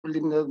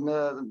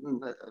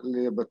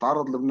اللي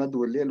بيتعرض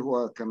لبندو الليل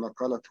هو كما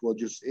قالت هو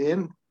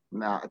جزئين،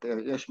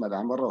 يشمل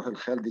أعمال روح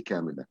الخالدي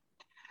كاملة.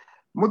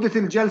 مدة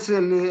الجلسة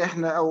اللي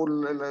احنا او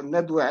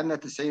الندوة عندنا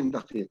 90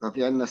 دقيقة،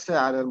 في عندنا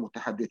ساعة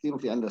للمتحدثين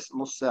وفي عندنا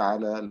نص ساعة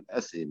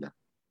للأسئلة.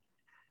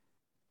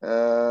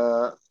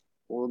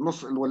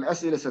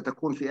 والأسئلة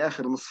ستكون في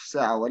آخر نصف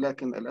ساعة،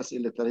 ولكن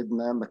الأسئلة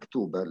تردنا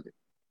مكتوبة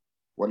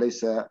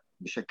وليس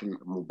بشكل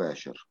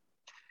مباشر.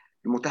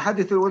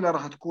 المتحدثة الأولى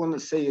راح تكون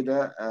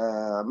السيدة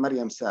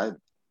مريم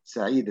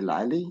سعيد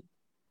العلي،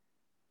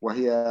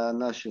 وهي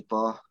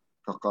ناشطة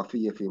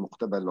ثقافية في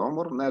مقتبل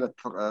العمر،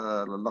 نالت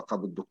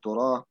لقب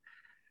الدكتوراه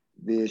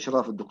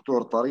بإشراف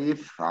الدكتور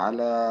طريف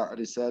على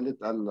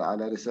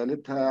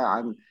رسالتها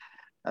عن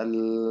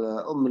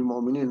أم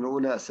المؤمنين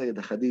الأولى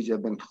السيدة خديجة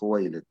بنت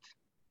خويلد.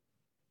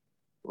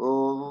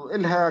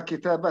 وإلها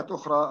كتابات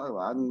أخرى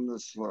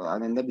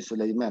عن النبي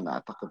سليمان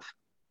أعتقد،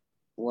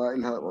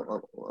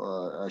 وإلها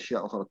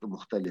أشياء أخرى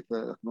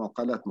مختلفة،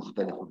 مقالات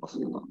مختلفة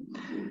بسيطة.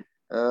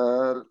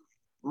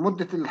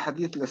 مدة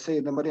الحديث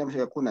للسيدة مريم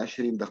سيكون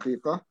 20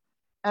 دقيقة.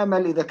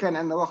 أمل إذا كان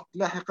عندنا وقت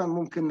لاحقا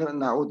ممكن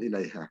نعود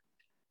إليها.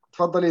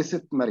 تفضلي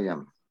ست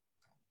مريم.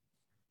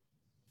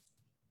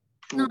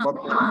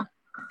 نعم.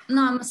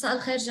 نعم، مساء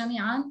الخير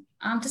جميعا.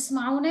 عم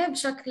تسمعوني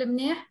بشكل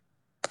منيح؟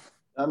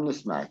 عم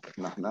نسمعك،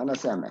 أنا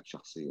سامعك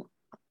شخصيا.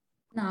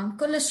 نعم،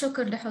 كل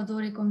الشكر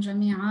لحضوركم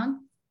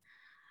جميعا.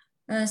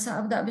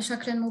 سأبدأ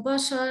بشكل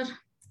مباشر.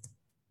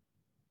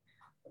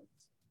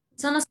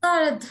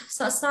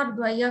 سأستعرض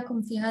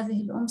وإياكم في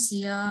هذه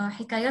الأمسية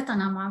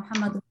حكايتنا مع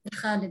محمد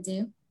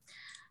الخالدي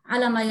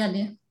على ما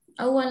يلي.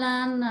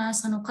 أولاً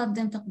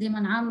سنقدم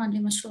تقديماً عاماً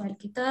لمشروع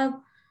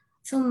الكتاب،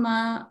 ثم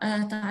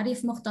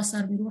تعريف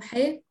مختصر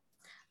بروحي،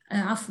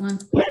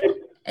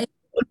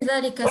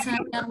 ذلك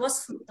ثانياً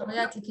وصف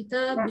محتويات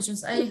الكتاب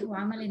بجزئيه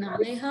وعملنا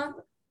عليها،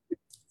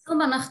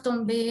 ثم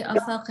نختم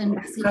بآفاق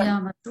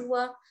بحثية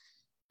مرجوة.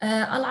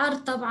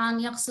 العرض طبعاً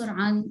يقصر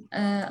عن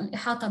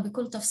الإحاطة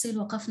بكل تفصيل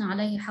وقفنا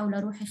عليه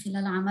حول روحي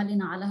خلال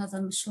عملنا على هذا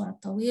المشروع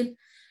الطويل،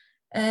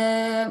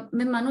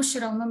 مما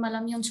نشر ومما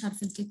لم ينشر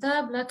في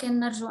الكتاب، لكن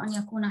نرجو أن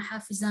يكون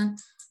حافزاً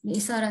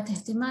لإثارة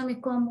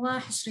اهتمامكم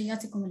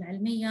وحشرياتكم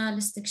العلمية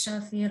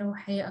لاستكشاف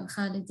روح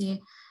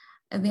الخالدي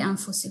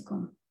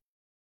بأنفسكم.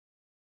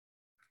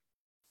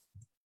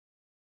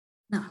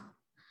 نعم.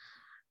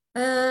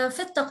 في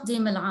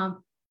التقديم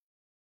العام،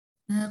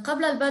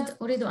 قبل البدء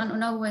أريد أن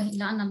أنوه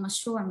إلى أن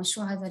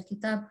مشروع هذا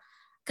الكتاب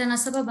كان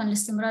سبباً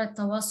لاستمرار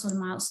التواصل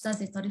مع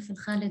أستاذي طريف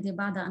الخالدي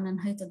بعد أن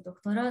أنهيت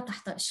الدكتوراه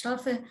تحت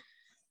إشرافه.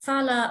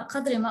 فعلى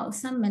قدر ما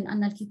أثمن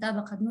أن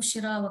الكتاب قد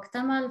نشر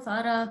واكتمل،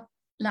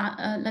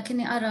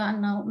 لكني أرى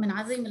أنه من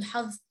عظيم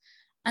الحظ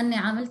أني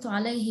عملت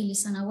عليه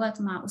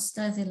لسنوات مع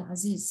أستاذي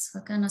العزيز،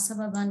 فكان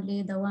سبباً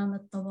لدوام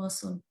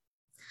التواصل.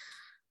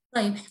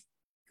 طيب،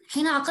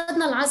 حين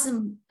عقدنا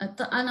العزم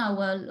أنا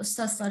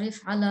والأستاذ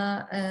طريف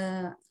على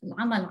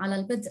العمل على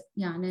البدء،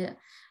 يعني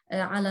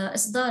على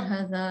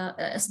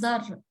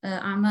إصدار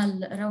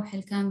أعمال روح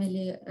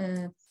الكامل،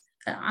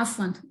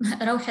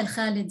 روح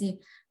الخالدي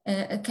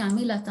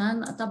كاملة،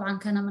 طبعا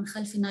كان من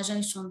خلفنا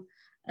جيش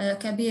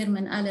كبير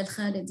من آل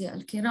الخالدي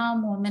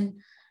الكرام، ومن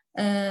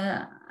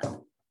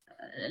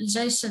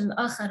الجيش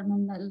الآخر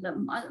من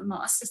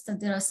مؤسسة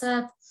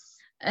الدراسات.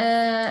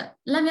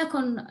 لم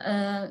يكن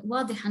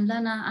واضحا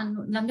لنا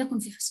لم يكن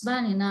في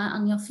حسباننا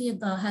أن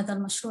يفيض هذا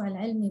المشروع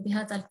العلمي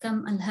بهذا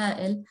الكم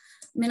الهائل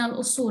من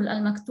الأصول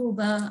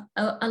المكتوبة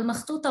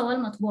المخطوطة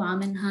والمطبوعة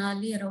منها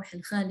لروح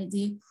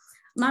الخالدي،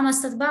 مع ما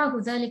استتبعه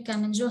ذلك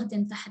من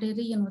جهد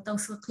تحريري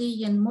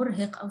وتوثيقي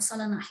مرهق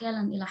أوصلنا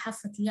أحيانا إلى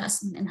حافة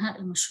اليأس من إنهاء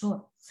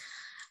المشروع.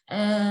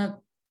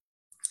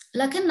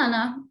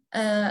 لكننا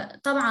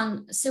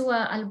طبعا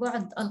سوى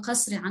البعد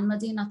القسري عن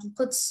مدينة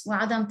القدس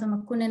وعدم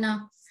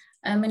تمكننا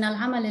من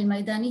العمل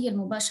الميداني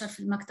المباشر في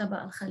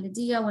المكتبة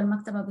الخالدية،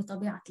 والمكتبة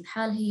بطبيعة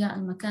الحال هي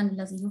المكان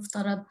الذي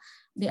يفترض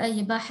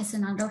بأي باحث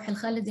عن روح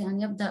الخالدي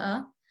أن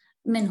يبدأ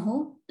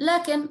منه،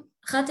 لكن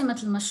خاتمة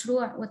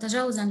المشروع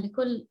وتجاوزاً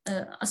لكل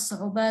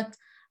الصعوبات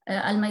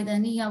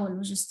الميدانية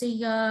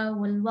واللوجستية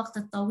والوقت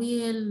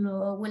الطويل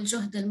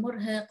والجهد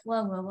المرهق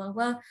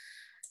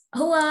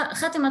هو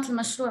خاتمة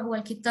المشروع هو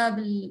الكتاب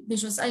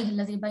بجزئيه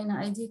الذي بين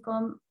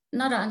أيديكم.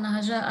 نرى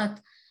أنها جاءت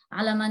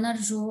على ما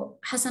نرجو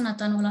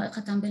حسنة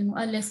ولائقة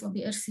بالمؤلف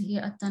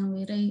وبإرثه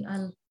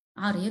التنويري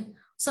العريض.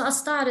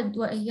 سأستعرض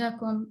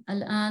وإياكم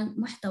الآن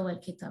محتوى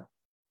الكتاب.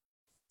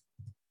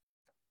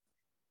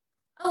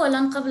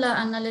 أولاً، قبل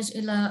أن نلج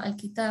إلى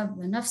الكتاب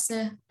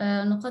نفسه،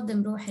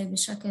 نقدم روحي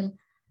بشكل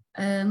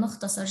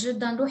مختصر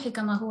جداً. روحي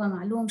كما هو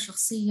معلوم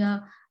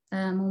شخصية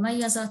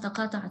مميزة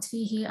تقاطعت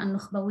فيه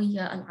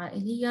النخبوية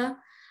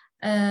العائلية،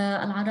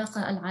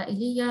 العراقة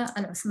العائلية،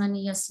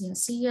 العثمانية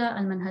السياسية،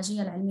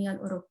 المنهجية العلمية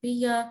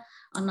الأوروبية،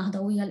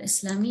 النهضوية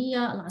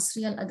الإسلامية،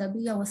 العصرية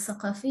الأدبية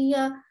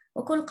والثقافية.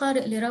 وكل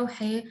قارئ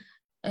لروحي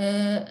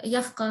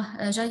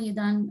يفقه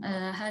جيداً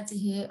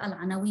هذه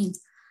العناوين.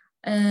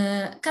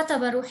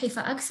 كتب روحي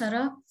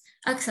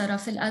فأكثر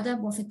في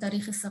الأدب وفي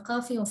التاريخ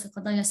الثقافي وفي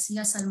قضايا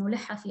السياسة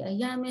الملحة في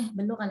أيامه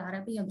باللغة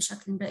العربية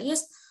بشكل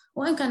رئيس،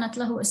 وإن كانت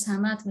له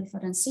إسهامات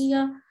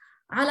بالفرنسية.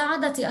 على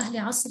عادة أهل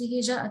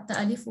عصره جاءت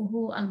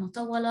تأليفه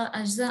المطولة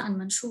أجزاء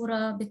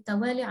منشورة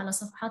بالتوالي على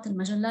صفحات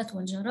المجلات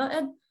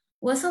والجرائد،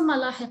 وثم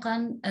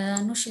لاحقاً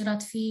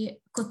نشرت في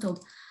كتب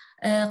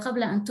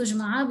قبل أن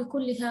تجمع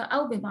بكلها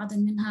أو ببعض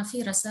منها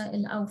في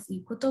رسائل أو في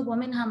كتب،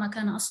 ومنها ما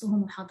كان أصله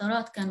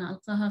محاضرات كان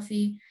ألقاها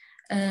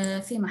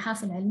في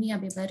محافل علمية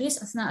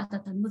بباريس أثناء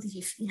تتلمذه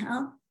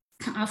فيها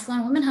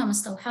ومنها ما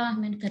استوحاه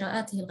من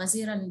قراءاته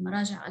الغزيرة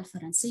للمراجع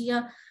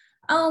الفرنسية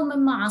أو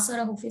مما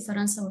عاصره في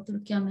فرنسا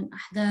وتركيا من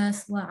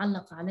أحداث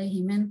وعلق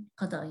عليه من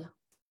قضايا.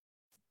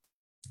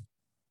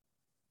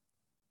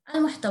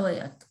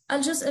 المحتويات: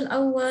 الجزء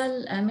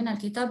الأول من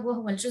الكتاب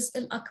وهو الجزء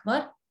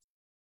الأكبر،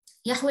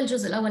 يحوي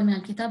الجزء الأول من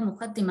الكتاب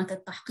مقدمة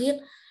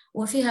التحقيق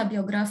وفيها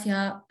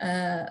بيوغرافيا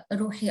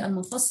روحي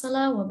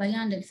المفصلة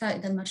وبيان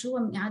للفائدة المرجوة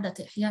من إعادة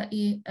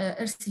إحياء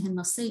إرثه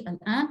النصي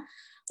الآن،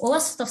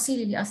 ووصف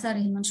تفصيلي لآثاره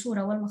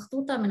المنشورة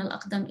والمخطوطة من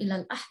الأقدم إلى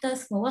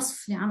الأحدث،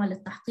 ووصف لعمل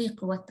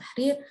التحقيق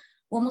والتحرير،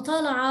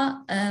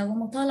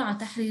 ومطالعة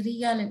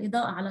تحريرية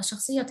للإضاءة على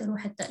شخصية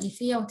الروح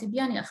التأليفية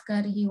وتبيان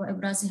أفكاره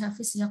وإبرازها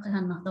في سياقها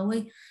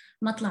النهضوي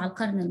مطلع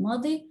القرن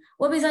الماضي،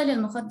 وبذيل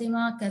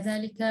المقدمة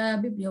كذلك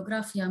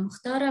ببيوغرافيا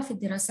مختارة في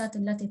الدراسات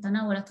التي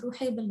تناولت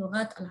روحي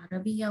باللغات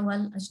العربية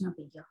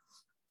والأجنبية.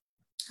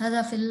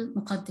 هذا في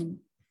المقدمة.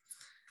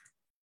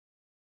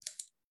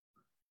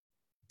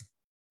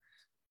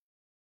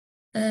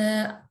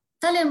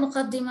 تلي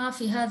المقدمة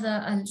في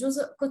هذا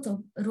الجزء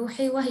كتب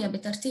روحي، وهي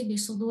بترتيب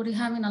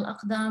صدورها من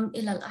الأقدم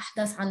إلى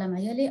الأحدث على ما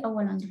يلي.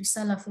 أولاً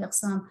رسالة في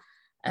أقسام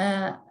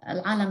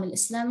العالم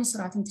الإسلامي،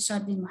 سرعة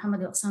انتشار دين محمد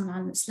وأقسام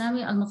العالم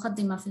الإسلامي.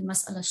 المقدمة في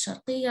المسألة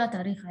الشرقية،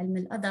 تاريخ علم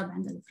الأدب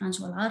عند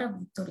الفرنج والعرب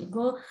فيكتور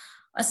إيغو،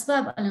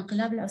 أسباب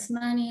الانقلاب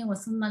العثماني،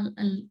 وثم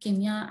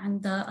الكيمياء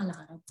عند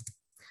العرب.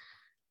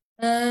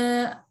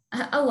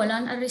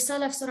 أولاً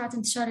الرسالة في سرعة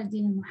انتشار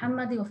الدين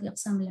المحمدي وفي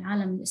أقسام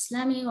العالم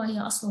الإسلامي، وهي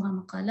أصلها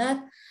مقالات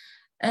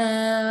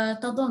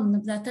تضم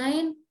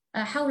نبذتين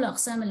حول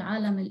أقسام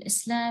العالم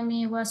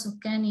الإسلامي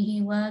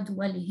وسكانه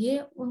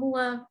ودوله،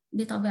 وهو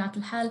بطبيعة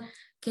الحال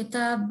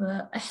كتاب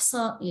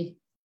إحصائي،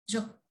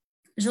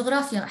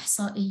 جغرافيا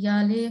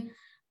إحصائية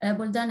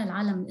لبلدان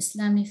العالم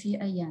الإسلامي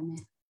في أيامه.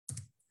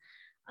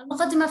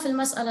 المقدمة في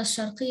المسألة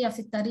الشرقية في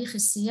التاريخ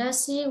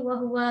السياسي،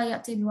 وهو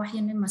يأتي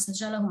بوحي مما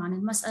سجله عن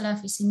المسألة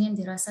في سنين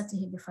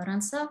دراسته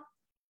بفرنسا.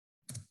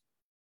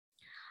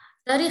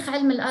 تاريخ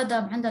علم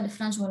الآداب عند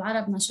الفرنج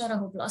والعرب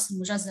نشره بالأصل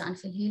مجزأ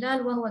في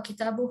الهلال، وهو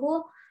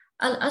كتابه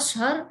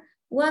الأشهر،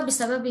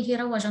 وبسببه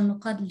روج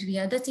النقاد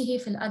لريادته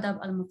في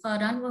الأدب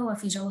المقارن، وهو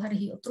في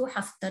جوهره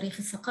أطروحة في التاريخ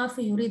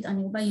الثقافي يريد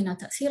أن يبين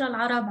تأثير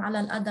العرب على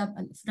الأدب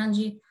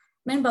الإفرنجي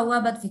من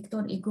بوابة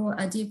فيكتور إيغو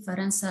أديب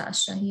فرنسا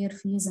الشهير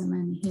في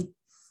زمانه.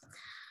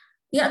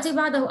 يأتي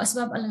بعده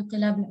أسباب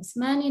الانقلاب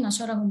العثماني،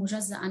 نشره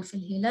مجزأ في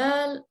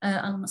الهلال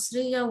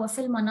المصرية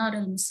وفي المنار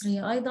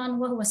المصرية أيضا،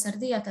 وهو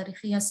سردية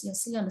تاريخية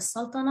سياسية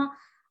للسلطنة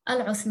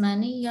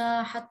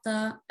العثمانية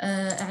حتى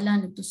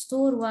إعلان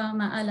الدستور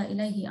وما آل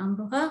إليه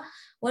أمرها،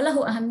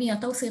 وله أهمية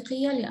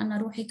توثيقية لأن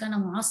روحي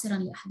كان معاصرا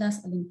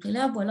لأحداث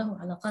الانقلاب وله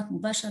علاقات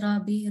مباشرة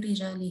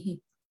برجاله.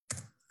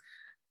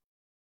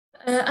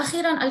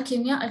 أخيراً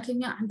الكيمياء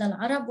عند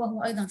العرب،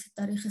 وهو أيضاً في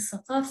التاريخ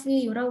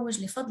الثقافي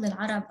يروج لفضل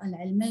العرب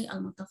العلمي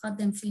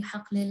المتقدم في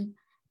حقل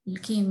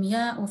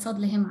الكيمياء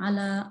وفضلهم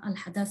على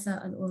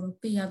الحداثة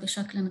الأوروبية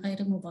بشكل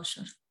غير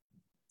مباشر.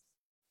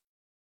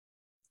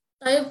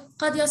 طيب،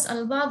 قد يسأل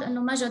البعض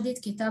أنه ما جديد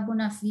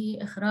كتابنا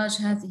في إخراج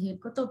هذه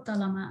الكتب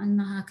طالما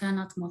أنها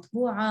كانت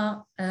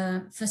مطبوعة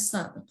في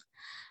السابق.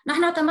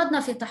 نحن اعتمدنا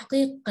في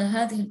تحقيق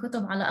هذه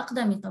الكتب على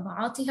أقدم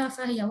طبعاتها،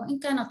 فهي وإن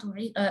كانت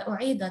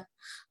أعيدت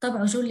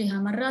طبع جلها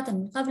مرات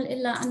من قبل،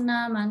 إلا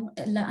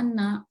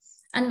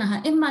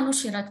أنها إما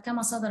نشرت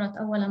كما صدرت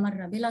أول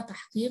مرة بلا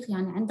تحقيق،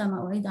 يعني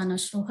عندما أعيد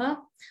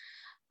نشرها،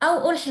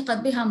 أو ألحقت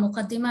بها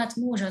مقدمات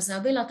موجزة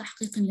بلا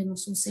تحقيق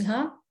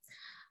لنصوصها،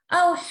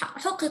 أو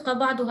حقق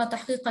بعضها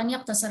تحقيقاً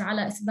يقتصر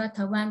على إثبات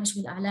هوامش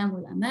بالأعلام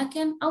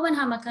والأماكن، أو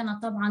منها ما كان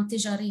طبعاً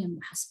تجارياً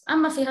بحسب.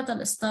 أما في هذا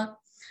الإصدار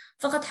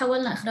فقد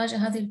حاولنا إخراج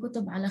هذه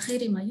الكتب على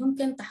خير ما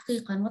يمكن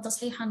تحقيقاً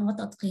وتصحيحاً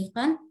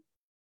وتدقيقاً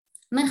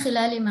من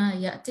خلال ما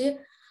يأتي.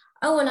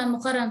 أولاً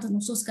مقارنة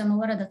النصوص كما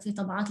وردت في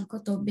طبعات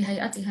الكتب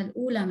بهيئتها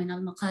الأولى من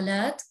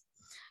المقالات،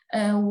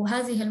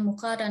 وهذه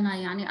المقارنة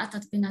يعني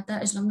أتت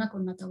بنتائج لم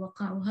نكن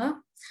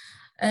نتوقعها.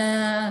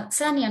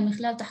 ثانياً من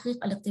خلال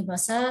تحقيق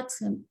الاقتباسات،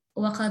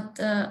 وقد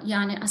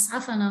يعني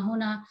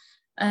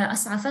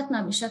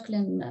أسعفتنا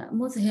بشكل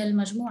مذهل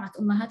مجموعة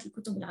أمهات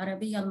الكتب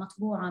العربية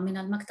المطبوعة من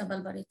المكتبة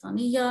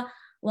البريطانية،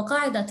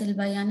 وقاعدة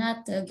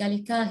البيانات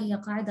جاليكا هي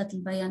قاعدة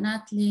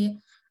البيانات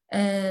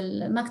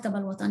للمكتبة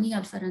الوطنية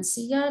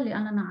الفرنسية،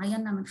 لأننا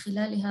عينا من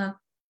خلالها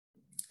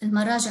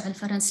المراجع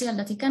الفرنسية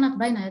التي كانت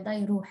بين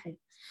يدي روحي،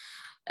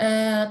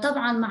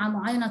 طبعاً مع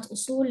معاينة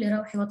أصول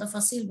لروحي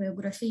وتفاصيل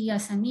بيوغرافية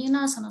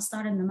ثمينة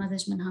سنستعرض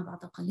نماذج منها بعد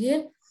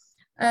قليل.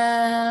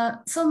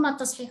 ثم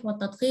التصحيح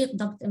والتدقيق،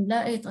 ضبط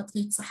إملائي،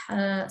 تدقيق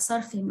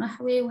صرفي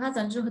محوي،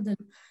 وهذا الجهد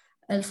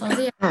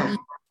الفظيع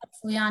في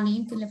يعني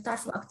يمكن اللي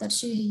بتعرفوا أكثر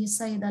شيء هي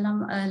السيدة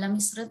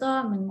لميس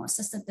رضا من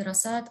مؤسسة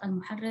الدراسات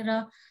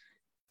المحررة،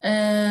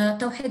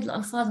 توحيد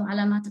الألفاظ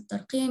وعلامات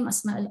الترقيم،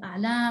 أسماء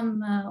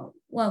الأعلام،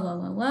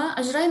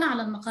 أجرينا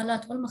على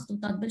المقالات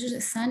والمخطوطات بالجزء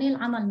الثاني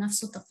العمل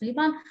نفسه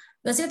تقريبا.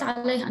 بزيد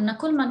عليه أن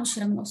كل ما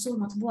نشر من أصول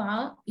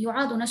مطبوعة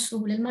يعاد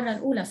نشره للمرة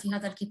الأولى في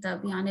هذا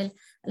الكتاب، يعني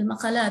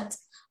المقالات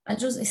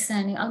الجزء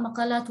الثاني،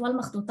 المقالات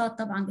والمخطوطات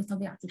طبعا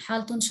بطبيعة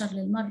الحال تنشر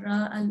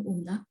للمرة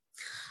الأولى.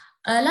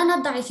 لا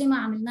ندعي فيما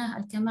عملناه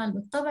الكمال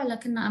بالطبع،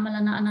 لكن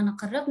أملنا أننا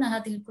قربنا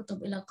هذه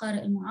الكتب إلى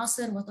القارئ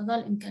المعاصر وتظل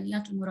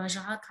إمكانيات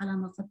المراجعات على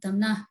ما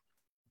قدمناه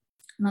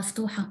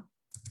مفتوحة.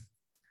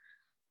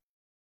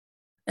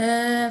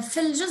 في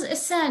الجزء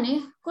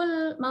الثاني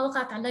كل ما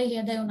وقعت عليه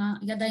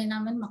يدينا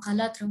من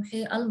مقالات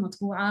روحي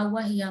المطبوعة،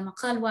 وهي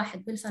مقال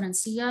واحد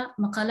بالفرنسية،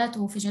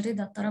 مقالاته في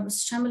جريدة طرابلس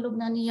الشام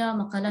اللبنانية،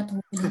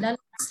 مقالاته في الهلال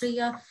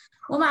المصرية،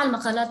 ومع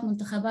المقالات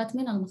منتخبات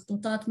من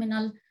المخطوطات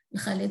من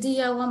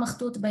الخالدية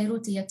ومخطوط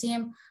بيروتي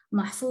يتيم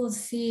محفوظ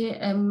في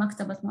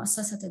مكتبة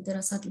مؤسسة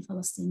الدراسات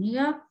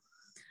الفلسطينية.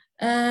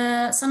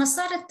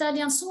 سنستعرض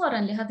تاليا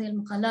صورا لهذه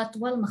المقالات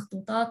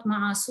والمخطوطات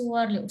مع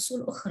صور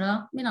لأصول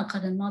أخرى من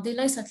القرن الماضي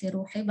ليست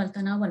لروحي بل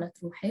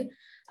تناولت روحي،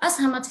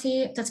 أسهمت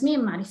في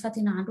تتميم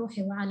معرفتنا عن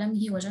روحي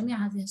وعالمه، وجميع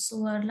هذه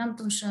الصور لم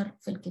تنشر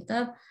في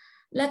الكتاب،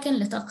 لكن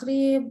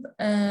لتقريب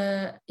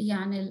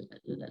يعني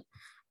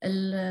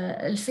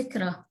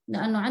الفكرة،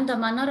 لأنه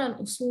عندما نرى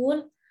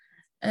الأصول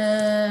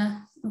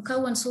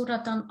نكون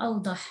صورة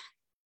أوضح.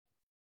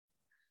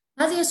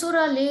 هذه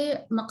صورة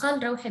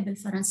لمقال روحي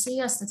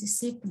بالفرنسية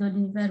Statistique de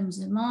l'univers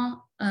musulman.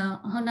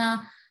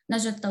 هنا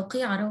نجد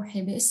توقيع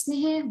روحي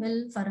باسمه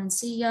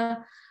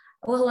بالفرنسية،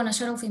 وهو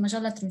نشره في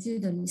مجلة ريفيو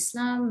دو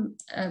الإسلام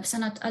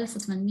بسنة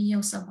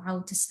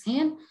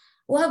 1897،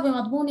 وهو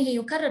بمضمونه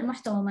يكرر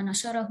محتوى ما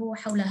نشره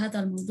حول هذا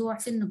الموضوع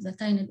في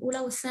النبذتين الأولى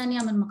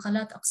والثانية من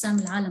مقالات أقسام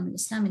العالم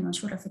الإسلامي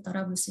المنشورة في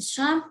طرابلس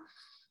الشام.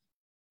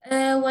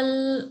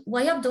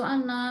 ويبدو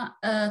أن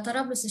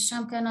طرابلس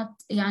الشام كانت،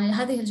 يعني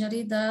هذه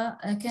الجريدة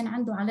كان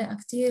عنده علاقة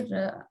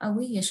كتير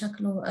قوية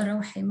شكله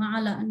روحي معه،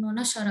 لأنه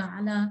نشر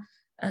على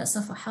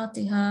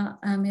صفحاتها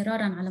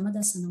مرارا على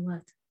مدى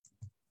سنوات.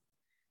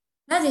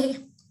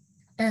 هذه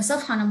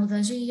صفحة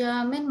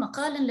نموذجية من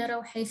مقال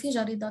لروحي في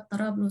جريدة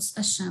طرابلس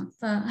الشام.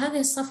 فهذه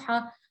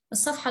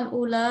الصفحة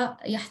الأولى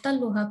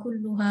يحتلها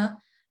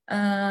كلها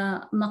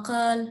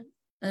مقال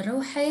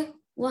روحي،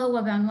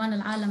 وهو بعنوان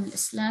العالم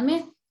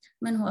الإسلامي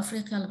منه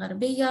أفريقيا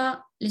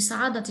الغربية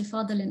لسعادة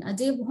فاضل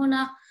أديب.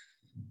 هنا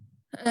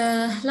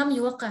لم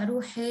يوقع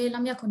روحي،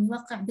 لم يكن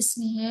يوقع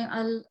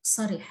باسمه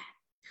الصريح.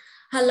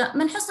 هلا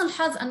من حسن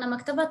الحظ أن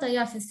مكتبة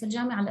يافث في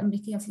الجامعة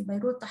الأمريكية في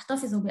بيروت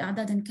تحتفظ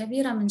بأعداد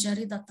كبيرة من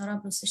جريدة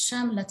طرابلس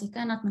الشام التي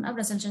كانت من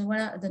أبرز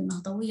الجرائد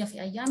النهضوية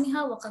في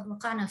أيامها، وقد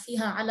وقعنا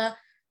فيها على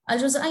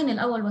الجزئين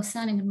الأول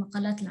والثاني من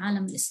مقالات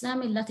العالم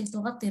الإسلامي التي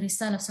تغطي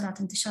رسالة سرعة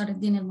انتشار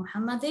الدين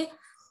المحمدي،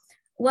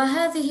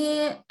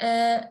 وهذه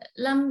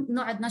لم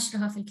نعد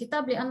نشرها في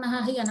الكتاب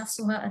لأنها هي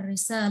نفسها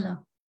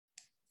الرسالة.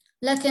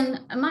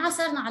 لكن ما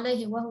عثرنا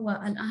عليه وهو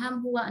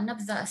الأهم هو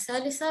النبذة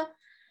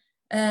الثالثة.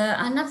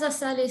 النبذة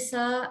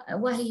الثالثة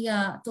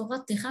وهي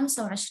تغطي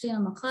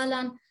 25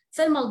 مقالا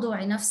في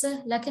الموضوع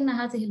نفسه، لكن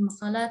هذه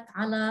المقالات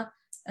على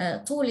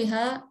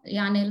طولها،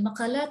 يعني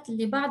المقالات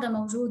اللي بعدها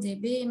موجودة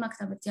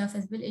بمكتبة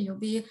يافث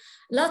بالإيوبي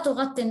لا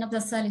تغطي النبذة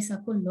الثالثة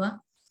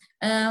كلها.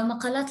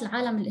 مقالات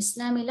العالم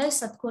الإسلامي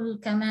ليست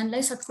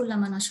كل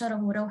ما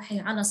نشره روحي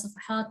على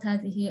صفحات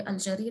هذه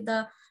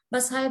الجريدة،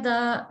 بس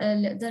هذا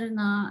اللي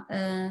قدرنا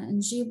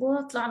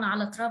نجيبه. طلعنا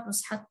على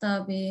طرابلس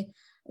حتى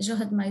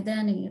بجهد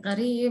ميداني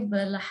غريب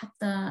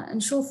لحتى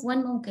نشوف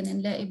وين ممكن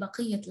نلاقي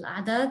بقية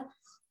الأعداد،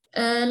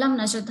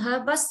 لم نجدها.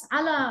 بس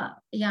على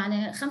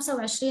يعني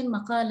 25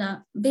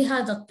 مقالة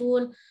بهذا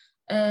الطول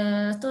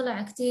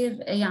طلع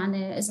كتير،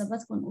 يعني إذا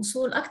بدكم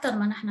أصول أكثر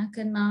ما نحن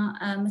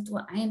كنا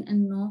متوقعين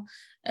إنه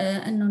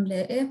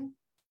نلاقي.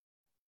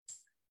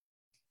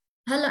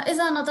 هلا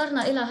إذا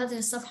نظرنا إلى هذه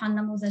الصفحة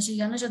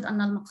النموذجية نجد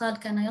أن المقال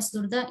كان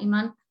يصدر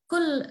دائما،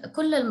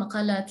 كل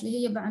المقالات اللي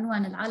هي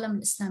بعنوان العالم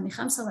الإسلامي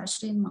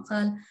 25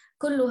 مقال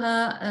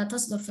كلها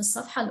تصدر في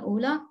الصفحة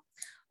الأولى،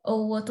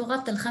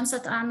 وتغطي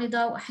 5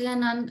 أعمدة،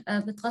 وأحيانا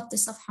بتغطي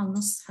صفحة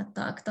ونص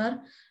حتى أكثر.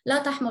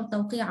 لا تحمل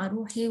توقيع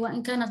روحي،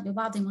 وإن كانت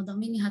ببعض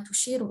مضامينها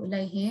تشير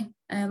إليه.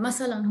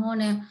 مثلا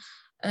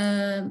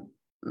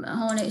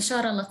هون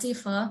إشارة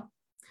لطيفة،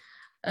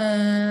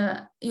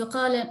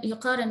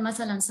 يقارن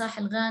مثلا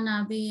ساحل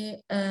غانا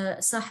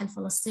بساحل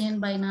فلسطين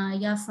بين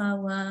يافا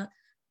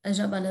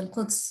وجبل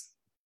القدس.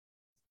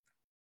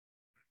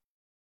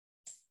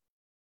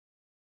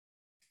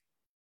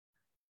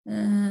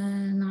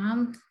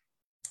 نعم،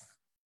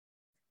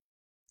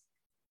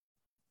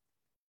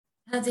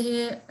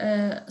 هذه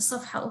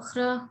صفحة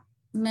أخرى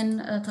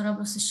من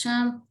طرابلس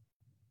الشام.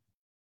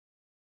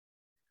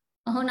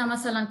 هنا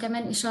مثلا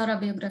كمان إشارة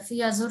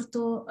بيوغرافية، زرت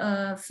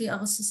في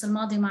أغسطس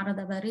الماضي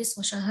معرض باريس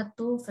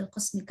وشاهدت في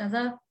القسم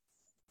كذا،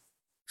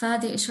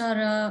 فهذه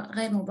إشارة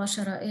غير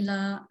مباشرة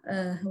إلى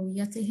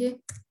هويته.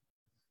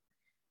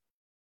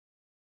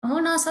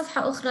 هنا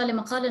صفحة أخرى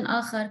لمقال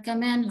آخر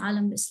كمان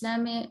العالم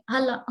الإسلامي.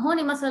 هلا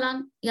هون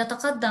مثلا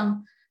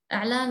يتقدم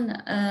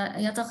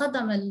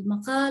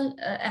المقال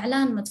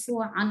إعلان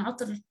مدفوع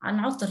عن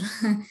عطر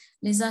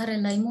لزهر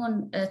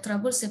الليمون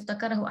طرابلسي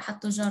ابتكره أحد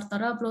تجار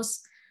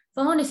طرابلس.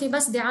 فهون في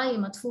بس دعاية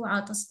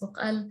مدفوعة تسبق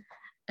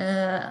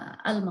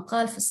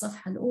المقال في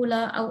الصفحة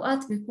الأولى.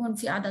 أوقات بيكون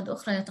في أعداد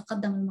أخرى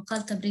يتقدم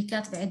المقال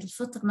تبريكات بعيد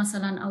الفطر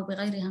مثلا أو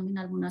بغيرها من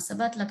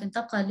المناسبات، لكن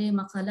تبقى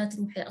لمقالات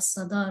روحي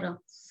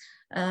الصدارة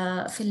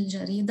في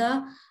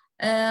الجريدة.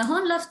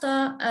 هون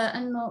لفتة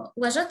أنه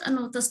وجدت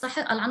أنه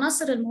تستحق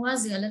العناصر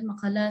الموازية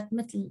للمقالات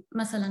مثل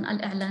مثلا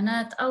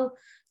الإعلانات أو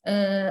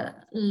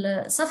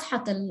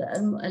صفحة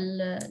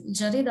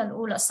الجريدة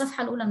الأولى،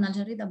 الصفحة الأولى من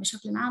الجريدة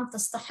بشكل عام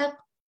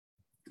تستحق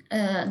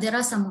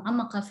دراسة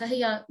معمقة،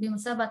 فهي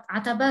بمثابة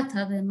عتبات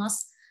هذا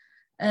النص.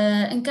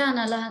 إن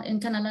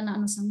كان لنا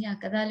أن نسميها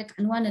كذلك.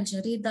 عنوان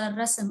الجريدة،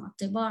 الرسم،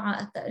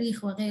 الطباعة،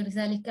 التاريخ وغير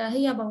ذلك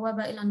هي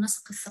بوابة إلى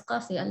النسق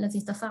الثقافي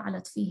الذي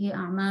تفاعلت فيه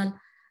أعمال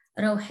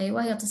روحي،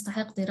 وهي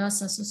تستحق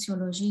دراسة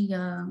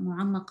سوسيولوجية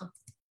معمقة.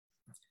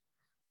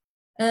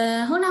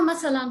 هنا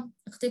مثلا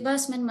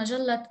اقتباس من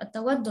مجلة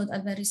التودد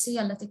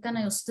الباريسية التي كان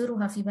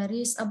يصدرها في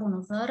باريس أبو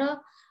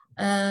نظارة،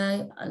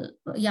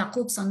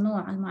 يعقوب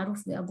صنوع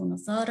المعروف بأبو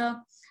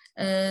نظارة،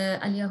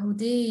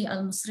 اليهودي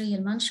المصري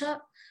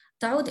المنشأ.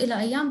 تعود إلى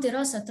أيام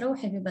دراسة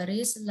روحي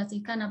بباريس التي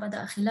كان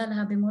بدأ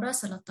خلالها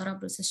بمراسلة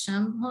طرابلس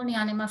الشام. هون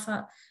يعني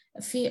ما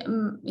في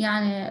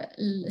يعني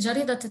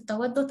جريدة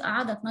التودد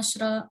أعادت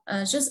نشر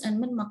جزء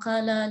من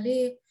مقالة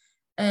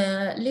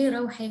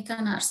لروحي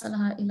كان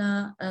أرسلها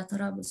إلى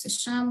طرابلس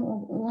الشام.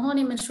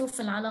 وهون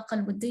بنشوف العلاقة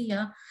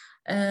الودية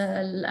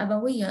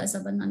الأبوية إذا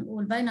بدنا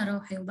نقول بين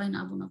روحي وبين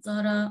أبو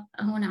نظارة.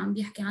 هون عم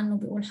بيحكي عنه،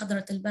 بيقول: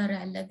 حضرة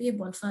البارع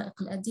اللبيب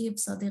والفائق الأديب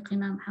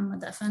صديقنا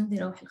محمد أفندي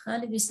روحي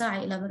الخالدي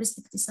ساعي إلى باريس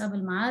لاكتساب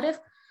المعارف.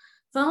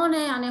 فهون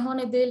يعني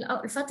هون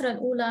بالفترة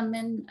الأولى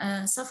من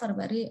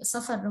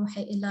سفر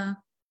روحي إلى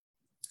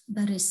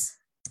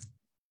باريس.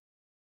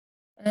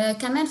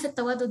 كمان في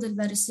التودد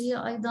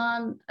الباريسية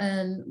أيضا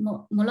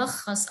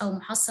ملخص أو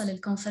محصل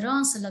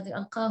الكونفرنس الذي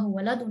ألقاه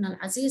ولدنا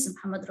العزيز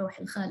محمد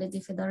روحي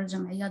الخالدي في دار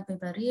الجمعيات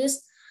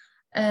بباريس.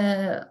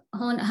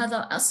 هون هذا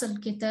أصل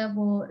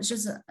كتابه،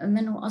 جزء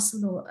منه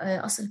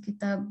أصل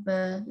كتاب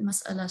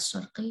المسألة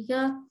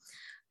الشرقية.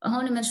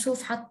 هون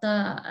بنشوف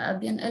حتى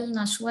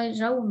بينقلنا شوي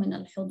جو من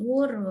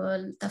الحضور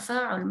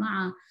والتفاعل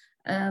مع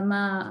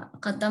ما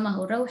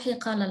قدمه روحي.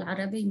 قال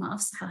العربي: ما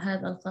أفصح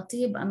هذا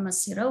الخطيب، أما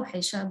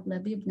السيروحي شاب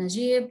لبيب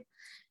نجيب،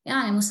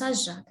 يعني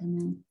مسجع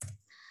كمان.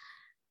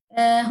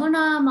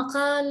 هنا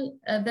مقال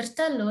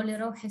برتلو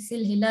لروحي في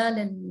الهلال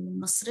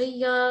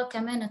المصرية.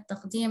 كمان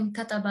التقديم: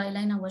 كتب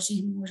إلينا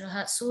وجيه من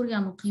وجهاء سوريا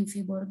مقيم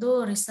في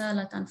بوردو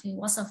رسالة في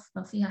وصف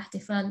فيها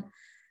احتفال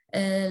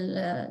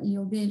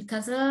اليوبيل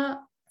كذا.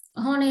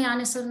 هون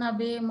يعني صرنا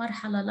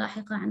بمرحلة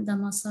لاحقة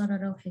عندما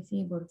صار روحي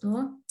في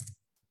بوردو.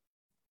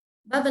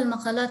 باب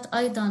المقالات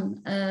أيضا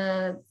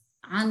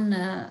عن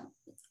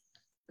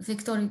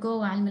فيكتور إيغو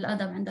وعلم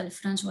الأدب عند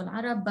الفرنش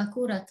والعرب.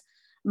 باكورة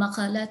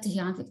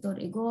مقالاته عن فيكتور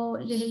إيغو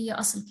اللي هي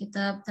أصل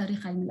كتاب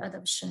تاريخ علم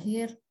الأدب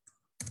الشهير.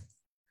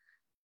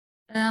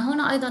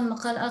 هنا أيضا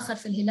مقال آخر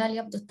في الهلال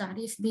يبدو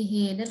التعريف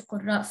به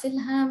للقراء في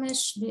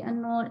الهامش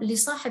بأنه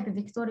لصاحب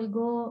فيكتور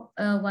إيغو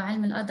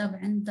وعلم الأدب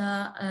عند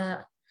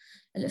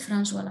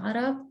الفرنش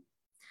والعرب.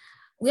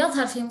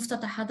 ويظهر في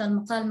مفتتح هذا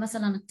المقال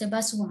مثلا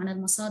اقتباسه عن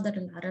المصادر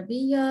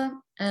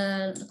العربية،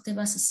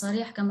 الاقتباس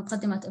الصريح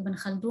كمقدمة ابن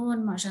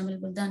خلدون، معجم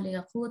البلدان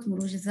لياقوت،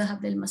 مروج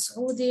الذهب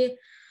للمسعودي،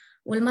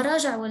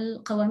 والمراجع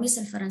والقواميس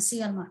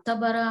الفرنسية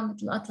المعتبرة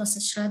مثل أطلس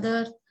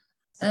شرادر،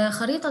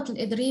 خريطة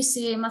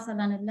الإدريسي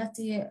مثلا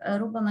التي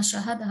ربما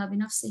شاهدها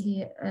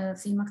بنفسه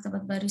في مكتبة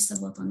باريس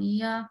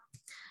الوطنية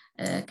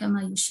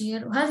كما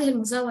يشير. وهذه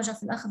المزاوجة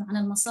في الأخذ عن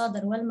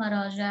المصادر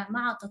والمراجع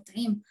مع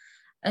تطعيم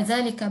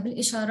ذلك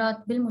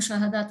بالإشارات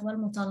بالمشاهدات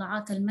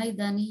والمطالعات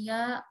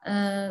الميدانية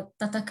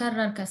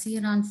تتكرر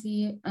كثيرا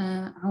في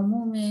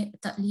عموم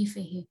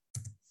تأليفه.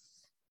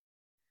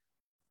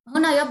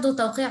 هنا يبدو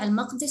توقيع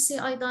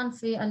المقدسي أيضا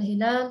في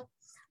الهلال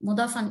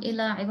مضافا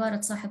إلى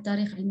عبارة صاحب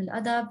تاريخ علم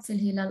الأدب في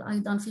الهلال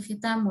أيضا في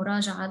ختام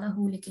مراجعة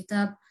له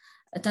لكتاب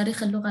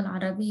تاريخ اللغة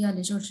العربية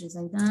لجورج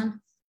زيدان.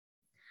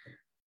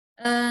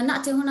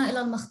 نأتي هنا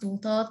إلى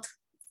المخطوطات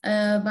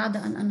بعد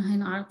أن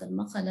أنهينا عرض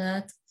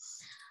المقالات.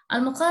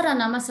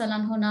 المقارنة مثلا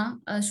هنا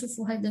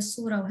شوفوا هذه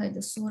الصورة وهذه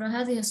الصورة.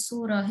 هذه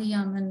الصورة هي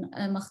من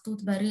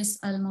مخطوط باريس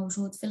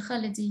الموجود في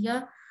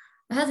الخالدية.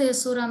 هذه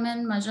الصورة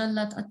من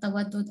مجلة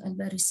التودد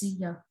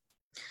الباريسية.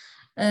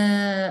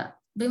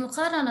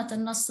 بمقارنة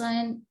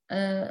النصين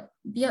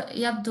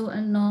يبدو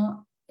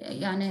أنه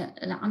يعني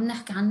عم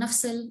نحكي عن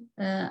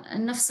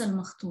نفس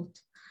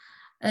المخطوط.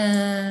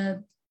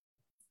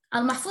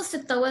 المحفوظ في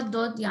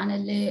التودد يعني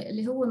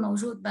اللي هو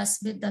موجود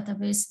بس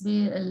بالداتابيس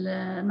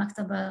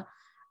بالمكتبة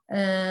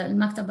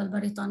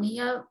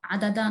البريطانية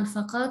عددان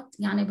فقط،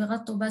 يعني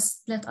بغطوا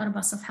بس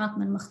 3-4 صفحات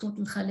من مخطوط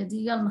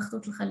الخالدية.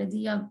 المخطوط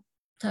الخالدية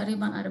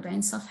تقريبا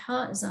 40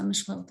 صفحة إذا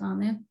مش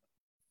غلطانة.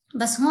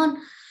 بس هون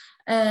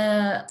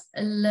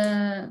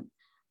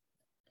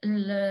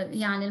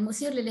يعني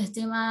المثير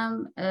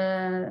للاهتمام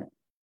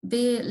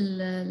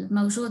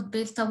بالموجود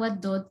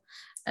بالتودد،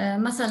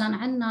 مثلا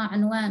عندنا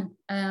عنوان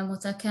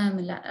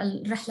متكامل،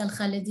 الرحلة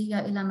الخالدية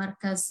إلى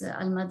مركز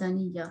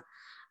المدنية،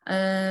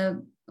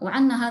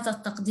 وعندنا هذا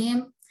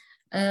التقديم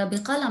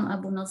بقلم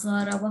أبو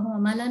نظارة، وهو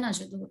ما لا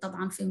نجده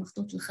طبعا في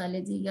مخطوط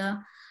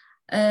الخالدية.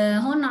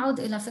 هون نعود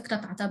إلى فكرة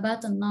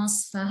عتبات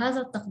النص،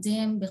 فهذا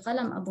التقديم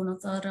بقلم أبو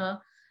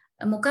نظارة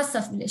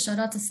مكثف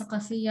بالإشارات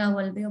الثقافية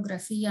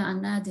والبيوغرافية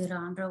النادرة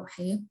عن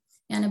روحي.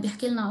 يعني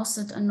بيحكي لنا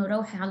قصة أنه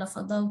روحي على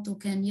فضاوته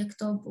كان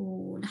يكتب،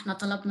 ونحن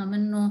طلبنا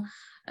منه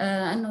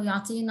أنه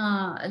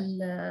يعطينا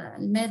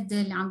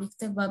المادة اللي عم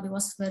يكتبها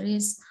بوصف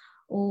باريس،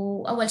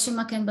 وأول شيء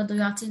ما كان بده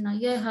يعطينا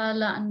إياها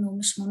لأنه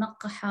مش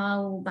منقحة،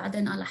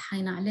 وبعدين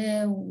ألحينا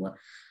عليه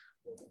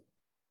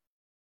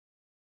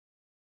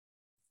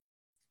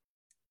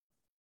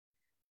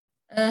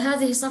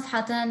هذه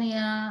صفحة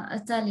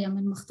تالية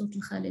من مخطوط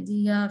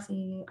الخالدية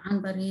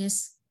عن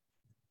باريس.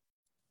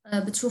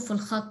 بتشوفوا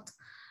الخط.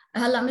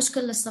 هلا مش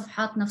كل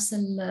الصفحات نفس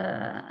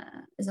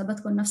إذا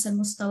بدكم نفس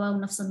المستوى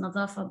ونفس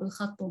النظافة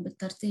بالخط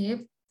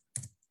وبالترتيب.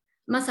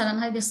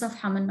 مثلا هذه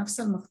الصفحة من نفس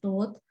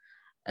المخطوط،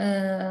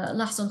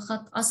 لاحظوا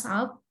الخط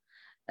أصعب،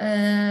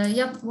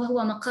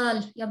 وهو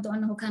مقال يبدو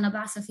أنه كان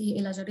بعث فيه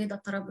إلى جريدة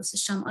طرابلس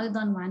الشام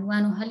أيضا،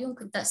 وعنوانه: هل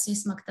يمكن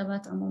تأسيس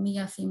مكتبات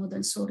عمومية في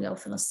مدن سوريا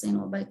وفلسطين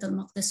وبيت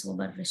المقدس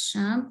وبر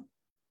الشام؟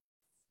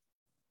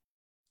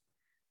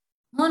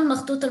 هون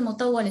مخطوط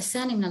المطول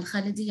الثاني من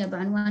الخالدية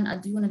بعنوان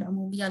الديون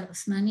العمومية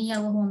العثمانية،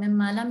 وهو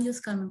مما لم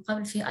يذكر من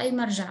قبل في أي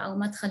مرجع أو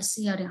مدخل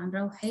سيري عن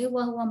روحي،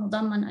 وهو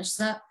مضمن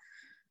أجزاء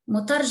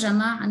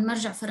مترجمة عن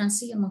مرجع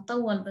فرنسي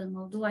مطول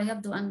بالموضوع.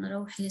 يبدو أن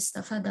روحي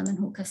استفاد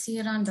منه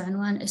كثيرا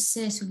بعنوان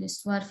Essai sur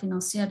l'histoire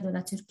financière de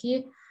la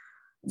Turquie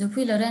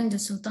depuis le règne de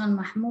سلطان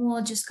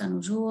محمود jusqu'à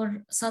nos jours،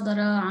 صدر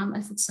عام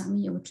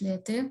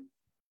 1903.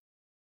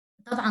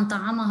 طبعا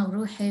طعمها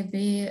روحي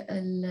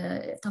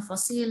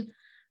بالتفاصيل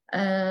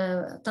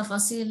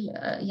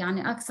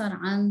يعني أكثر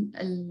عن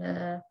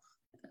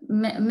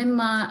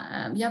مما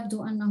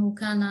يبدو أنه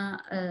كان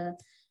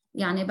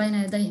يعني بين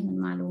يديه من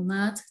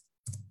معلومات.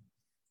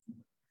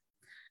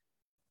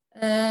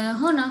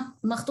 هنا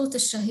مخطوط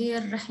الشهير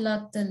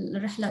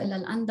الرحلة إلى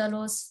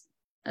الأندلس.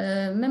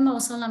 مما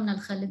وصلنا من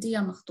الخالدية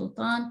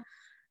مخطوطان،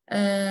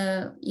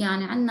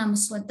 يعني عندنا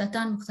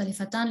مسودتان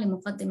مختلفتان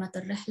لمقدمة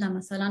الرحلة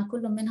مثلا،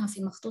 كل منها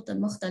في مخطوط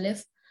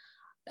مختلف،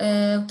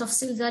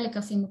 وتفصيل ذلك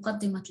في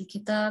مقدمة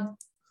الكتاب.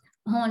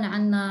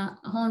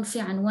 هون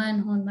في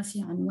عنوان، هون ما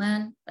في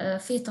عنوان،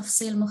 في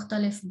تفصيل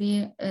مختلف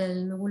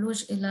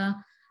بالولوج إلى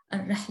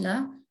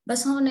الرحلة،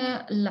 بس هون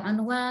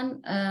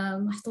العنوان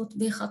محطوط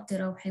بخط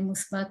روحي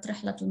مثبت: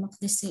 رحلة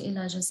المقدسي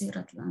إلى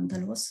جزيرة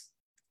الأندلس.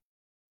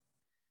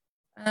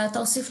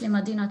 توصيف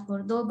لمدينة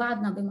بوردو.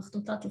 بعدنا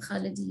بمخطوطات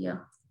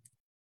الخالدية.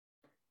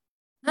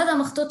 هذا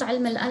مخطوط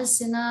علم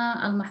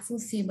الألسنة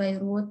المحفوظ في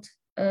بيروت،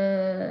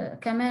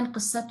 كمان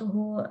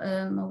قصته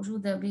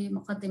موجودة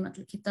بمقدمة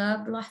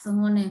الكتاب. لاحظوا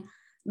هون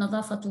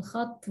نظافة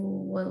الخط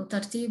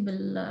وترتيب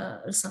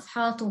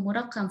الصفحات،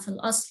 ومرقم في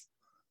الأصل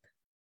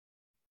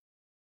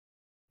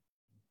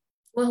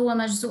وهو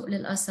مجزوء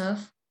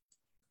للأسف.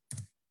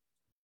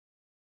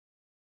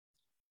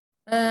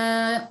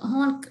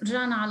 هون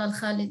رجعنا على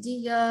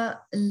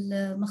الخالدية.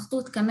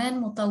 المخطوط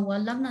كمان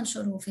مطول لم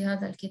ننشره في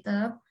هذا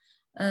الكتاب،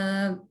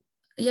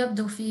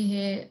 يبدو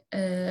فيه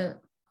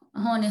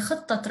هون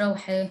خطة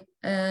روحي،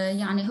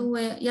 يعني هو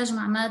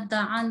يجمع مادة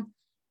عن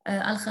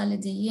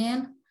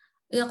الخالديين.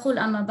 يقول: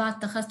 أما بعد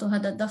اتخذت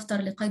هذا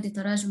الدفتر لقيد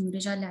تراجم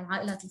رجال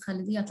العائلة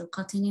الخالدية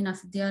القاطنين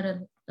في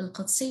الديار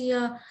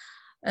القدسية،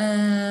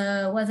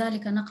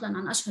 وذلك نقلا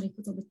عن أشهر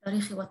كتب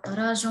التاريخ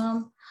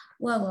والتراجم،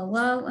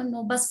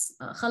 وأنه بس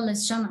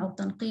خلص جمع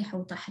وتنقيح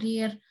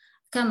وتحرير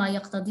كما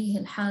يقتضيه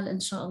الحال إن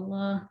شاء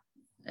الله،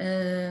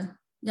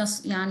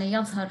 يعني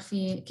يظهر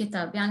في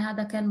كتاب. يعني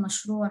هذا كان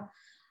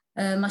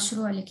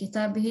مشروع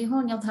لكتابه.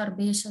 هون يظهر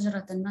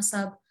بشجرة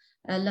النسب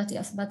التي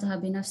أثبتها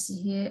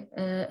بنفسه،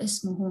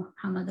 اسمه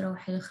محمد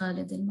روحي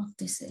خالد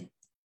المقدسي.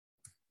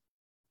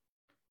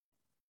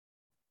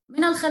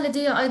 من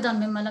الخالدية أيضا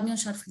مما لم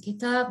ينشر في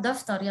الكتاب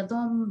دفتر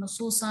يضم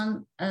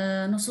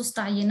نصوص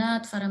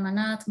تعيينات،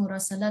 فرمانات،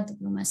 مراسلات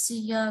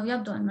دبلوماسية،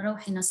 ويبدو أن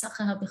روحي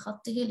نسخها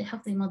بخطه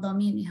لحفظ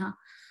مضامينها.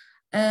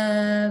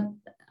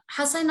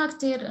 حسينا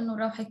كتير أنه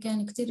روحي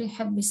كان كتير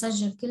يحب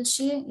يسجل كل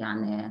شيء،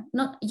 يعني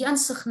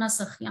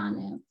نسخ.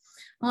 يعني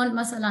هون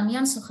مثلا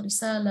ينسخ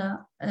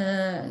رسالة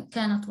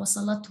كانت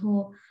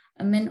وصلته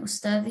من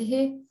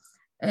أستاذه،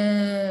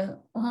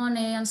 وهون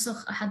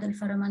ينسخ أحد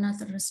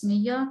الفرمانات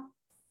الرسمية،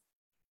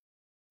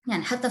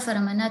 يعني حتى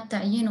فرمانات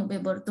تعيينه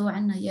ببوردو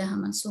عنا إياها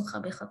منسوخة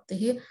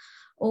بخطه،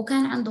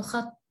 وكان عنده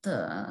خط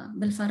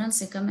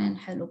بالفرنسي كمان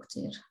حلو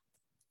كتير.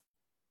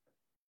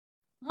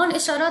 هون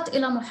إشارات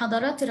إلى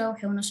محاضرات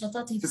روحي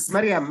ونشاطاته. ست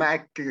مريم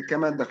معك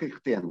كمان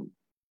دقيقتين.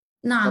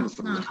 نعم. لو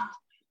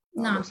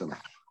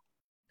سمحت.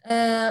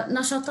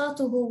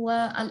 نشاطاته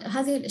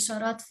وهذه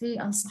الإشارات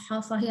في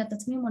الصحافة هي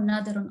تتميم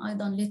نادر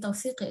أيضا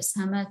لتوثيق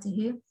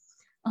إسهاماته.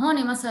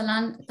 هون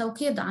مثلا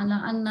توكيد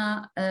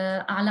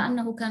على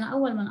أنه كان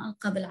أول من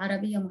ألقى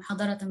بالعربية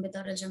محاضرة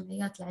بدار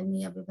الجمعيات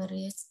العلمية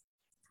بباريس.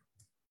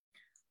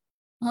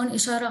 هون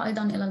إشارة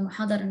أيضا إلى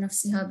المحاضرة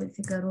نفسها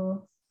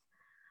بالفيغارو.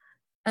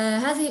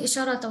 هذه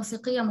إشارة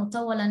توثيقية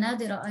مطولة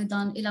نادرة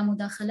أيضا إلى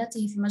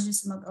مداخلته في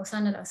مجلس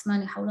المبعوثان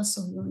العثماني حول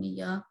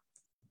الصهيونية.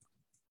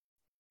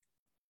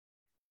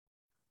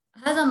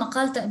 هذا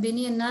مقال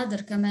تأبيني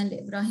نادر كمان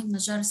لإبراهيم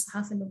نجار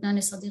الصحافي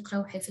اللبناني صديق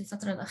روحي في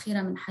الفترة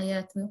الأخيرة من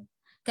حياته.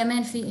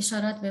 كمان في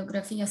إشارات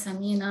بيوغرافية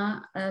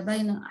ثمينة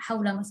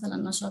حول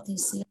مثلا نشاطه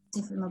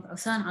السياسي في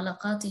المبعوثان،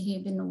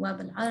 علاقاته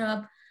بالنواب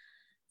العرب،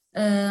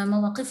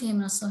 مواقفه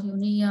من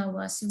الصهيونية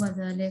وسوى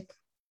ذلك.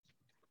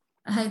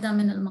 هيدا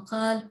من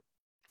المقال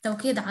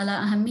توكيد على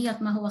أهمية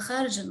ما هو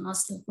خارج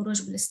النص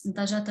للخروج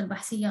بالاستنتاجات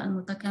البحثية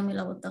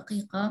المتكاملة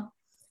والدقيقة،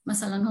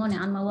 مثلا هون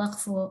عن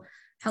مواقفه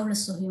حول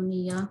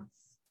الصهيونية.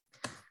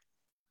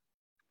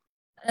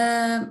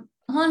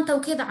 هون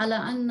توكيد على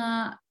أن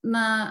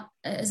ما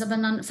إذا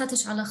بدنا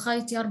نفتش على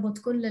خيط يربط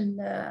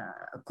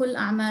كل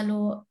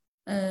أعماله،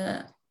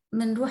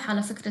 منروح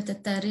على فكرة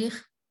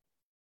التاريخ،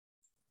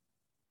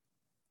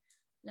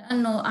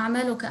 لأنه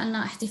أعماله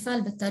كأنها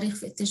احتفال بالتاريخ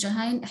في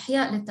اتجاهين: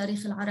 إحياء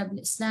للتاريخ العربي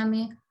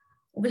الإسلامي،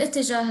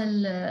 وبالاتجاه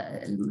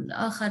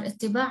الآخر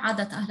اتباع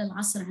عادة أهل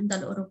العصر عند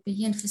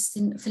الأوروبيين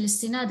في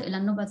الاستناد إلى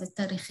النبذ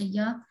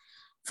التاريخية.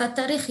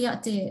 فالتاريخ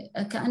يأتي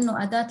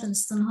كأنه أداة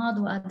للاستنهاض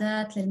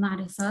وأداة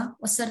للمعرفة،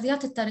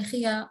 والسرديات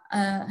التاريخية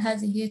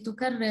هذه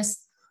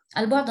تكرس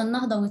البعد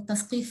النهضوي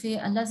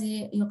التثقيفي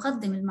الذي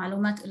يقدم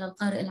المعلومات إلى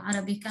القارئ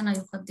العربي، كان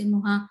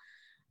يقدمها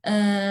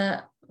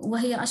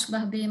وهي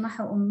أشبه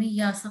بمحو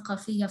أمية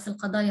ثقافية في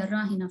القضايا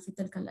الراهنة في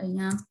تلك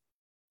الأيام.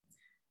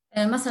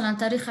 مثلا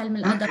تاريخ علم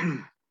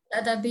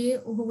الأدبي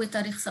وهو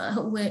تاريخ،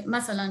 هو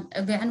مثلا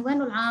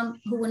بعنوانه العام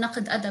هو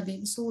نقد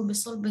أدبي، بس هو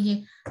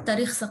بصلبه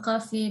تاريخ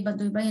ثقافي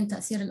بده يبين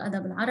تأثير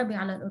الأدب العربي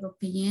على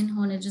الأوروبيين.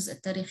 هون الجزء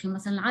التاريخي.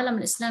 مثلا العالم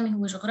الإسلامي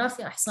هو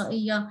جغرافيا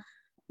إحصائية،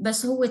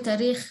 بس هو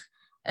تاريخ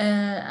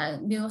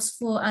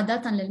بيوصفه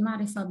أداة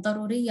للمعرفة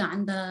الضرورية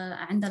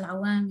عند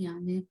العوام،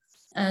 يعني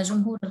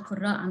جمهور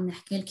القراء. عم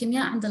نحكي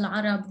الكيمياء عند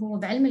العرب هو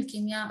بعلم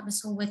الكيمياء،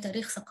 بس هو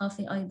تاريخ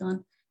ثقافي أيضا،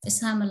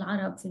 إسهام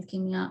العرب في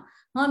الكيمياء.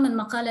 هون من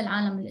مقال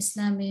العالم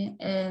الإسلامي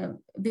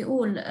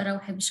بيقول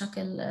روحي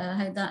بشكل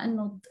هيدا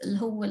أنه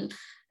هو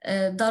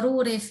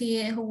ضروري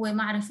فيه هو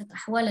معرفة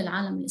أحوال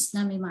العالم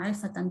الإسلامي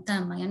معرفة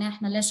تامة. يعني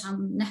إحنا ليش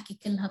عم نحكي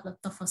كل هذه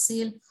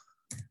التفاصيل؟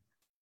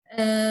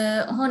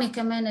 هون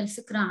كمان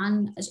الفكرة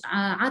عن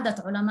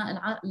عادة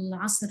علماء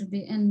العصر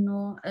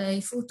بأنه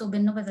يفوتوا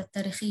بالنبذة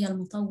التاريخية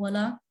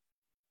المطولة.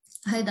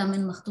 هيدا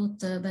من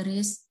مخطوط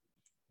باريس.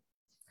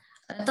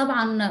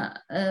 طبعا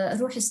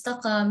روحي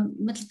استقى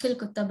مثل كل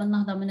كتاب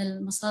النهضة من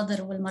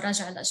المصادر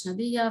والمراجع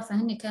الأجنبية،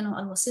 فهن كانوا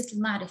الوسيط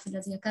المعرفي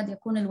الذي يكاد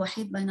يكون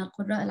الوحيد بين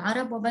القراء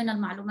العرب وبين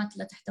المعلومات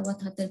التي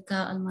احتوتها تلك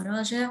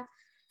المراجع.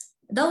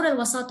 دور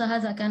الوساطة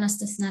هذا كان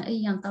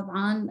استثنائيا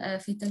طبعا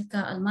في تلك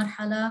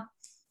المرحلة.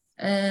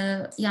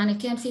 يعني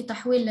كان في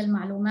تحويل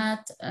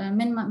للمعلومات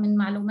من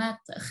معلومات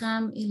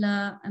خام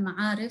إلى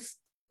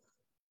معارف.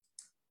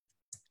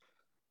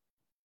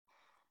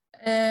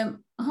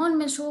 هون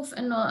بنشوف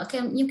انه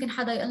كان يمكن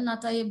حدا يقولنا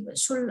طيب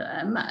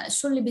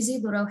شو اللي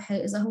بيزيده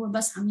روحي اذا هو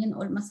بس عم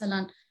ينقل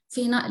مثلا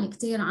في نقل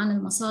كثير عن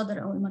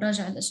المصادر او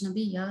المراجع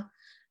الاجنبيه.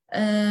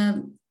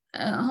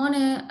 هون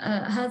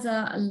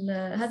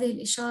هذه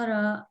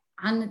الاشاره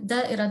عن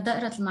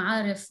دائره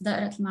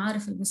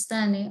المعارف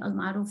البستاني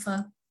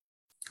المعروفه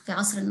في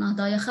عصر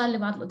النهضه. يخال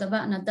لبعض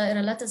الادباء ان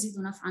الدائره لا تزيد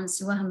نفعا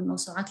سواها من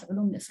موسوعات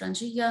العلوم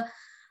الافرنجيه،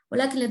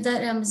 ولكن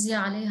للدائرة مزية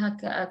عليها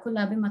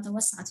كلها بما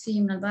توسعت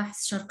فيه من الباحث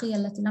الشرقية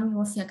التي لم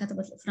يوفيها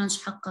كتبة الإفرنج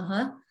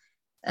حقها.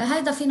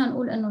 هذا فينا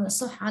نقول أنه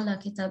يصح على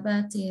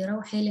كتابات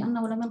روحي،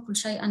 لأنه لم ينقل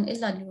شيئا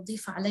إلا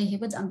ليضيف عليه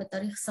بدءا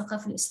بالتاريخ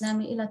الثقافي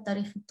الإسلامي إلى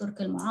التاريخ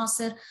التركي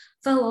المعاصر.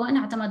 فهو وإن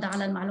اعتمد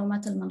على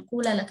المعلومات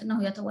المنقولة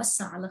لكنه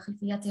يتوسع على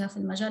خلفياتها في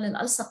المجال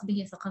الألصق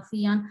به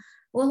ثقافيا،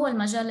 وهو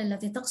المجال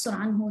الذي تقصر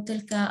عنه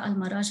تلك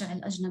المراجع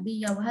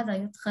الأجنبية،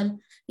 وهذا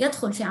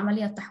يدخل في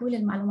عملية تحويل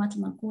المعلومات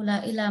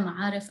المنقولة إلى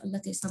معارف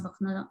التي سبق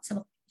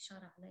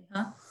الإشارة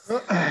عليها.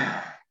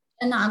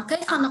 نعم،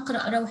 كيف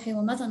نقرأ روحي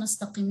وماذا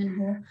نستقي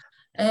منه؟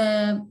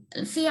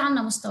 في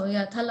عنا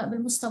مستويات. هلأ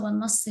بالمستوى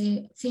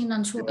النصي فينا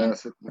نشوف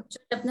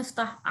نجرب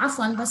نفتح،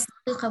 عفوا بس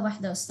دقيقة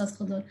واحدة أستاذ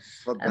خضر،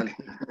 تفضلي.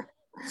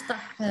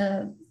 نفتح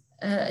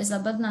إذا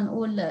بدنا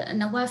نقول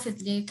نوافذ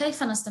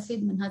لكيف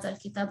نستفيد من هذا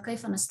الكتاب،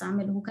 كيف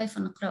نستعمله، كيف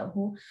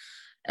نقرأه.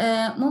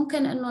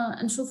 ممكن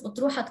أنه نشوف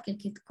أطروحة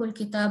كل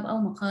كتاب أو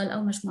مقال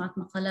أو مجموعة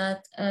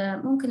مقالات.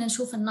 ممكن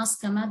نشوف النص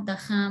كمادة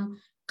خام،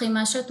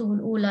 قماشته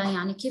الأولى،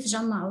 يعني كيف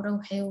جمعوا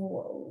روحي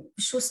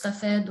وشو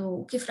استفادوا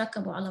وكيف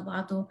ركبوا على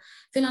بعضه.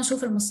 فينا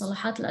نشوف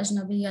المصطلحات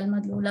الأجنبية،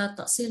 المدلولات،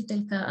 تأصيل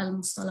تلك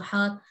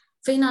المصطلحات.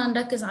 فينا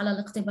نركز على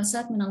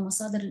الاقتباسات من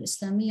المصادر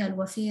الإسلامية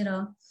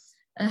الوفيرة.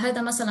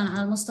 هذا مثلا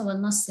على المستوى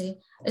النصي.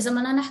 إذا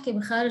بدنا نحكي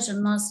بخارج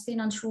النص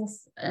فينا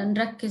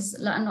نركز،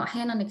 لأنه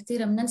أحيانا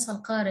كثير بننسى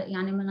القارئ،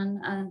 يعني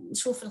بدنا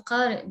نشوف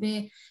القارئ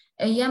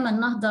أيام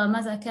النهضة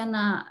ماذا كان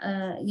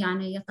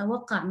يعني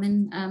يتوقع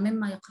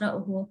مما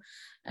يقرأه.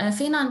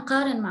 فينا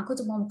نقارن مع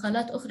كتب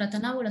ومقالات أخرى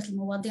تناولت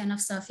المواضيع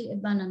نفسها في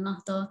إبان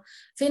النهضة.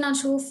 فينا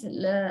نشوف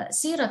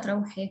سيرة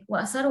روحي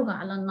وأثرها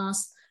على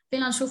النص،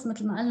 فينا نشوف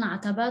مثل ما قلنا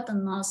عتبات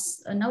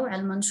النص، نوع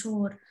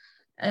المنشور.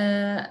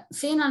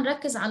 فينا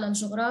نركز على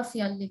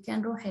الجغرافيا اللي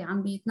كان روحي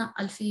عم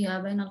بيتنقل فيها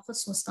بين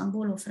القدس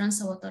واسطنبول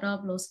وفرنسا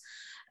وطرابلس.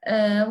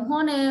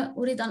 وهون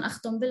أريد أن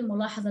أختم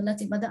بالملاحظة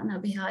التي بدأنا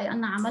بها، أي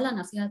أن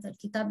عملنا في هذا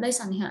الكتاب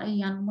ليس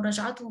نهائياً،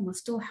 مراجعته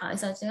مفتوحة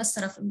إذا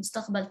تيسر في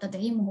المستقبل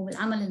تدعيمه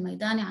بالعمل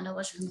الميداني على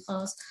وجه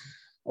خاص.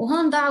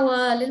 وهون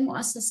دعوة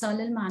للمؤسسة،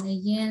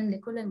 للمعنيين،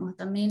 لكل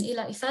المهتمين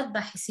إلى إفادة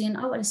باحثين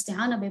أو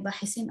الاستعانة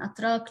بباحثين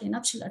أتراك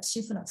لنبش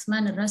الأرشيف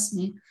العثماني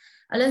الرسمي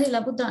الذي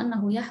لابد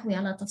أنه يحوي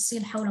على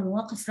تفصيل حول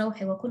مواقف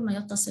روحي وكل ما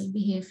يتصل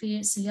به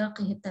في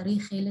سياقه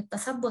التاريخي،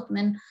 للتثبت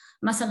من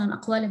مثلا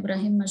أقوال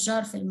إبراهيم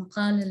نجار في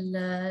المقال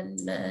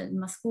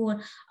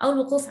المذكور، أو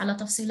الوقوف على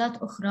تفصيلات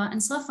أخرى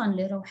إنصافاً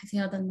لروحي في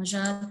هذا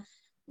المجال.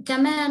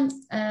 كمان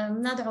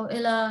ندعو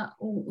إلى،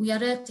 ويا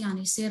ريت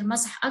يعني يصير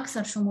مسح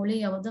أكثر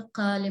شمولية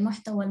ودقة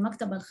لمحتوى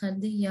المكتبة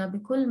الخالدية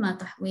بكل ما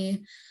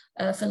تحويه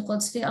في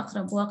القدس في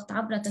أقرب وقت،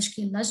 عبر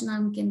تشكيل لجنة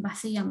يمكن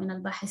بحثية من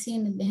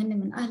الباحثين اللي هن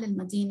من أهل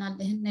المدينة،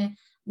 اللي هن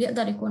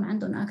بيقدر يكون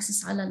عندهم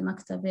أكسس على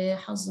المكتبة،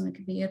 حظهم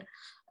كبير،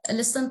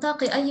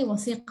 لاستنطاق أي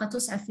وثيقة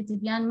تسعف في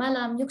تبيان ما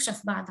لم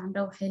يكشف بعد عن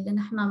روحي اللي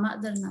نحن ما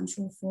قدرنا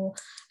نشوفه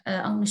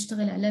أو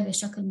نشتغل عليه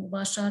بشكل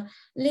مباشر،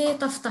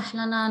 لتفتح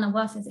لنا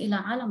نوافذ إلى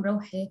عالم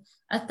روحي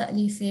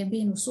التأليفي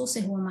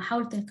بنصوصه وما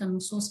حول تلك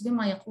النصوص،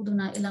 بما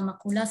يقودنا إلى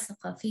مقولات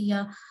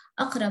ثقافية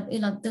أقرب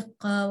إلى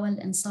الدقة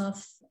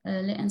والإنصاف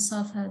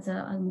لإنصاف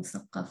هذا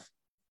المثقف.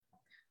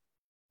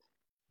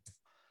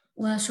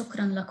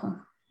 وشكرا لكم.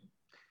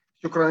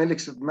 شكرا لك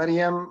ست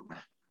مريم.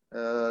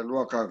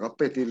 الواقع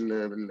غطيتي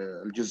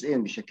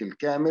الجزئين بشكل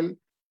كامل.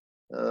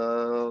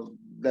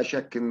 لا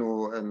شك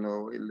انه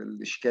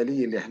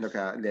الاشكاليه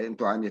اللي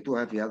انتم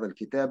عانيتوها في هذا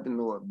الكتاب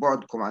انه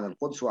بعدكم عن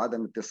القدس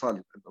وعدم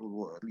اتصال،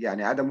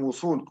 يعني عدم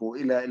وصولكم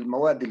الى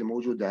المواد اللي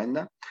موجوده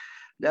عندنا،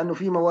 لانه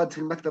في مواد في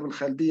المكتبه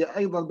الخالديه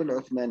ايضا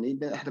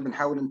بالعثماني احنا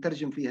بنحاول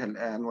نترجم فيها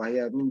الان،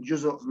 وهي من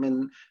جزء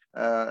من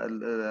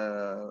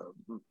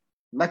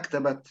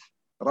مكتبه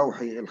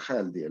روحي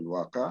الخالدي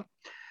الواقع،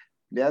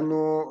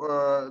 لانه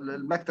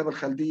المكتبه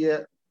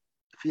الخالديه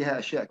فيها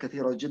اشياء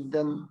كثيره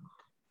جدا،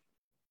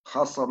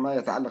 خاصة ما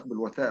يتعلق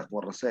بالوثائق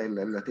والرسائل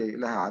التي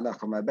لها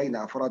علاقة ما بين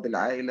أفراد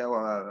العائلة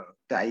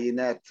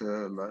وتعيينات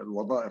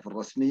الوظائف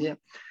الرسمية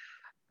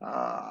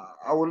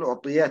أو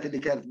الأعطيات اللي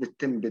كانت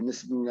بتتم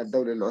بالنسبة من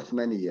الدولة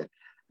العثمانية.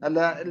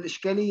 هلا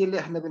الإشكالية اللي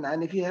احنا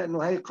بنعاني فيها إنه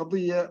هي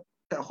قضية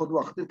تأخذ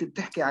وقت. أنت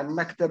بتحكي عن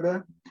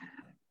مكتبة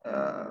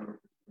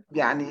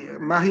يعني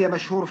ما هي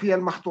مشهور فيها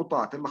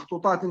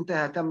المخطوطات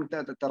انتهى، تم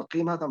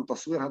ترقيمها، تم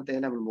تصويرها،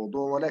 انتهينا من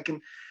الموضوع،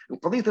 ولكن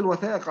قضية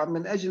الوثائق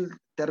من أجل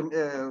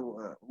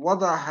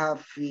وضعها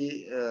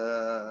في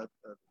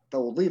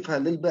توظيفها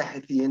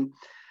للباحثين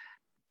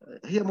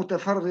هي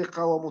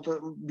متفرقة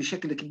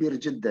بشكل كبير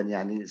جدا،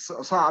 يعني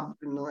صعب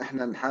انه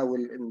احنا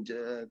نحاول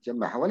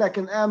نجمعها،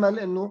 ولكن آمل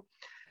انه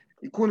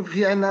يكون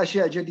في عندنا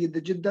أشياء جديدة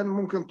جدا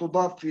ممكن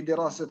تضاف في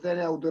دراسة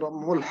ثانية أو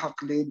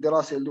ملحق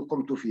للدراسة اللي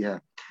قمتوا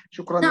فيها.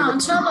 شكرا نعم، لك. إن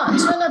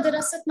شاء الله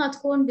دراستنا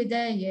تكون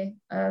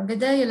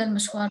بداية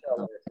للمشوار.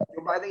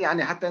 وبعدين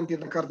يعني حتى أنت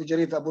ذكرت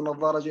جريدة أبو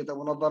نظارة، جريدة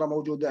أبو نظارة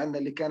موجودة عندنا،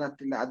 اللي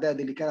كانت الأعداد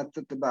اللي كانت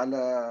تتبع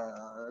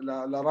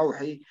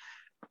لروحي،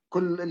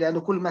 لأنه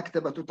كل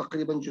مكتبته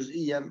تقريبا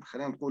جزئيا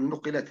خلينا نقول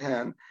نقلت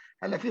هان.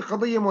 هلا في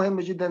قضية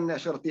مهمة جدا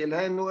أشرت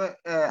لها، إنه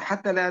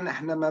حتى الآن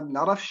إحنا ما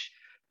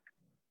بنعرفش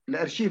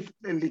الأرشيف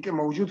اللي كان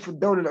موجود في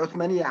الدولة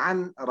العثمانية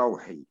عن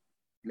روحي،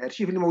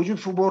 الأرشيف اللي موجود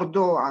في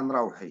بوردو عن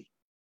روحي.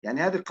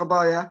 يعني هذه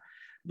القضايا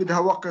بدها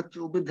وقت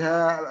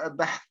وبدها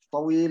بحث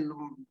طويل،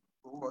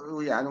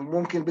 يعني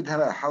ممكن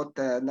بدها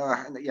حتى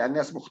يعني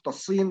ناس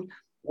مختصين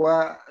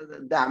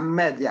ودعم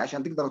مادي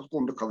عشان تقدر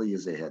تقوم بقضية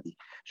زي هذه.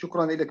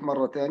 شكرا لك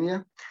مرة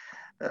ثانية.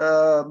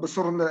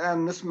 بصرنا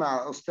الآن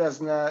نسمع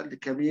أستاذنا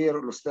الكبير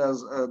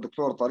الأستاذ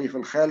دكتور طريف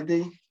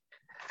الخالدي.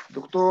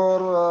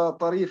 دكتور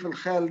طريف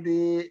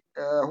الخالدي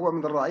هو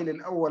من الرعيل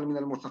الأول من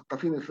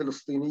المثقفين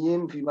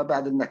الفلسطينيين فيما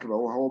بعد النكبة،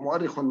 وهو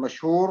مؤرخ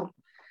مشهور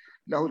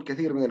له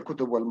الكثير من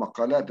الكتب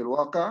والمقالات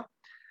الواقع،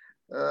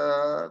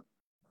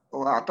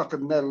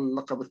 وأعتقد نال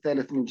اللقب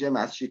الثالث من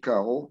جامعة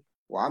شيكاغو،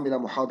 وعمل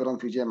محاضرا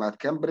في جامعة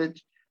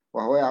كامبريدج،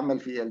 وهو يعمل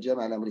في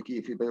الجامعة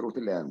الأمريكية في بيروت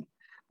الآن،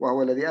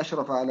 وهو الذي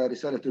أشرف على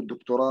رسالة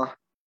الدكتوراه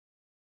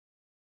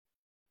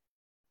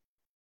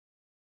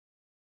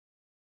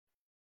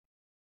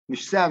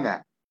مش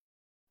سامع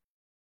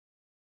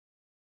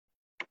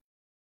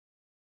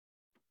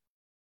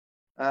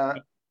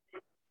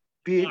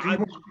في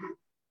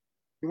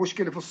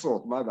مشكلة في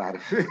الصوت ما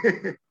بعرف.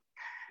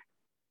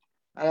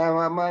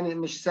 أنا ماني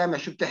مش سامع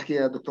شو بتحكي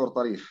يا دكتور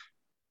طريف.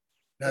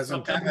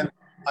 لازم تعمل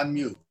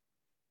unmute.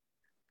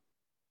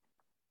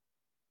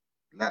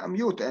 لا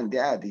ميوت عندي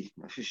عادي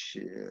ما فيش،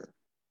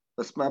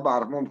 بس ما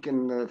بعرف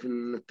ممكن في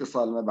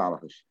الاتصال ما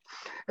بعرفش.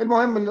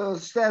 المهم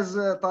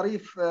الأستاذ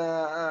طريف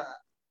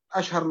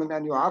أشهر من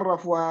أن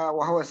يعرف،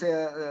 وهو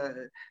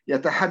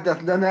سيتحدث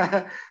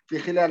لنا في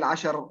خلال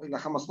 10 إلى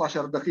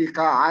 15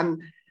 دقيقة عن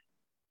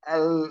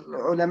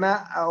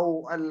العلماء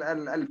أو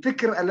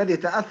الفكر الذي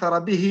تأثر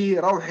به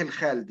روحي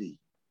الخالدي.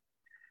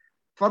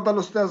 تفضل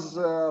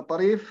أستاذ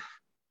طريف.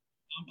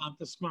 عم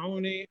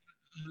تسمعوني؟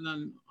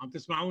 أهلا، عم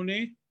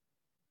تسمعوني؟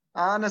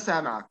 أنا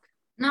سامعك.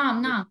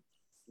 نعم نعم.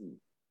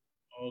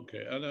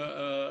 أوكي، أنا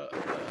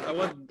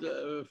أود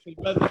في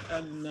البدء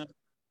أن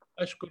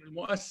أشكر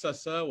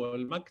المؤسسة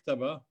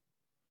والمكتبة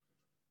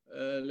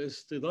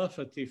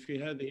لاستضافتي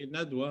في هذه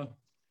الندوة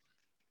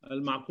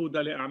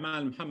المعقودة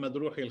لأعمال محمد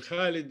روحي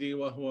الخالدي،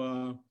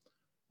 وهو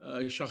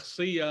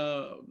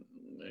شخصية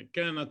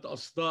كانت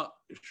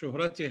أصداء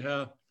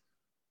شهرتها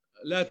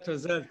لا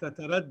تزال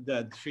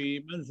تتردد في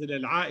منزل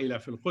العائلة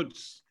في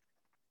القدس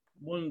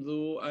منذ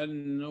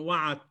أن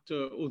وعت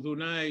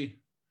أذناي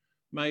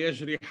ما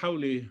يجري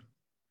حولي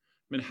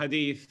من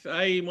حديث،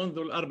 أي منذ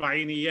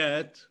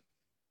الأربعينيات.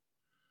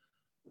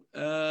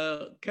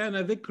 كان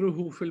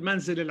ذكره في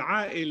المنزل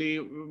العائلي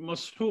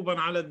مصحوبا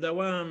على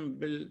الدوام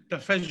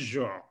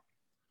بالتفجع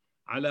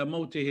على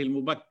موته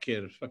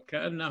المبكر،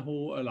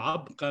 فكأنه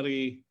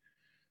العبقري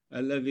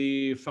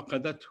الذي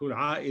فقدته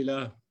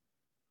العائلة.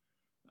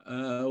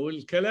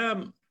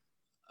 والكلام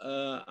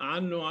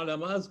عنه على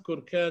ما أذكر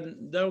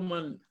كان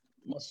دوما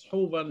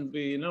مصحوبا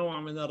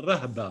بنوع من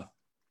الرهبة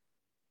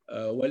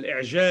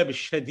والإعجاب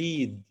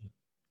الشديد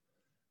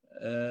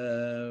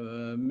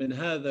من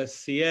هذا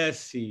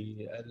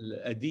السياسي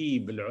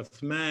الأديب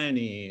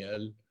العثماني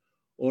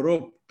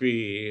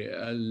الأوروبي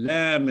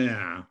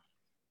اللامع،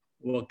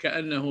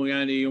 وكأنه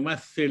يعني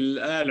يمثل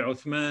آل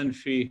عثمان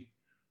في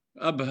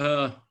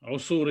أبهى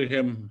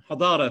عصورهم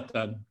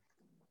حضارة.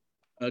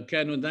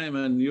 كانوا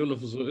دائما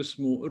يلفظوا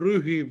اسمه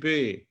روحي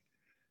بي،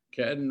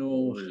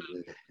 كأنه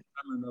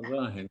من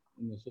الراهن،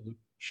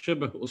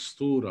 شبه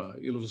أسطورة،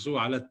 يلفظوه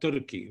على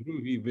التركي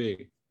روحي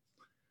بي.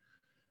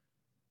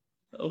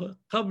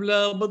 قبل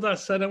بضع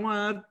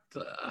سنوات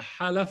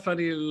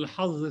حالفني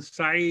الحظ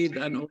السعيد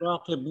أن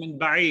أراقب من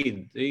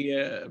بعيد،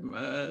 هي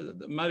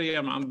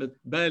مريم عم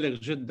بتبالغ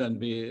جدا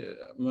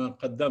بما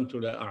قدمت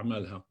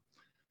لأعمالها،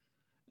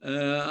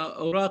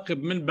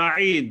 أراقب من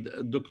بعيد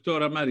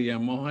الدكتورة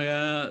مريم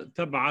وهي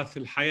تبعث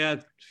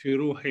الحياة في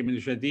روحي من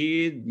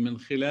جديد من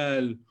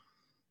خلال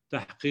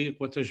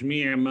تحقيق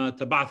وتجميع ما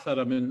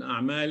تبعثر من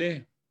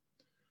أعماله.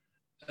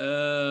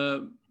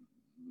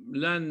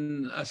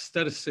 لن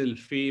أسترسل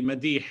في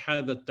مديح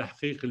هذا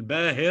التحقيق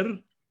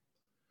الباهر،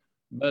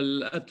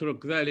 بل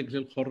أترك ذلك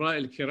للقراء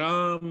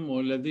الكرام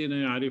والذين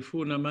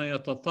يعرفون ما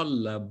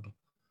يتطلب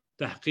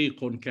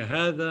تحقيق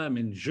كهذا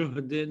من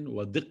جهد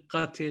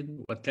ودقة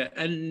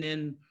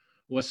وتأن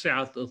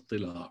وسعة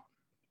اطلاع.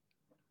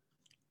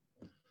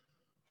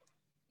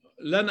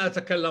 لن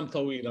أتكلم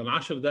طويلا،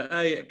 10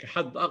 دقائق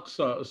كحد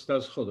أقصى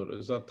أستاذ خضر،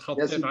 إذا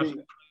تخطيت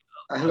 10.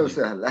 أهلا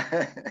وسهلا.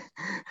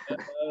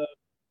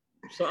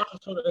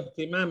 سأحصر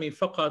اهتمامي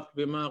فقط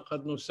بما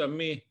قد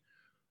نسميه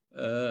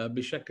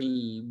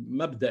بشكل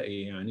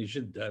مبدئي يعني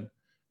جدا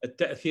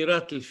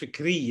التأثيرات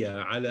الفكرية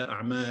على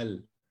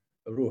أعمال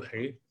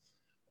روحي،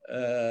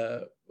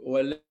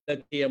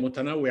 والتي هي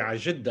متنوعة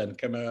جدا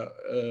كما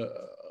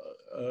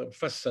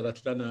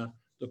فسرت لنا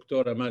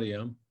دكتورة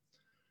مريم.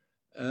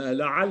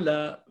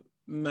 لعل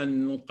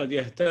من قد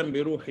يهتم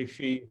بروحي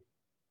في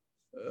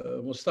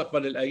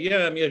مستقبل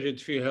الأيام يجد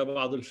فيها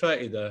بعض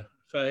الفائدة،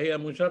 فهي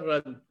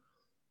مجرد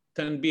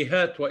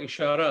تنبيهات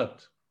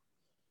وإشارات.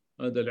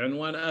 هذا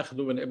العنوان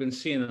أخذه من ابن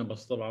سينا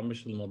بس طبعا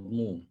مش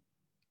المضمون.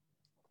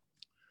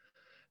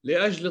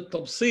 لأجل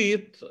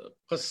التبسيط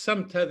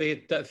قسمت هذه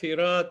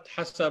التأثيرات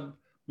حسب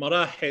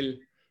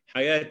مراحل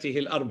حياته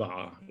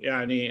الأربعة،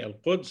 يعني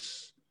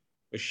القدس،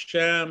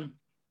 الشام،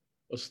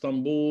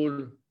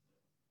 اسطنبول،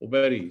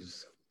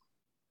 وباريس.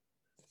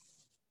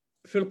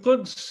 في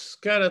القدس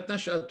كانت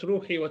نشأة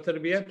روحي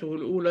وتربيته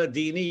الأولى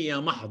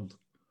دينية محض.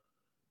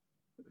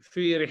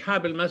 في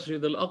رحاب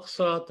المسجد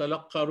الأقصى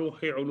تلقى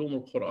روحي علوم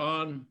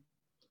القرآن،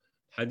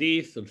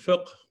 حديث،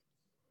 الفقه،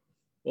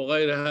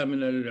 وغيرها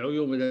من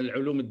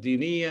العلوم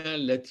الدينية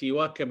التي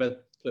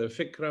واكبت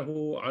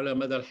فكره على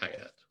مدى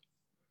الحياة.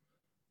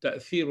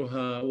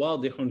 تأثيرها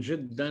واضح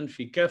جدا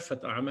في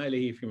كافة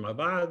أعماله فيما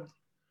بعد،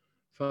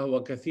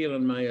 فهو كثيرا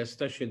ما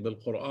يستشهد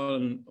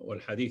بالقرآن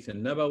والحديث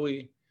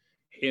النبوي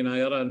حين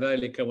يرى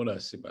ذلك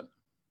مناسبا.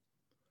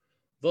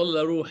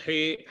 ظل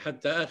روحي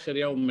حتى آخر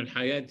يوم من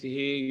حياته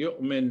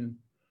يؤمن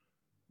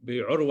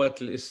بعروة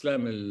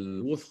الإسلام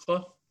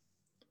الوثقى،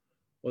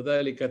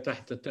 وذلك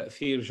تحت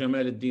تأثير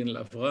جمال الدين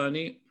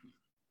الأفغاني.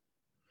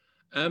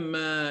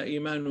 أما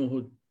إيمانه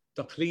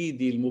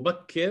التقليدي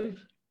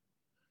المبكر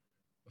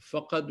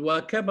فقد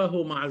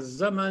واكبه مع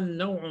الزمن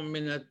نوع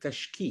من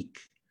التشكيك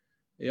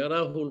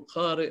يراه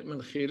القارئ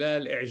من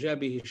خلال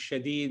إعجابه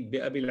الشديد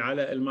بأبي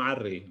العلاء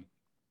المعري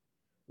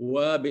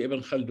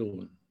وبابن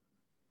خلدون،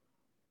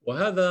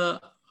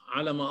 وهذا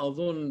على ما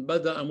أظن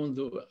بدأ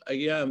منذ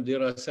أيام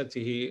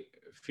دراسته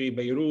في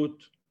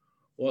بيروت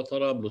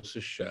وطرابلس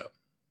الشام.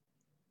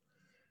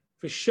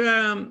 في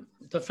الشام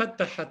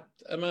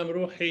تفتحت أمام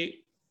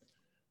روحي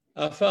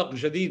آفاق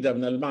جديدة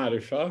من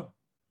المعرفة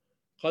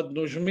قد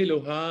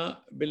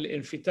نجملها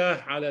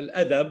بالانفتاح على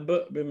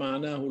الأدب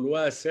بمعناه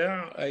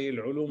الواسع، أي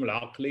العلوم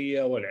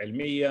العقلية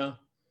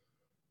والعلمية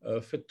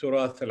في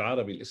التراث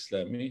العربي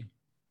الإسلامي.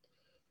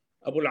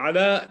 أبو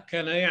العلاء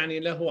كان يعني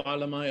له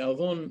على ما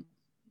يظن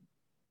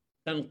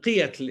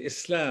تنقية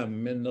الإسلام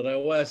من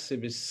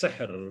رواسب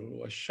السحر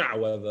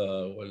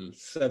والشعوذة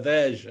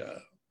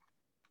والسذاجة.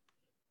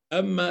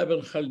 أما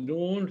ابن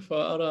خلدون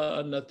فأرى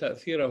أن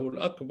تأثيره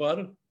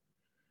الأكبر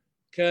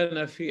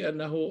كان في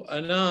أنه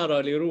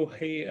أنار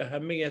لروحي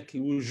أهمية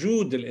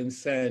الوجود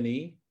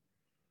الإنساني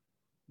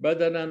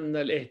بدلاً من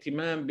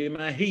الاهتمام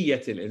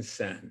بماهية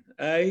الإنسان،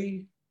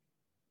 أي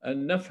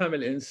أن نفهم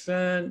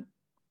الإنسان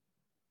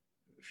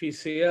في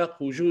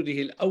سياق وجوده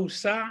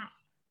الأوسع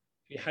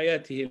في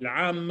حياته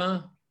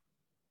العامة.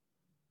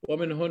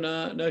 ومن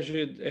هنا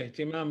نجد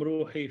اهتمام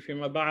روحي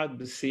فيما بعد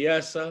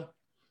بالسياسة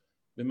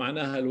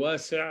بمعناها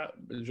الواسع،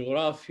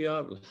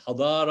 بالجغرافيا،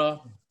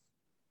 بالحضارة،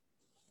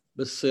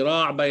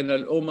 بالصراع بين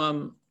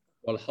الأمم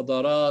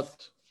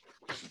والحضارات.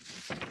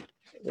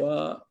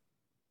 وفي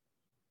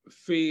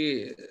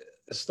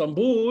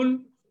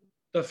اسطنبول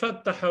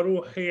تفتح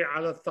روحي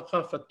على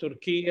الثقافة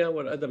التركية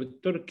والأدب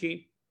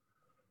التركي،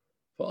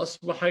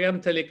 فأصبح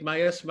يمتلك ما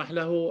يسمح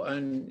له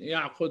أن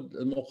يعقد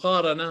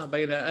المقارنة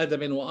بين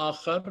أدب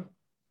وآخر.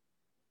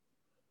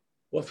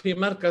 وفي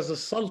مركز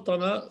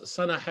السلطنة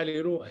سنح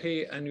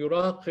لروحي أن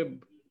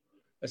يراقب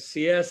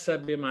السياسة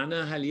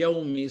بمعناها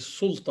اليومي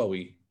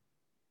السلطوي،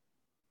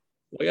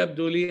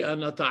 ويبدو لي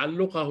أن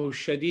تعلقه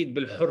الشديد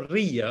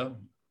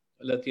بالحرية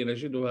التي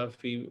نجدها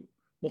في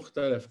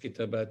مختلف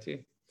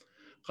كتاباته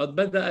قد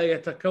بدأ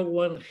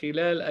يتكون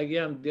خلال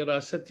أيام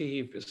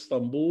دراسته في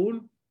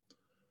اسطنبول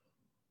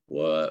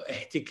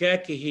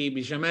واحتكاكه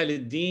بجمال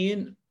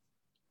الدين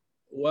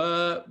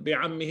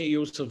وبعمه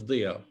يوسف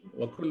ضياء،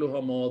 وكلها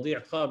مواضيع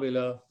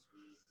قابلة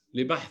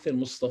لبحث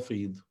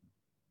مستفيض.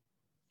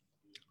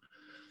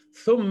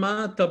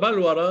 ثم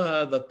تبلور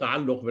هذا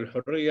التعلق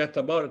بالحرية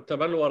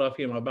تبلور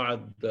فيما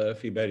بعد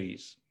في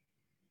باريس.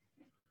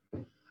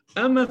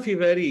 أما في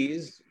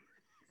باريس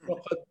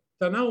فقد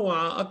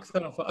تنوع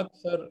أكثر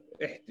فأكثر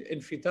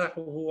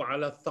انفتاحه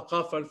على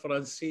الثقافة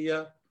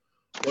الفرنسية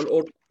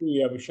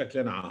والأوروبية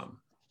بشكل عام،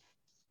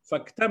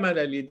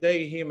 فاكتمل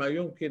لديه ما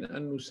يمكن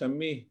أن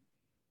نسميه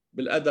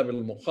بالأدب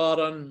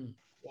المقارن،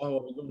 وهو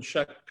بدون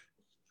شك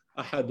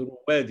أحد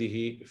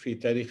رواده في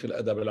تاريخ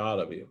الأدب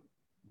العربي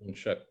بدون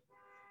شك.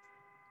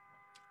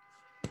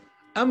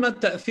 أما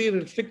التأثير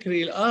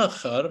الفكري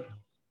الآخر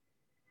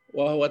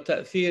وهو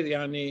تأثير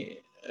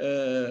يعني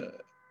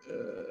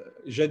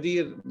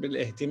جدير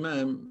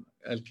بالاهتمام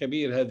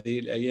الكبير هذه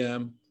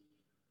الأيام،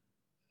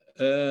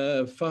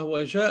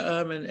 فهو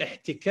جاء من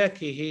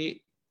احتكاكه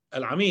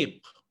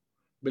العميق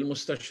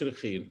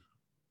بالمستشرقين.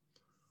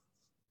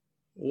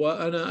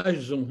 وأنا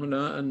أجزم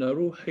هنا أن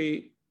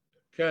روحي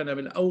كان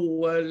من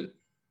أول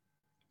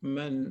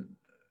من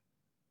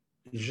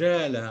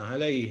جال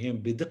عليهم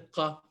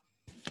بدقة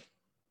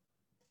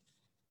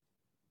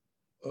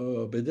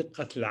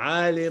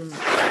العالم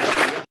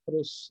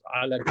يحرص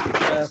على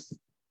اكتشاف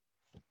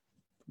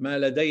ما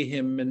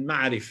لديهم من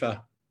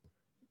معرفة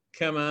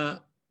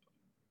كما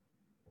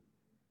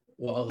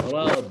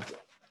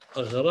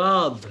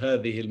وأغراض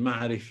هذه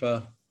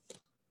المعرفة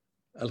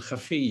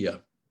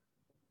الخفية.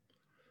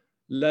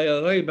 لا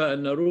ريب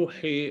أن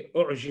روحي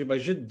أعجب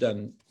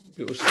جدا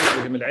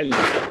بأسلوبهم العلمي،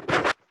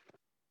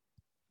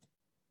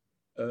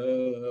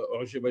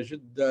 أعجب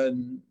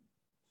جدا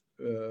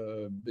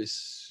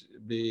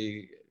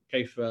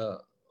بكيف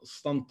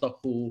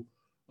استنطقوا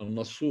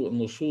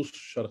النصوص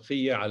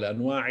الشرقية على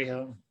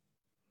أنواعها،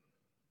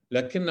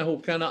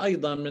 لكنه كان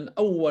أيضا من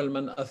أول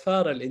من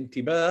أثار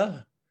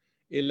الانتباه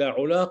إلى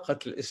علاقة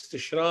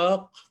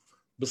الاستشراق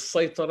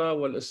بالسيطرة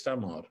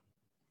والاستعمار.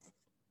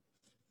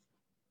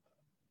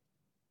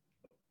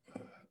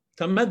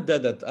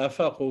 تمددت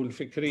آفاقه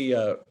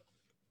الفكرية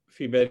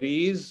في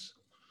باريس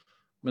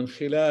من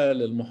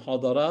خلال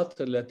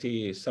المحاضرات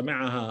التي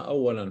سمعها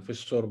أولا في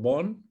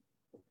السوربون،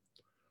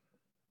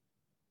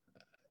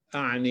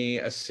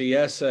 أعني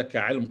السياسة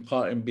كعلم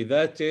قائم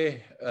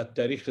بذاته،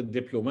 التاريخ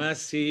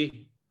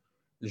الدبلوماسي،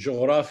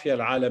 الجغرافيا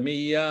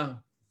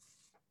العالمية،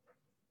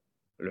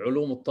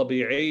 العلوم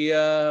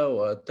الطبيعية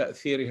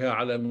وتأثيرها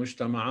على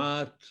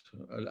المجتمعات،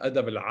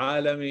 الأدب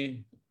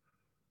العالمي.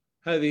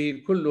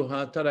 هذه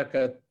كلها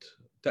تركت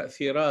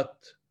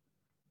تأثيرات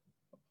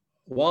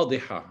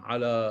واضحة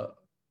على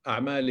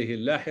أعماله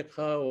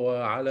اللاحقة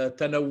وعلى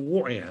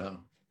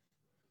تنوعها.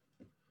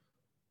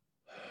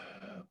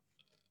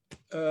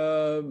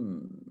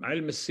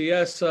 علم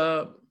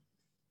السياسة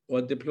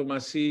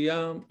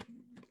والدبلوماسية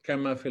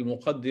كما في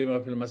المقدمة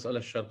في المسألة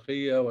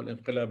الشرقية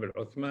والانقلاب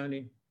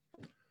العثماني،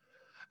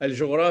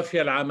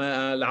 الجغرافيا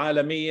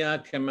العالمية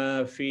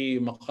كما في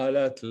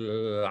مقالات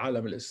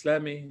العالم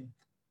الإسلامي،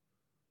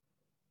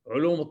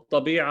 علوم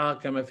الطبيعة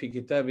كما في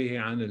كتابه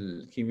عن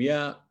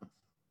الكيمياء،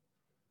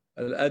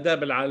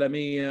 الآداب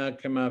العالمية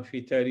كما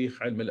في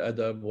تاريخ علم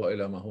الأدب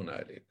وإلى ما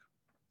هنالك.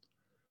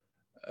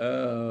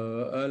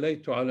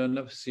 آليت على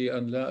نفسي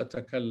أن لا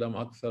أتكلم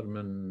أكثر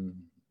من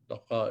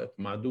دقائق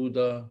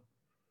معدودة.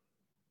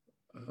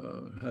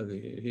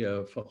 هذه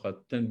هي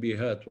فقط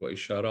تنبيهات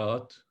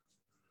وإشارات،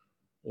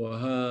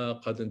 وها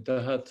قد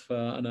انتهت،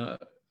 فأنا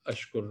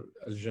أشكر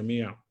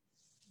الجميع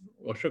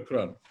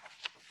وشكرا.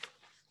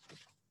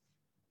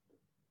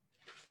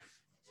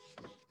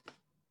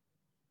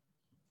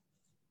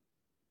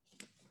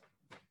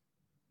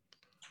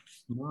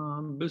 ما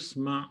عم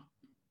بسمع،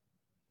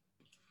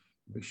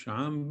 مش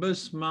عم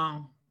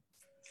بسمع.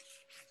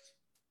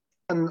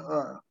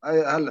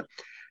 هلا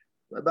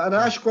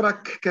أنا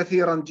أشكرك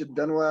كثيرا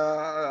جدا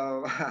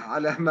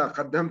وعلى ما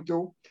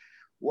قدمته،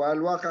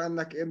 والواقع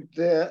أنك أنت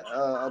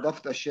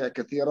أضفت أشياء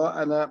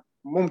كثيرة. أنا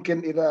ممكن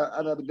إذا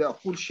أنا بدي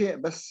أقول شيء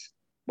بس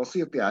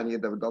بسيط، يعني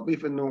إذا بدي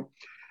أضيف أنه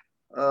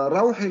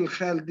روحي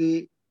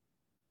الخالدي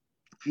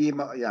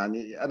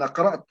يعني أنا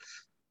قرأت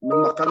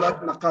من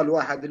مقالات مقال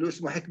واحد اللي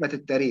اسمه حكمة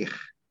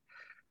التاريخ.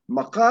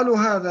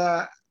 مقاله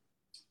هذا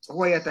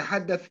هو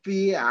يتحدث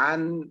فيه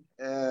عن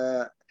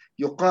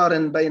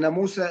يقارن بين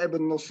موسى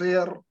ابن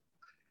نصير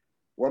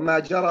وما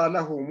جرى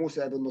له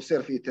موسى ابن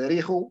نصير في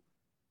تاريخه،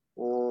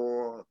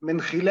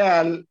 ومن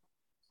خلال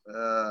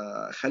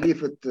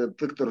خليفة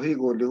فيكتور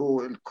هيغو اللي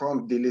هو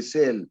الكونت دي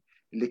ليسيل،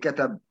 اللي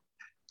كتب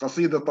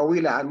قصيدة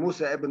طويلة عن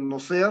موسى ابن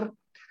نصير،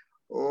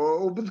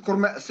 وبذكر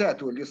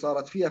مأساته اللي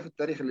صارت فيها في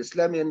التاريخ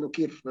الإسلامي، أنه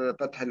كيف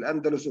فتح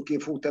الأندلس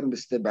وكيف هو تم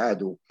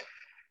استبعاده.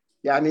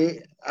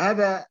 يعني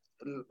هذا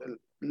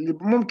اللي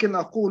ممكن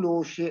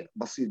أقوله شيء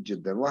بسيط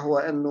جدا، وهو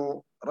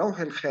أنه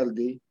روحي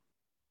الخالدي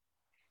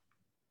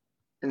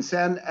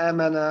إنسان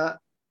آمن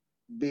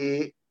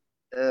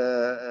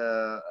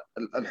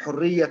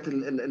بحرية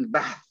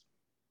البحث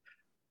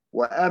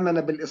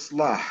وآمن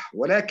بالإصلاح،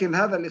 ولكن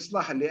هذا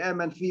الإصلاح اللي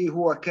آمن فيه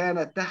هو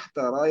كان تحت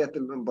راية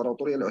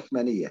الإمبراطورية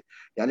العثمانية.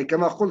 يعني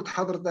كما قلت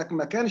حضرتك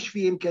ما كانش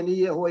فيه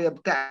إمكانية هو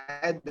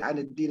يبتعد عن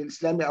الدين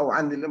الإسلامي أو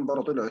عن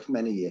الإمبراطورية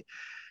العثمانية.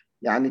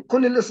 يعني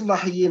كل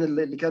الإصلاحيين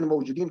اللي كانوا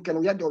موجودين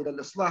كانوا يدعوا إلى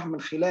الإصلاح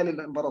من خلال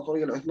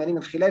الإمبراطورية العثمانية،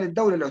 من خلال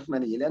الدولة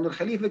العثمانية، لأن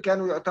الخليفة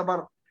كانوا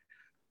يعتبر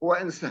هو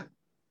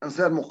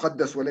إنسان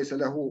مقدس وليس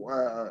له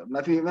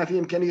ما في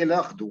إمكانية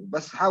لأخذه،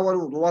 بس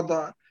حاولوا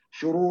وضع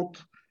شروط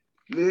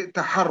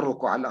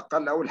لتحركه على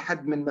الأقل أو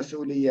الحد من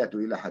مسؤولياته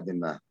إلى حد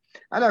ما.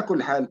 على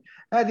كل حال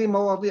هذه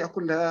مواضيع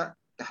كلها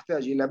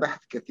تحتاج إلى بحث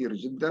كثير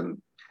جدا،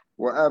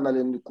 وآمل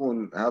أن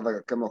يكون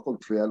هذا كما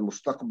قلت في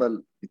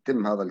المستقبل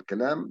يتم هذا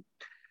الكلام.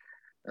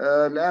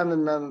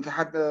 الآن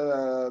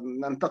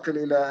ننتقل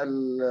إلى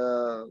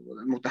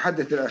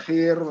المتحدث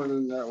الأخير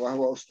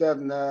وهو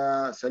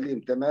أستاذنا سليم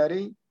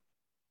تماري.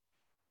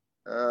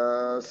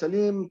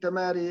 سليم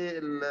تماري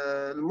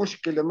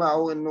المشكلة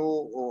معه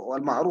أنه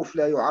المعروف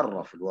لا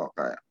يعرف في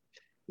الواقع،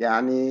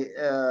 يعني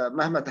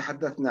مهما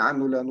تحدثنا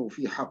عنه لأنه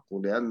في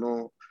حقه،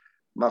 لأنه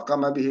ما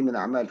قام به من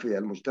أعمال في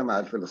المجتمع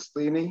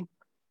الفلسطيني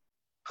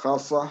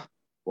خاصة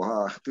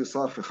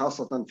واختصار في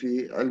خاصة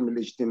في علم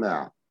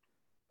الاجتماع.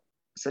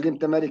 سليم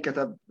تماري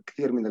كتب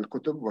كثير من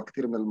الكتب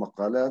وكثير من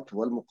المقالات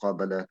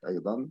والمقابلات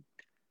أيضا،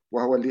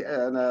 وهو اللي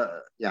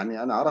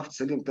أنا عرفت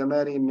سليم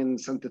تماري من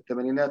سنة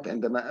الثمانينات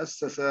عندما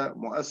أسس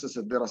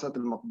مؤسسة الدراسات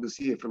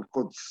المقدسية في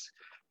القدس.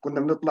 كنا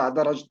بنطلع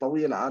درج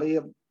طويل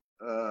عريض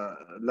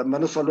لما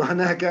نصل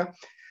هناك،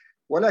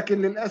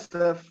 ولكن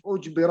للأسف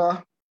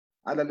أجبر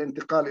على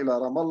الانتقال إلى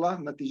رام الله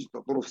نتيجة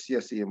ظروف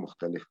سياسية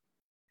مختلفة.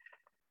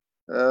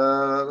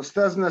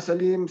 أستاذنا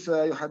سليم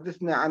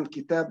سيحدثنا عن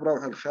كتاب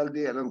روح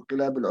الخالدي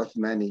الانقلاب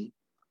العثماني.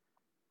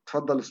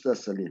 تفضل أستاذ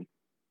سليم.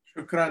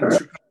 شكرا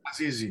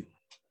عزيزي.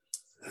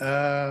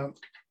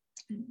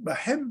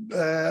 بحب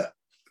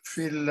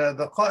في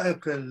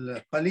الدقائق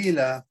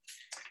القليلة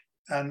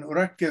أن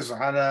أركز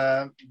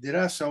على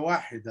دراسة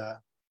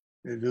واحدة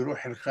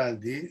لروح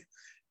الخالدي،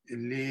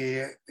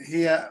 اللي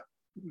هي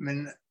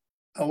من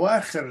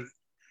أواخر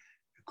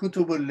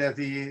كتب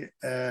الذي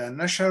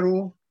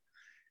نشروا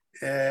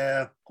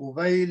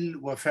قبيل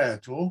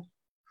وفاته،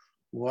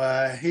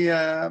 وهي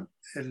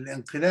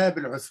الانقلاب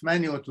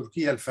العثماني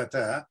وتركيا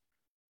الفتاة.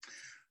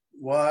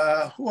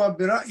 وهو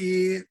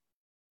برأيي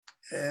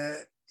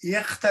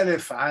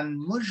يختلف عن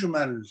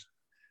مجمل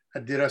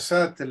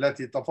الدراسات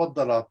التي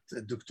تفضلت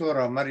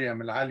الدكتورة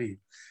مريم العلي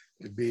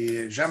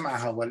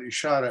بجمعها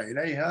والإشارة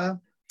إليها،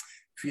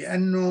 في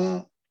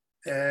أنه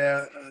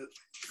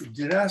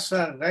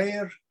دراسة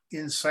غير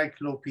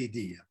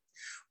انسايكلوبيدية.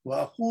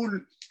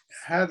 وأقول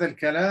هذا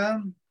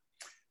الكلام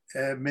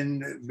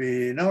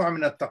بنوع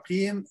من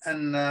التقييم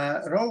أن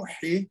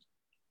روحي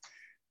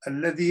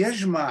الذي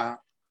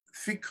يجمع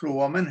فكره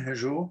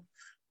ومنهجه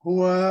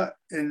هو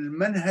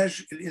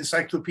المنهج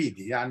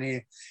الانسايكلوبيدي،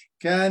 يعني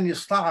كان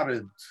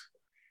يستعرض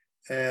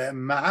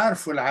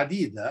معارفه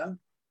العديدة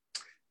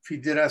في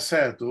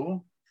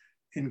دراساته،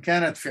 إن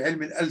كانت في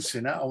علم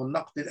الألسنة أو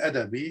النقد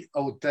الأدبي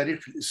أو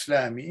التاريخ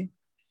الإسلامي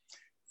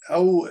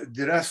أو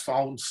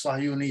دراسته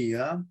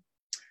الصهيونية،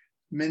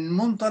 من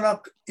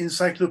منطلق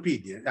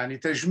انسايكلوبيديا، يعني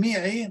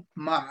تجميعي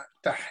مع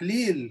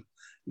تحليل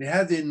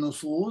لهذه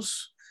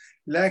النصوص،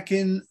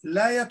 لكن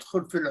لا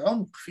يدخل في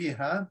العمق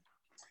فيها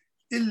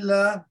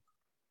إلا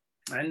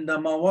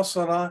عندما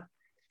وصل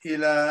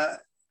إلى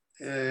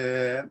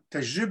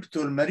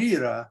تجربته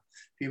المريرة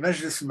في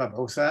مجلس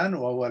المبعوثان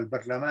وهو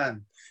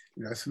البرلمان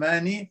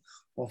العثماني،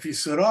 وفي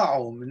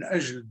صراعه من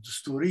أجل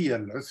الدستورية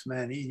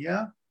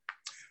العثمانية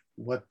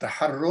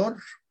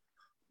والتحرر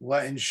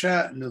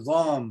وإنشاء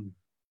نظام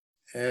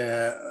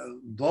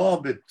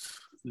ضابط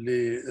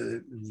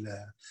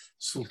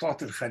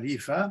لسلطات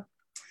الخليفة.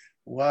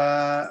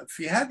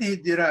 وفي هذه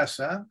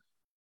الدراسة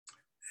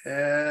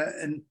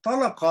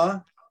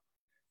انطلق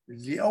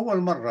لأول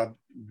مرة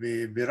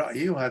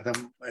برأيي، وهذا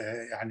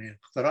يعني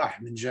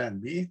اقتراح من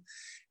جانبي،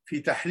 في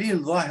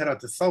تحليل ظاهرة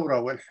الثورة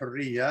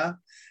والحرية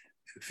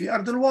في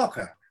أرض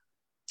الواقع.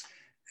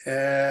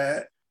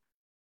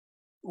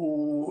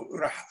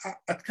 ورح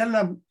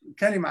أتكلم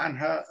كلمة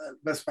عنها،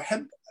 بس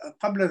بحب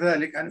قبل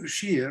ذلك أن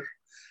أشير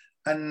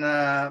أن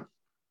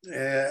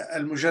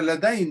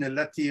المجلدين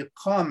التي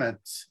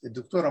قامت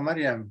الدكتورة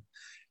مريم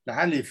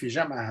العلي في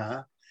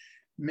جمعها،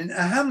 من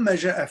أهم ما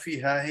جاء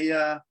فيها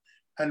هي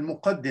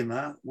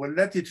المقدمة،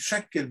 والتي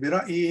تشكل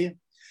برأيي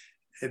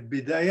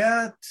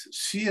بدايات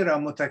سيرة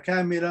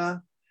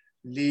متكاملة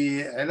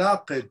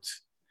لعلاقة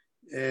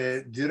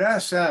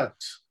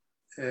دراسات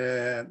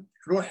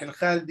روح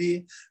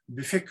الخالدي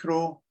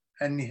بفكره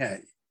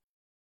النهائي.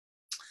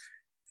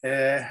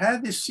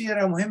 هذه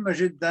السيرة مهمة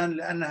جدا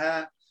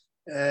لأنها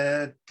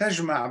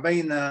تجمع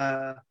بين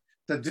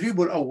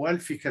تدريبه الأول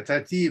في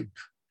كتاتيب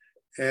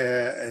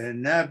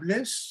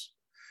نابلس،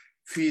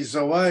 في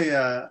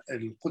زوايا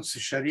القدس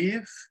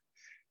الشريف،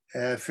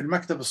 في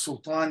المكتب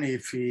السلطاني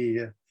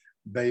في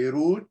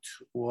بيروت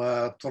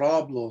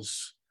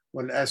وطرابلس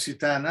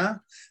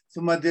والآستانا،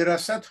 ثم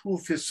دراسته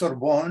في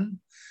السوربون،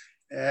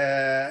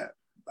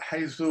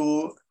 حيث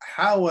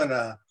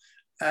حاول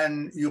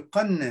أن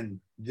يقنن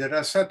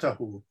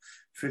دراسته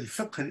في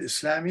الفقه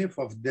الإسلامي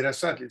وفي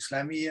الدراسات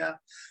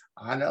الإسلامية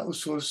على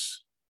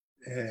أسس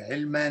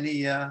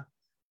علمانية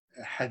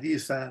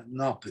حديثة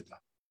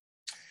ناقضة.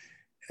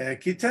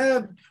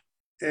 كتاب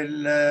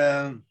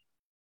الانقلاب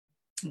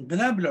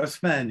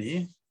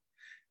العثماني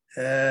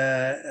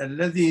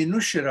الذي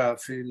نشر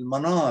في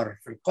المنار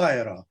في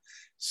القاهرة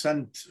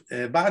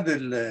بعد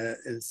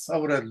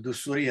الثورة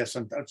الدستورية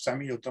سنة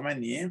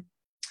 1908،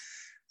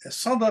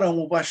 صدر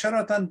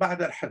مباشرة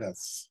بعد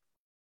الحدث،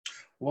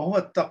 وهو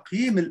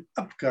التقييم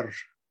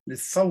الأبكر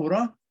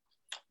للثورة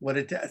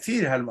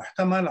ولتأثيرها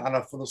المحتمل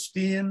على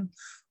فلسطين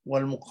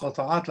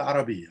والمقاطعات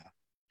العربية.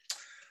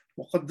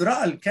 وقد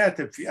رأى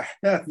الكاتب في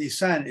أحداث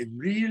نيسان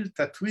إبريل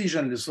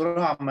تتويجاً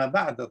لصراع ما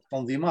بعد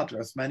التنظيمات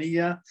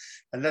العثمانية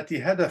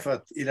التي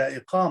هدفت إلى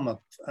إقامة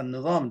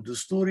النظام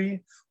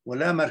الدستوري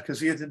ولا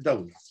مركزية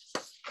الدولة.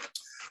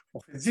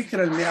 وفي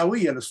الذكرى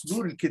المئوية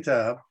لصدور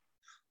الكتاب،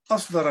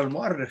 أصدر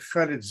المؤرخ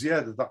خالد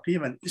زياد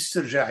تقييماً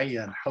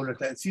استرجاعياً حول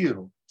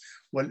تأثيره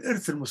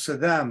والإرث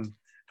المستدام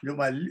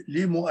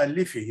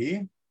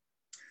لمؤلفه،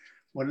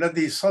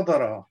 والذي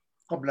صدر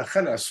قبل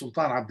خلع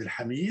السلطان عبد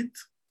الحميد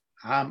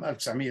عام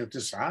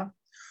 1909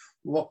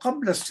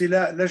 وقبل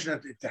استيلاء لجنة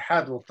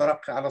الاتحاد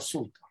والترقي على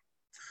السلطة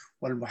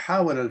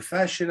والمحاولة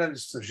الفاشلة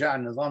لاسترجاع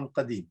النظام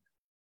القديم.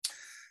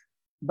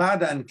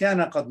 بعد أن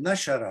كان قد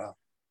نشر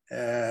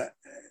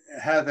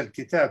هذا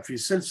الكتاب في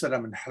سلسلة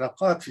من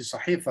حلقات في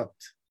صحيفة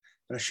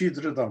رشيد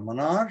رضا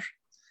المنار،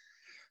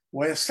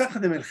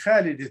 ويستخدم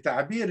الخالدي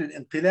تعبير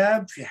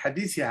الانقلاب في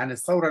حديثه عن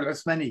الثورة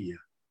العثمانية،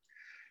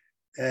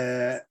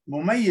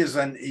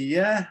 مميزاً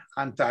إياه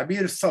عن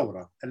تعبير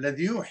الثورة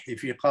الذي يوحي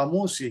في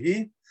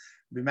قاموسه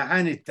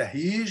بمعاني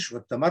التهييج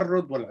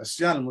والتمرد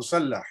والعصيان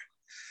المسلح.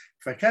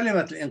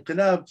 فكلمة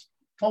الانقلاب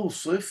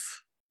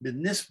توصف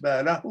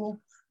بالنسبة له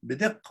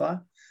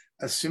بدقة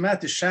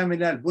السمات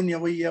الشاملة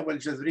البنيوية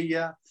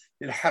والجذرية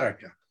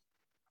للحركة،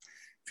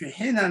 في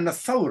حين أن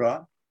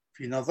الثورة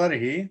في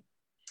نظره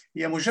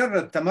هي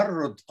مجرد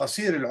تمرد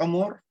قصير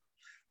العمر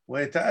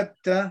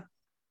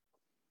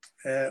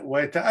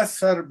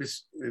ويتأثر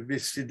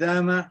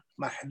باستدامة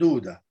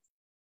محدودة.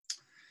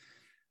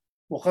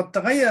 وقد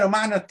تغير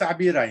معنى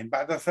التعبيرين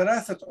بعد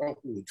 3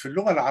 عقود في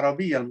اللغة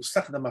العربية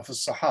المستخدمة في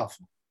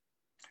الصحافة،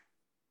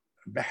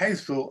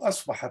 بحيث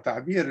أصبح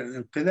تعبير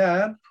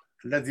الانقلاب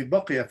الذي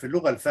بقي في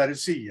اللغة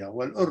الفارسية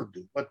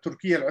والأردو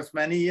والتركية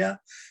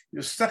العثمانية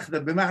يستخدم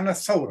بمعنى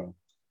الثورة.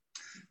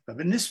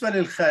 فبالنسبة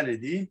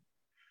للخالدي،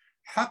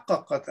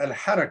 حققت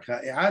الحركة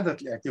إعادة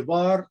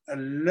الاعتبار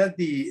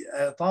الذي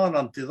طال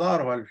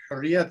انتظارها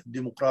الحريات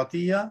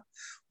الديمقراطية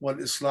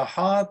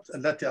والإصلاحات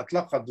التي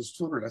أطلقها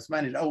الدستور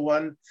العثماني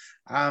الأول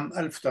عام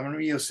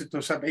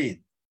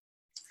 1876.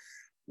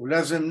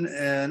 ولازم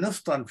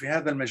نفطن في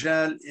هذا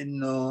المجال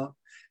إنه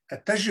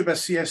التجربة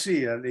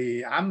السياسية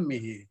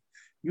لعمه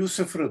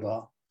يوسف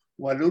رضا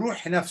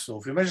ولروح نفسه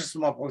في مجلس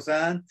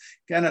المبعوثان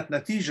كانت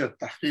نتيجة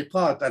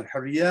تحقيقات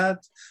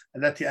الحريات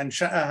التي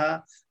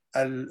أنشأها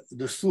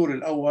الدستور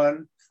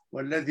الأول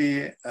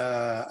والذي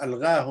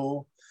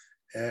ألغاه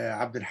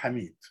عبد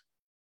الحميد.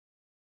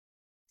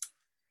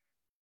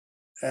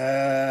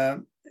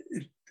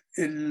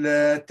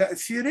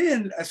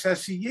 التأثيرين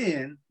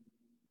الأساسيين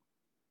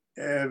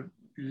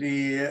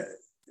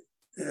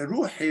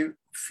لروحي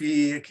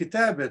في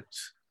كتابة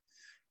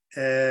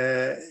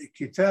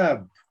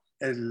كتاب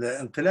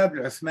الانقلاب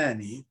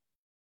العثماني،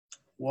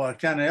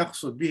 وكان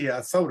يقصد به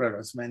الثورة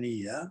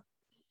العثمانية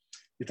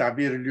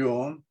بتعبير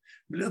اليوم،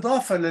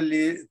 بالإضافة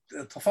للي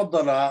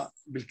تفضل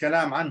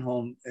بالكلام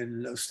عنهم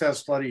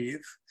الأستاذ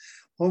طريف،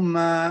 هم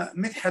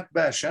مدحت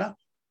باشا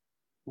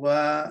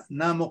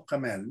ونامق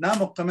كمال.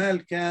 نامق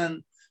كمال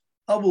كان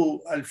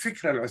أبو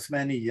الفكرة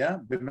العثمانية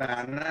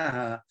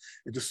بمعناها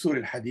الدستور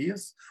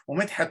الحديث،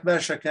 ومدحت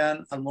باشا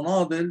كان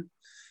المناضل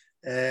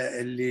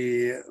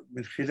اللي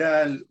من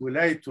خلال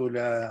ولايته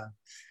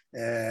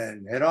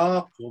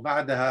للعراق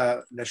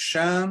وبعدها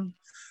للشام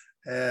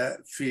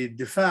في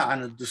الدفاع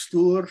عن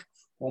الدستور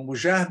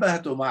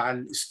ومجابهته مع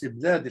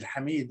الاستبداد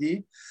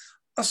الحميدي،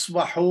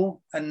 أصبحوا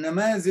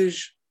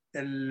النماذج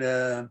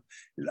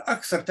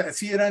الأكثر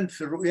تأثيراً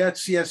في الرؤيات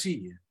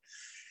السياسية.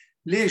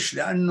 ليش؟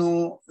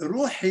 لأنه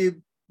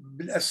روحي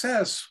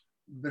بالأساس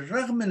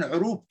بالرغم من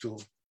عروبته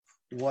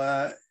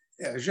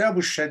وإعجابه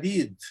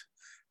الشديد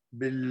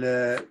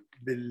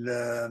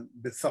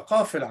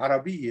بالثقافة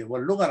العربية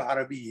واللغة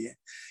العربية،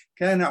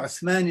 كان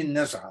عثماني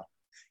النزعة.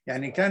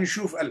 يعني كان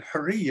يشوف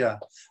الحرية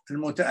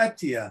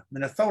المتأتية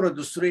من الثورة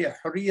الدستورية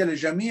حرية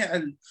لجميع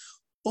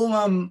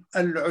الأمم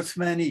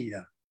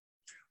العثمانية،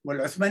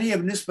 والعثمانية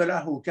بالنسبة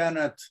له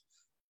كانت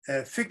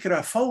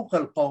فكرة فوق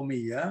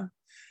القومية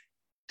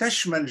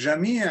تشمل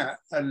جميع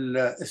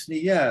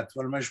الإثنيات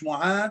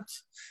والمجموعات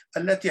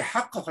التي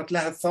حققت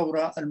لها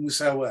الثورة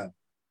المساواة.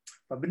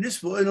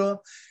 فبالنسبة له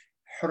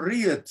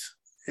حرية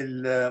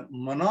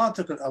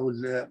المناطق أو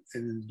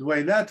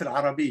الدويلات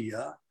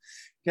العربية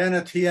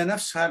كانت هي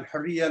نفسها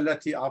الحرية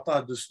التي أعطاها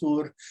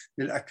الدستور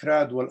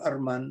للأكراد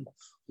والأرمن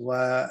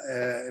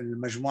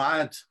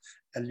والمجموعات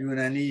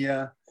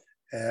اليونانية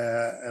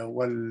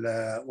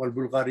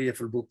والبلغارية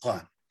في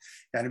البلقان.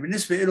 يعني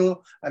بالنسبة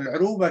له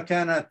العروبة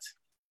كانت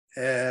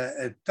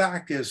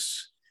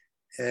تعكس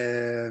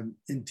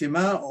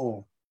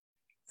انتمائه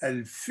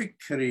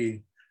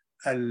الفكري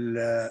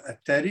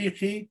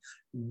التاريخي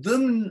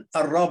ضمن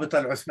الرابطة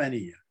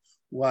العثمانية،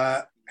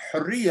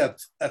 وحرية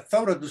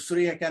الثورة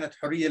الدستورية كانت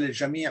حرية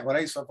للجميع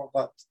وليس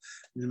فقط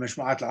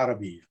للمجموعات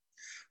العربية.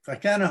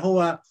 فكان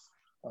هو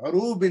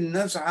عروب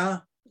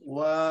النزعة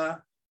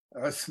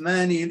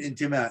وعثماني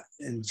الانتماء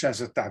إن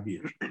جاز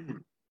التعبير.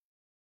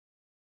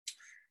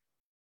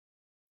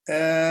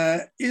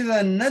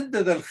 إذا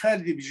ندد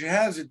الخالدي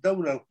بجهاز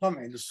الدولة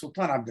القمعي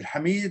للسلطان عبد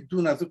الحميد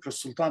دون ذكر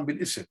السلطان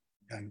بالاسم.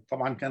 يعني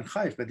طبعا كان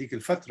خايف بهذيك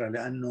الفترة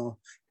لأنه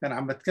كان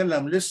عم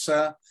بتكلم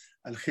لسه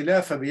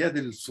الخلافة بيد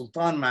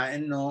السلطان، مع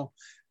أنه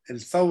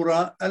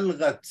الثورة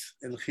ألغت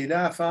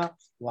الخلافة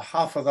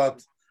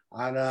وحافظت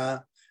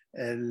على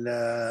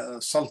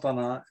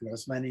السلطنة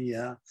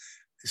العثمانية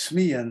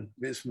اسميا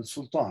باسم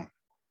السلطان.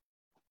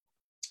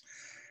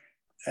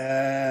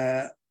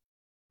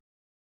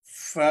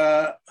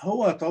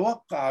 فهو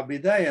توقع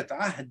بداية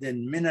عهد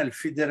من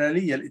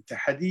الفيدرالية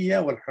الاتحادية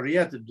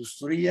والحريات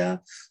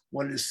الدستورية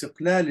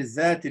والاستقلال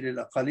الذاتي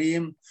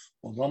للأقاليم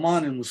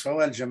وضمان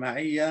المساواة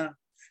الجماعية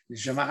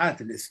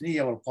للجماعات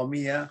الإثنية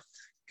والقومية،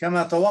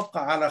 كما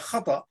توقع على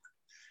خطأ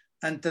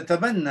أن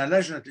تتبنى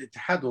لجنة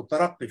الاتحاد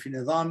والترقي في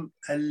نظام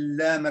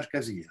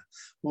اللامركزية.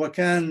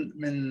 وكان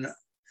من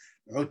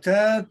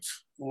عتاد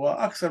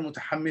وأكثر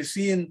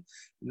متحمسين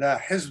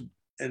لحزب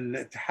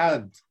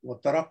الاتحاد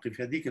والترقي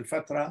في هذيك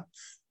الفترة،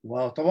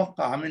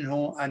 وتوقع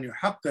منه أن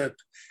يحقق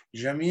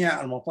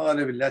جميع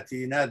المطالب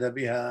التي نادى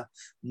بها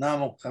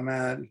نامق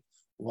كمال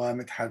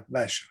ومدحت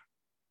باشا.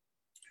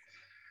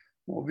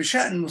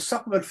 وبشأن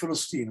مستقبل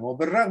فلسطين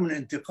وبالرغم من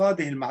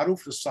انتقاده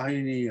المعروف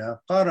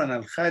للصهيونية، قارن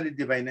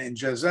الخالدي بين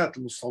إنجازات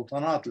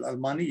المستوطنات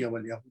الألمانية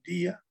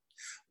واليهودية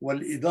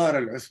والإدارة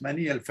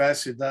العثمانية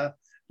الفاسدة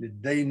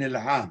للدين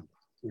العام،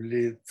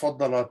 واللي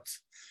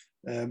تفضلت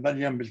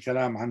مريم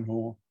بالكلام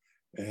عنه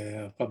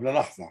قبل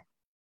لحظة.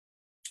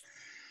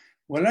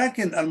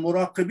 ولكن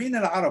المراقبين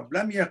العرب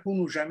لم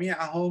يكونوا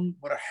جميعهم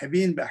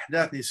مرحبين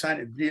بأحداث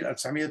نيسان إبريل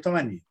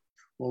 1908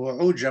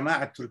 ووعود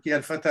جماعة تركيا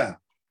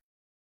الفتاة،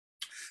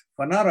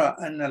 فنرى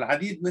أن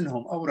العديد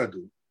منهم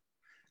أوردوا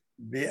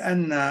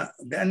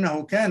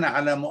بأنه كان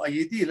على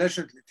مؤيدي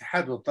لجنة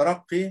الاتحاد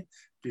والترقي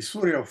في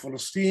سوريا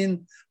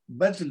وفلسطين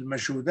بذل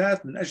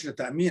مجهودات من أجل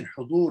تأمين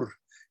حضور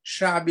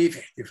شعبي في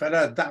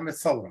احتفالات دعم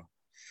الثورة،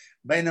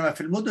 بينما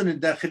في المدن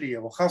الداخلية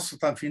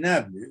وخاصة في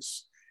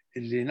نابلس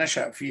اللي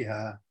نشأ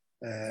فيها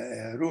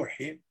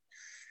روحي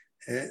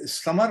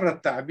استمر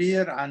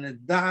التعبير عن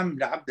الدعم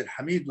لعبد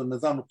الحميد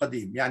والنظام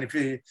القديم. يعني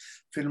في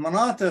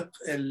المناطق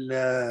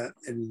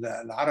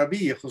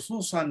العربية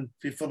خصوصا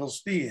في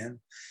فلسطين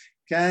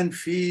كان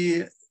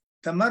في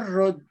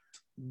تمرد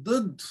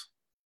ضد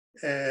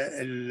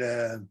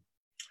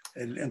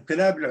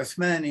الانقلاب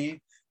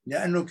العثماني،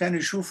 لأنه كانوا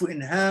يشوفوا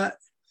إنهاء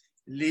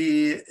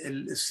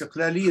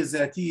للاستقلالية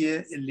الذاتية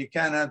اللي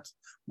كانت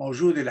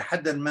موجودة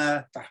لحد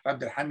ما تحت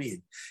عبد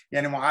الحميد.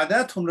 يعني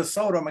معاداتهم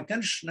للثورة ما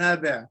كانش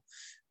نابع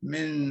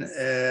من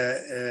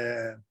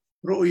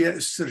رؤية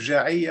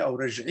استرجاعية أو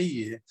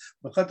رجعية،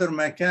 بقدر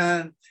ما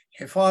كان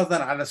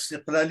حفاظاً على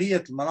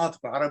استقلالية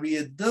المناطق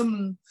العربية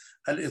ضمن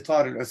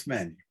الإطار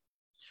العثماني.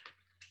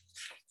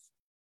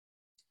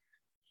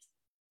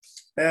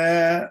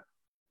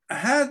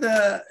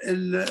 هذا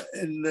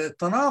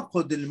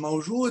التناقض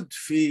الموجود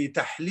في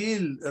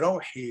تحليل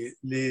روحي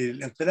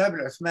للانقلاب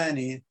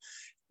العثماني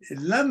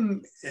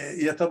لم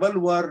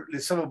يتبلور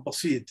لسبب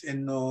بسيط،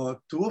 انه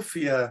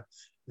توفي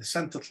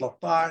سنة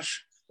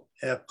 13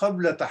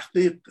 قبل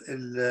تحقيق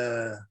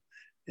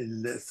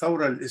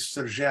الثورة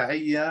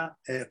الاسترجاعية،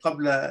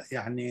 قبل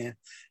يعني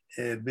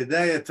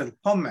بداية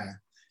القمع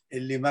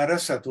اللي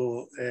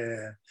مارسته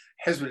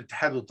حزب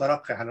الاتحاد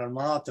والترقي على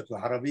المناطق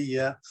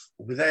العربية،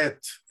 وبداية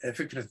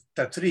فكرة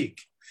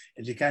التتريك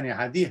اللي كان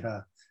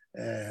يعاديها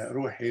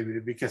روحي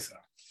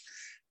بكثرة.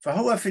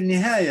 فهو في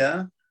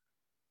النهاية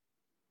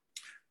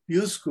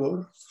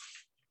يذكر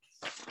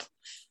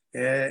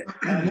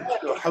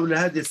آماله حول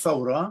هذه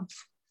الثورة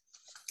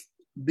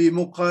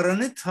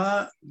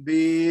بمقارنتها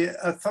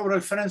بالثورة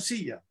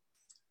الفرنسية،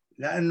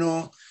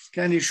 لأنه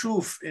كان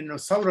يشوف إنه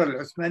الثورة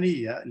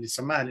العثمانية اللي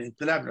سماها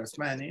الانقلاب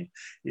العثماني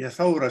هي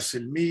ثورة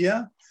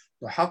سلمية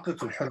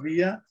تحقق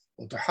الحرية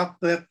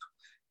وتحقق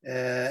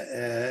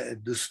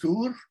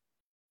الدستور،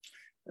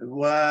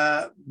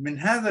 ومن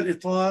هذا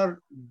الإطار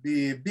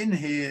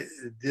بينهي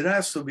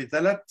دراسته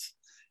بثلاث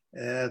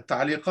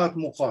تعليقات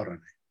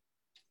مقارنة.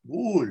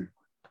 بقول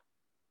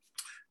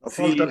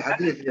أطلت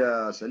الحديث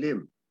يا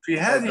سليم. في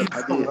هذه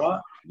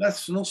الثورة،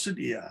 بس نص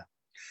دقيقة،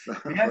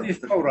 في هذه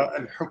الثورة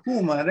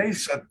الحكومة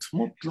ليست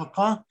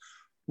مطلقة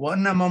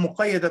وإنما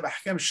مقيدة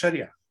بأحكام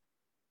الشريعة.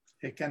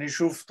 هيك كان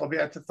يشوف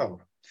طبيعة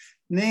الثورة.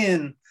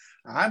 2،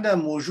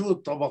 عدم وجود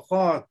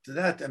طبقات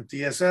ذات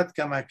امتيازات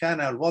كما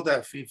كان الوضع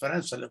في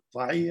فرنسا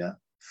الإقطاعية.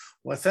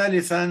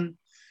 وثالثاً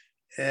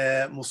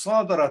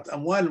مصادرة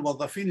أموال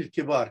الموظفين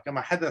الكبار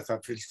كما حدث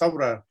في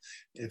الثورة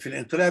في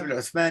الانقلاب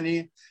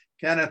العثماني،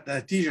 كانت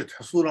نتيجة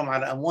حصولهم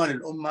على أموال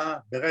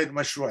الأمة بغير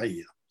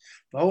مشروعية.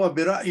 فهو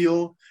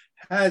برأيه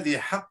هذه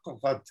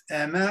حققت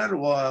آمال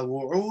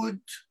ووعود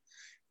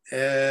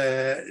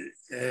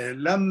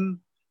لم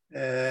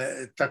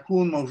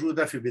تكون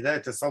موجودة في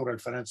بداية الثورة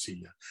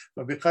الفرنسية،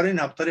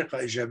 فبيقارنها بطريقة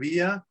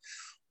إيجابية.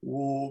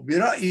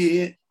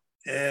 وبرأيي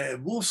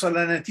بوصل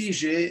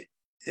لنتيجة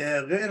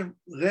غير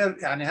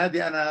يعني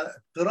هذه أنا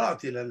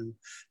قراءتي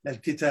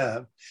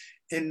للكتاب،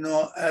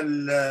 إنه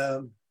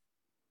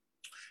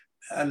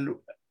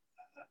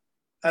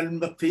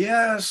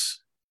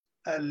المقياس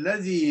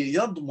الذي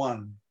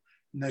يضمن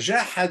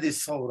نجاح هذه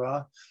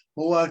الثورة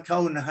هو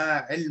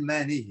كونها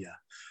علمانية.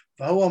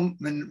 فهو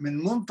من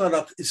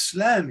منطلق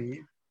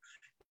إسلامي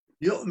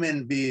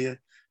يؤمن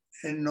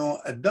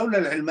بأنه الدولة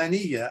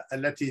العلمانية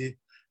التي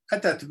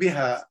أتت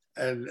بها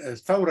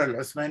الثورة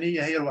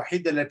العثمانية هي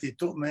الوحيدة التي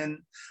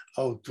تؤمن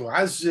أو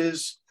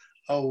تعزز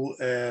أو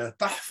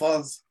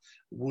تحفظ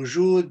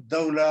وجود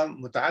دولة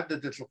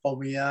متعددة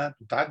القوميات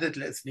متعددة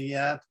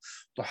الإثنيات،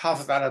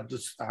 تحافظ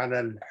على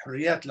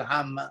الحريات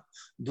العامة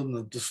ضمن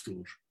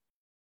الدستور.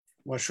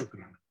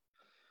 وشكرا.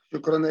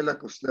 شكرا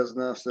لك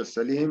أستاذنا أستاذ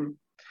سليم.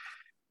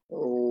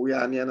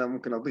 ويعني أنا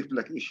ممكن أضيف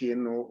لك شيء،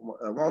 إنه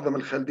معظم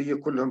الخالدية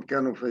كلهم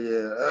كانوا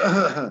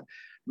في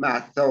مع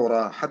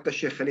الثورة. حتى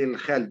الشيخ خليل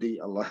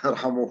الخالدي الله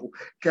يرحمه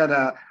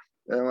كان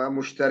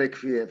مشترك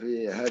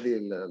في هذه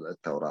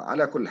الثورة.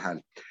 على كل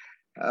حال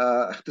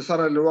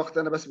اختصارا للوقت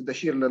أنا بس بدي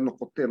أشير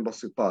لنقطتين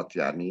بسيطات.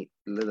 يعني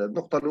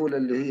النقطة الأولى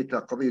اللي هي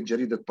قضية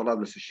جريدة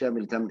طرابلس الشامي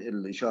اللي تم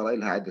الإشارة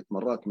إليها عدة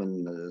مرات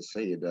من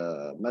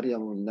السيدة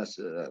مريم والناس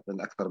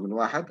من أكثر من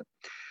واحد،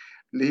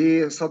 اللي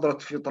هي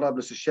صدرت في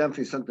طرابلس الشام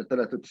في سنة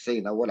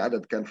 93. أول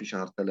عدد كان في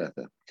شهر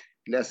 3،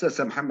 اللي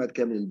أسسها محمد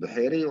كامل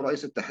البحيري،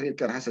 ورئيس التحرير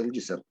كان حسن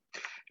الجسر.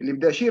 اللي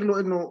بدي أشير له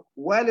إنه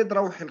والد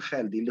روحي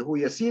الخالدي اللي هو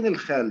ياسين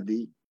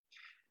الخالدي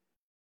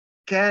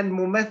كان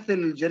ممثل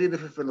الجريدة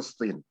في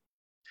فلسطين،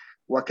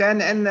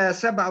 وكان عندنا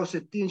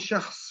 67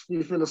 شخص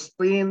في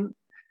فلسطين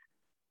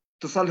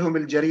تصلهم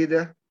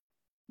الجريدة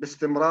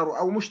باستمرار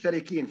أو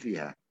مشتركين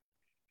فيها.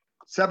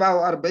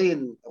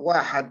 47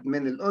 واحد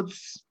من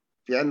القدس،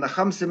 في عندنا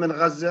 5 من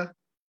غزة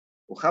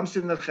و5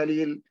 من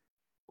الخليل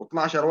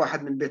و12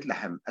 واحد من بيت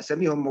لحم،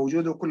 أساميهم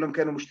موجودة وكلهم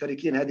كانوا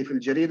مشتركين هذه في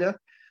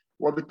الجريدة.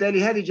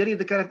 وبالتالي هذه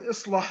جريدة كانت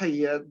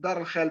إصلاحية.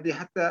 دار الخالدي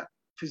حتى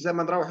في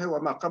زمن روحي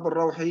وما قبل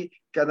روحي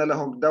كان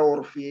لهم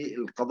دور في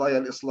القضايا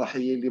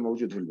الإصلاحية اللي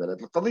موجود في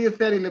البلد. القضية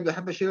الثانية اللي بدي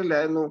أحب أشير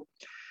لها إنه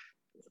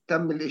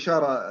تم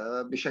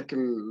الإشارة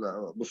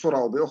بصورة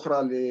أو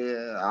بأخرى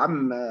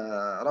لعم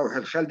روحي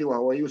الخالدي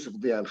وهو يوسف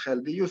ضياء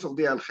الخالدي. يوسف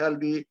ضياء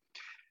الخالدي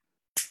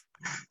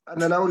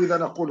أنا لا أريد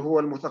أن أقول هو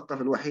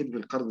المثقف الوحيد في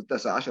القرن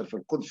التاسع عشر في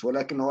القدس،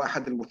 ولكنه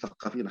أحد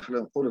المثقفين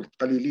خلينا نقول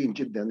القليلين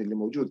جدا اللي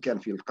موجود كان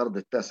في القرن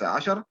التاسع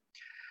عشر،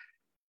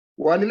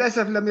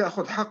 وللأسف لم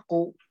يأخذ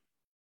حقه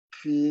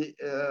في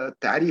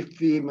التعريف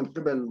فيه من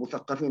قبل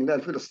المثقفين لا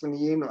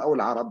الفلسطينيين أو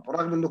العرب،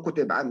 رغم أنه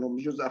كتب عنه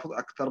بجزء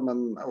أكثر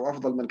من أو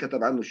أفضل من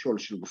كتب عنه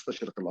شولش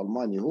المستشرق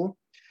الألماني. هو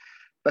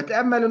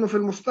بتأمل أنه في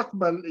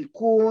المستقبل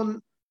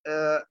يكون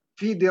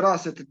في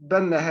دراسة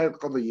تتبنى هذه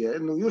القضية،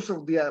 أنه يوسف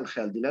ضياء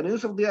الخالدي، لأن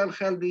يوسف ضياء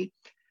الخالدي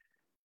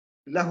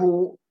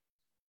له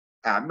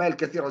أعمال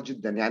كثيرة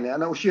جدا. يعني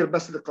أنا أشير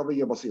بس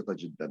لقضية بسيطة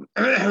جدا.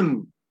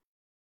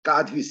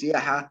 قعد في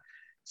سياحة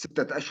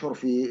 6 أشهر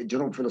في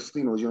جنوب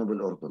فلسطين وجنوب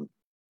الأردن،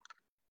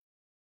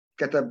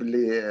 كتب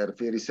لي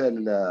في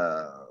رسالة.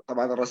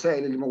 طبعا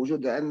الرسائل اللي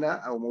موجودة عندنا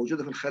أو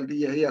موجودة في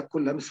الخلدية هي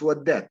كلها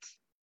مسودات،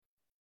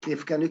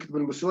 كيف كانوا يكتبوا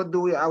المسودة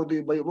ويعاودوا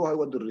يبيضوها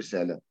يودوا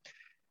الرسالة.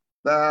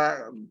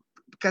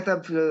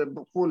 فكتب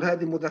بقول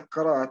هذه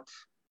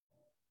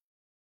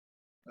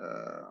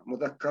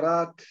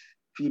مذكرات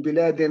في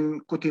بلاد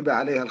كتب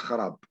عليها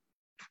الخراب.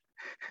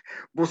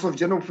 بوصف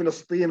جنوب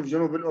فلسطين وفي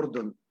جنوب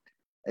الأردن،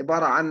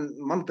 عبارة عن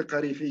منطقة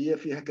ريفية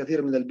فيها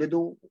كثير من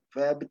البدو،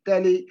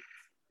 فبالتالي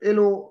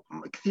له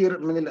كثير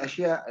من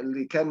الأشياء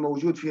اللي كان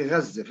موجود في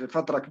غزة في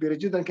فترة كبيرة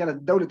جدا كانت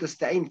الدولة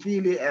تستعين فيه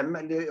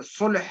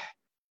للصلح،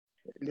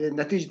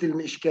 لنتيجة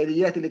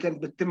الإشكاليات اللي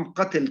كانت بتتم.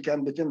 قتل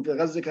كان بيتم في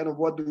غزة، كانوا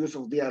بودوا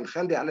يوسف ضياء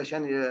الخالدي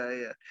علشان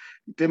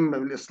يتم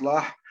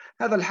الإصلاح.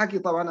 هذا الحكي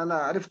طبعا أنا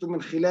عرفته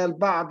من خلال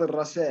بعض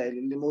الرسائل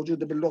اللي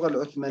موجودة باللغة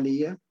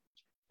العثمانية،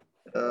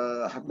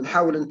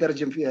 بنحاول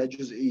نترجم فيها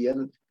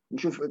جزئيا،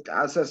 نشوف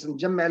على أساس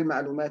نجمع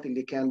المعلومات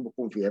اللي كان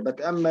بقوم فيها.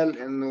 بتأمل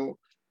أنه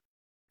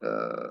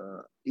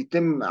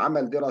يتم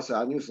عمل دراسة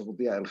عن يوسف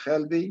ضياء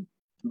الخالدي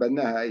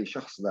بناها أي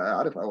شخص لا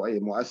أعرف أو أي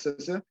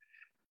مؤسسة.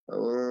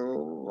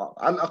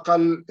 على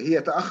الأقل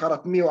هي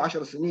تأخرت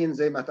 110 سنين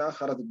زي ما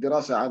تأخرت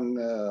الدراسة عن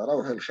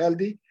روح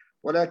الخالدي،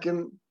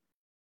 ولكن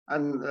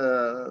أن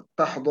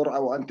تحضر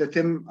أو أن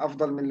تتم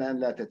أفضل من أن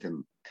لا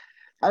تتم.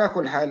 على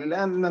كل حال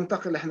الآن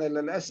ننتقل إحنا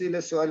للأسئلة.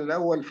 السؤال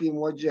الأول في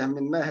موجه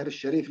من ماهر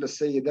الشريف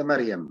للسيدة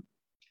مريم: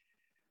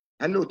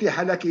 هل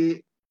أتيح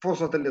لك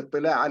فرصة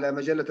الاطلاع على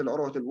مجلة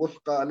العروة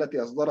الوثقى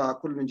التي أصدرها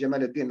كل من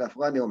جمال الدين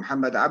الأفغاني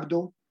ومحمد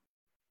عبده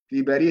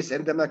في باريس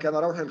عندما كان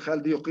روح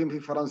الخالدي يقيم في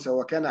فرنسا،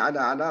 وكان على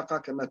علاقة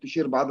كما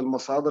تشير بعض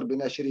المصادر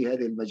بناشري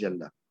هذه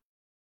المجلة؟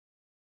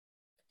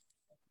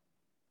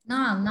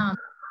 نعم.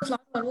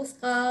 العروة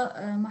الوثقى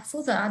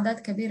محفوظة أعداد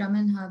كبيرة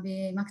منها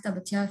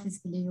بمكتبة يافز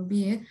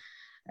بالليوبية.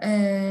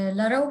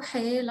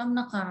 لروحي لم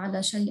نقع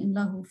على شيء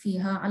له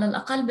فيها، على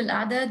الأقل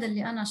بالأعداد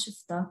اللي أنا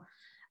شفتها.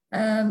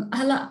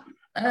 هلأ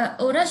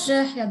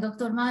أرجح يا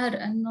دكتور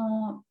ماهر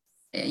أنه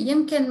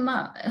يمكن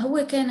ما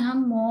هو كان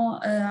همه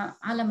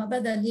على ما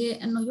بدا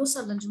لي أنه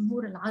يوصل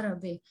للجمهور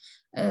العربي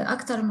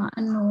أكثر ما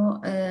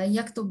أنه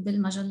يكتب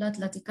بالمجلات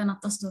التي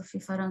كانت تصدر في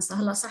فرنسا.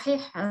 هلا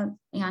صحيح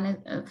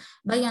يعني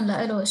بين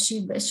له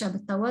أشياء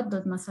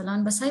بالتودد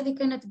مثلا، بس هذه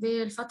كانت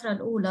بالفترة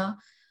الأولى،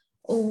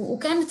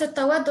 وكانت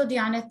التودد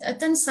يعني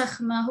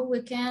تنسخ ما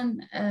هو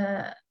كان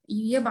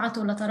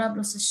يبعثه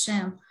لطرابلس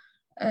الشام.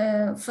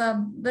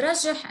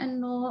 فبرجح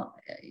انه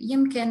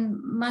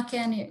يمكن ما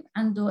كان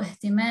عنده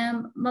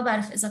اهتمام، ما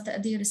بعرف اذا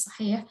تقديري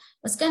صحيح،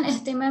 بس كان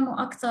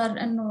اهتمامه اكثر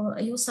انه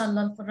يوصل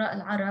للقراء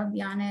العرب،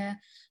 يعني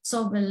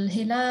صوب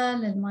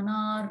الهلال،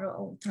 المنار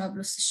او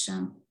طرابلس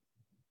الشام.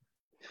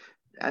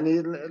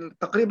 يعني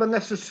تقريبا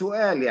نفس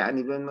السؤال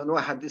يعني من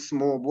واحد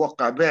اسمه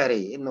بوقع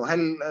باري، انه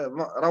هل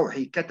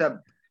روحي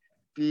كتب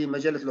في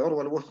مجلة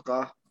العروة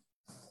الوثقى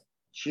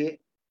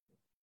شيء؟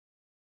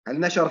 هل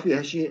نشر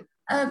فيها شيء؟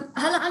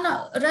 هلا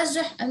انا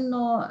رجح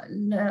انه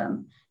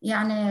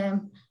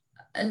يعني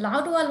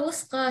العروة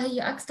الوثقى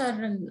هي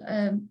اكثر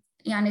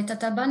يعني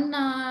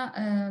تتبنى،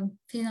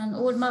 فينا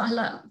نقول ما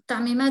هلا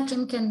تعميمات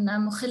يمكن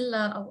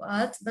مخلة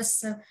اوقات،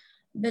 بس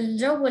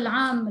بالجو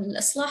العام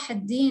الإصلاح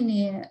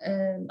الديني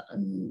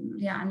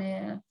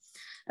يعني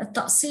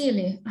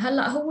التأصيلي.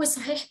 هلأ هو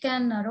صحيح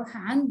كان روح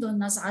عنده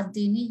النزعة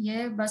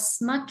الدينية،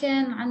 بس ما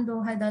كان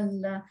عنده هذا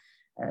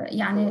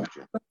يعني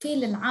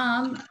الوكيل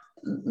العام،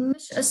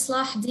 مش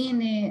إصلاح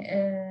ديني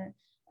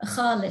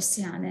خالص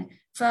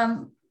يعني.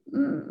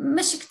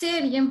 فمش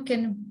كتير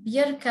يمكن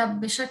بيركب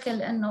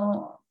بشكل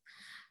إنه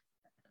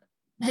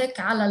هيك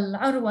على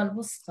العروة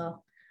الوثقى.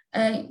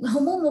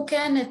 همومه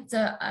كانت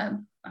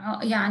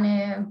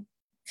يعني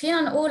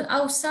فينا نقول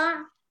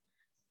أوسع،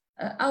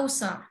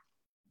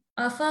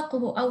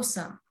 آفاقه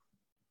أوسع.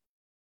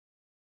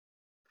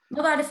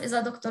 ما بعرف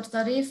إذا دكتور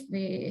طريف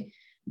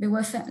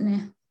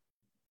بيوافقني.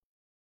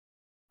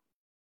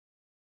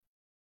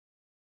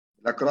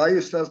 لك رأي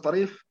أستاذ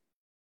طريف؟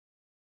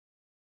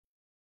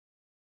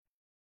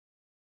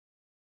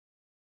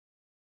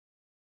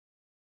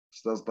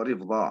 أستاذ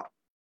طريف ضاع.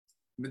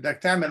 بدك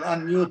تعمل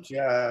أنميوت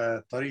يا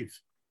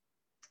طريف.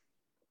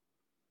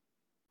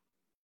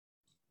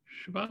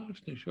 شو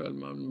بعرفني شو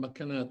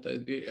المكانات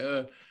دي.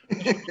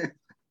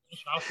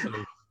 مش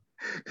عصري.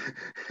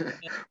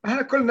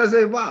 احنا كلنا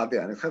زي بعض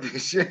يعني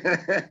خفيش.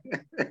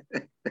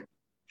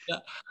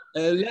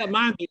 لا ما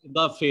عندي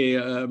إضافة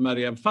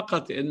مريم،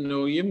 فقط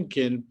إنه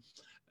يمكن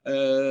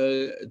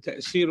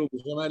تأثيره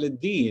بجمال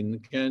الدين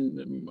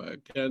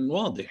كان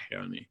واضح،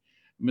 يعني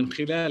من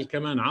خلال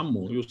كمان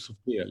عمه يوسف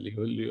ضياء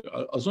اللي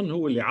أظن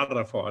هو اللي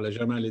عرفه على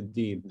جمال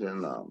الدين.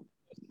 نعم.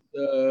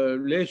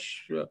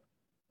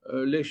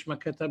 ليش ما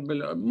كتب؟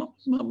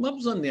 ما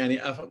بظن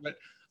يعني.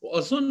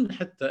 وأظن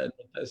حتى أن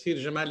تأثير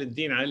جمال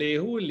الدين عليه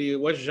هو اللي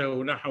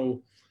وجهه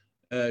نحو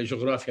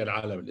جغرافيا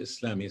العالم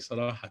الإسلامي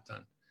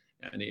صراحة.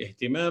 يعني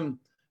اهتمام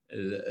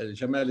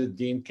جمال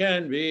الدين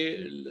كان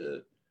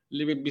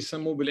اللي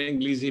بيسموه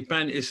بالإنجليزي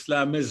بان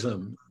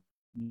إسلاميزم،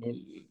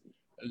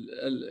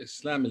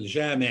 الإسلام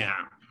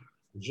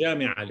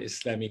الجامعة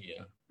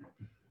الإسلامية.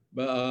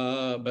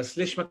 بقى بس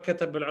ليش ما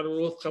كتب بالعلو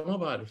الوثقى ما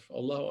بعرف،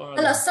 الله أعلم.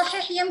 هلا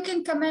الصحيح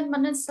يمكن كمان ما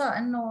ننسى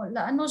انه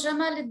لانه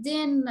جمال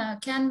الدين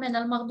كان من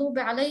المغضوب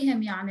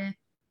عليهم يعني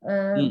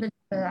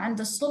عند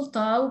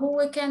السلطة،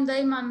 وهو كان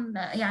دايما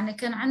يعني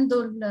كان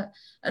عنده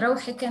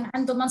روحي، كان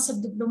عنده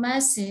منصب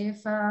دبلوماسي،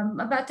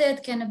 فما بعتقد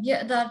كان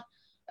بيقدر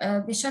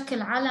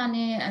بشكل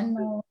علني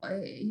انه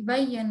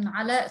يبين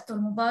علاقته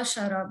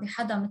المباشرة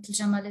بحدا مثل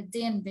جمال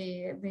الدين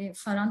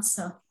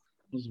بفرنسا.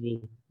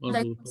 مظبوط هذا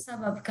مظبوط. يكون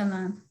سبب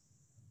كمان.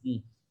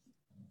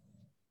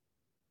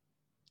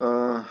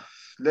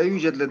 لا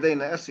يوجد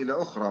لدينا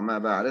أسئلة أخرى ما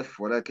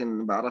بعرف،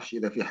 ولكن بعرفش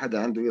إذا في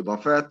حدا عنده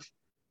إضافات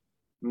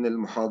من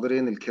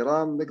المحاضرين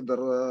الكرام نقدر.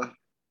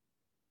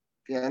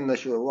 في عندنا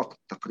شو وقت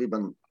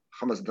تقريبا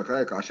 5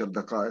 دقائق 10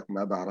 دقائق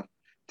ما بعرف.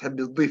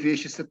 تحب تضيفي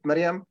شيء ست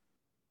مريم؟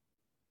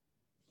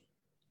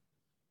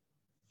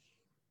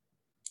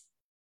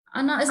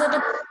 انا اذا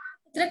بدك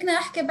تركني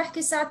احكي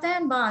بحكي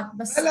ساعتين بعد،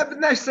 بس لا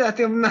بدناش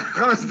ساعتين، بدنا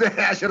 5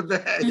 دقائق 10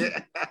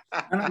 دقائق.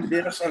 أنا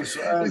بدي أسأل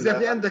سؤال. إذا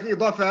في عندك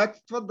إضافات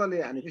تفضل،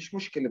 يعني فيش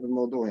مشكلة في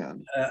الموضوع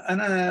يعني.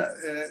 أنا أو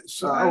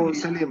سؤالي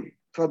سليم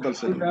تفضل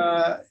سليم.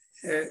 إذا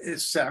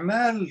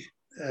استعمال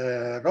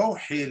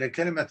روحي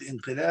لكلمة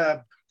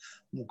انقلاب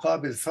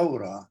مقابل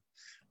ثورة،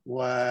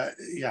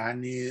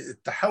 ويعني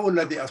التحول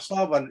الذي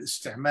أصاب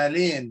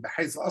الاستعمالين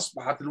بحيث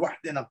أصبحت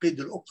الوحدة نقيض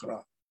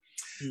الأخرى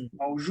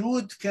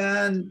موجود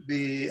كان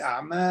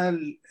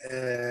بأعمال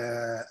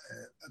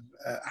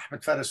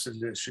أحمد فارس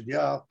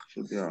الشدياق،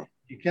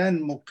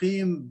 كان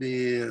مقيم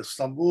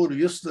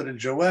باسطنبول يصدر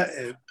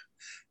الجوائب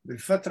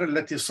بالفترة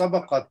التي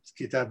سبقت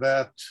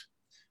كتابات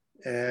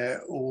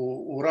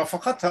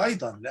ورافقتها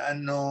أيضا،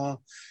 لأنه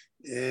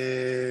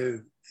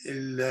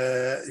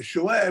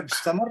الجوائب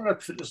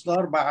استمرت في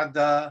الإصدار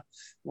بعد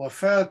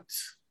وفاة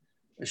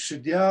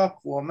الشدياق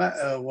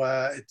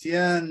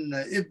وإتيان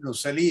ابنه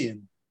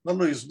سليم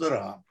ظلوا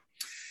يصدرها.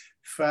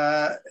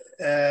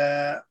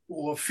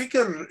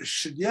 وفكر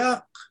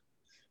الشدياق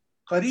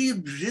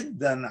قريب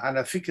جدا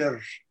على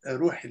فكر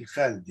روحي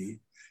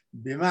الخالدي،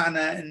 بمعنى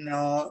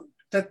أنه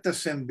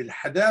تتسم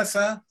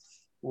بالحداثة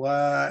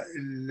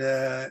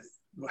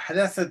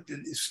وحداثة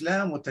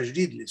الإسلام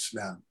وتجديد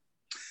الإسلام.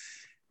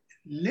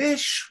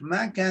 ليش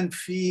ما كان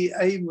في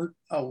أي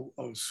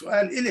أو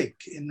سؤال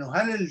إليك، إنه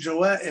هل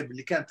الجوائب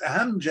اللي كانت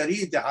أهم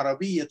جريدة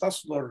عربية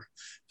تصدر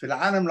في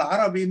العالم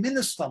العربي من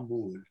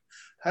اسطنبول،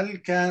 هل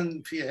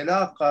كان في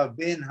علاقة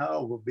بينها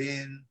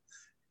وبين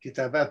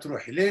كتابات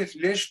روحي؟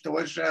 ليش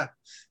توجه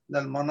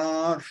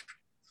للمنار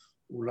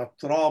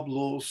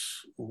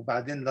ولطرابلس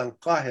وبعدين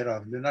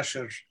للقاهرة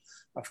لنشر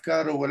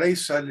أفكاره،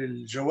 وليس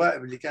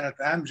للجوائب اللي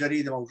كانت أهم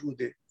جريدة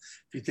موجودة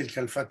في تلك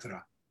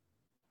الفترة؟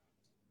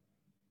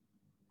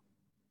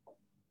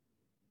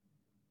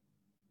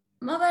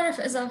 ما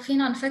بعرف إذا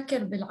فينا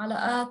نفكر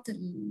بالعلاقات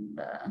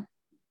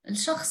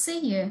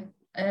الشخصية.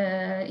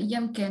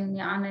 يمكن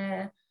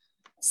يعني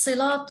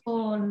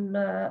صلاته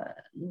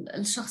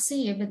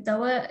الشخصية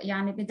بالدواء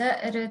يعني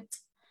بدائرة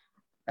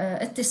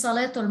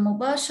اتصالاته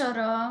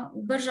المباشرة،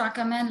 وبرجع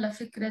كمان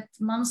لفكرة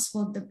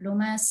منصبه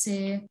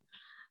الدبلوماسي.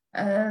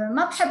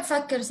 ما بحب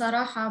أفكر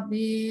صراحة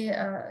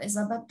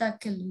إذا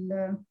بدك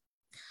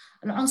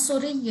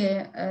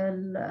العنصرية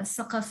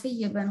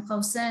الثقافية بين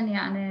قوسين،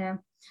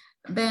 يعني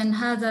بين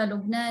هذا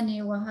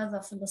لبناني وهذا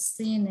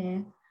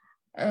فلسطيني.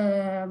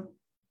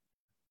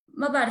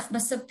 ما بعرف،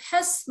 بس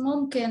بحس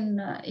ممكن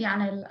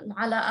يعني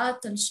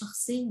العلاقات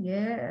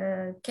الشخصية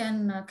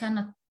كان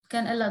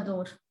لها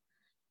دور،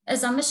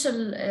 إذا مش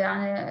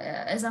يعني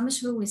إذا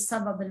مش هو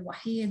السبب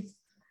الوحيد.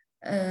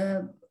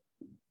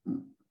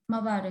 ما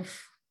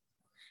بعرف.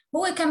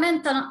 هو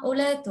كمان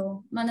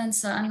تنقلاته ما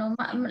ننسى أنه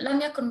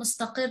لم يكن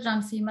مستقراً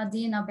في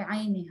مدينة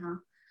بعينها.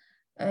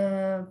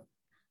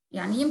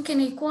 يعني يمكن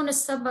يكون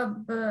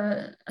السبب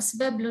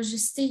أسباب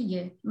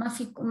لوجستية، ما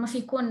في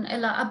يكون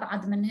إلى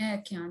أبعد من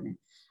هيك. يعني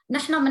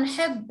نحن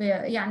بنحب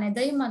يعني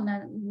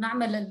دايما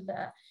نعمل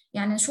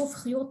يعني نشوف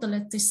خيوط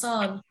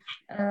الاتصال،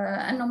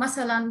 أنه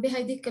مثلا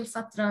بهيديك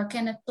الفترة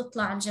كانت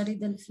تطلع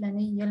الجريدة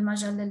الفلانية،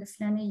 المجلة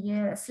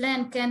الفلانية،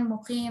 فلان كان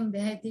مقيم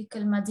بهيديك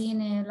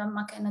المدينة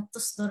لما كانت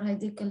تصدر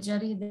هيديك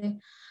الجريدة.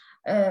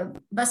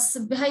 بس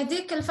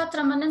بهيديك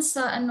الفترة ما ننسى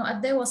أنه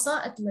قديه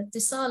وسائط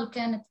الاتصال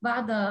كانت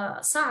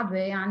بعدها صعبة،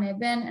 يعني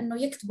بين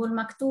أنه يكتبوا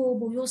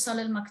المكتوب ويوصل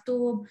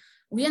المكتوب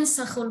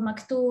وينسخوا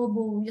المكتوب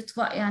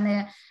ويطبق،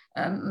 يعني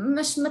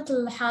مش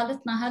مثل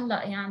حالتنا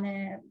هلأ،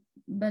 يعني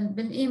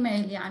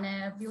بالإيميل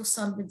يعني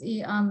بيوصل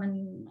بدقيقة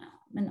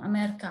من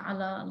أمريكا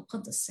على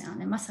القدس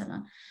يعني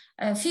مثلا.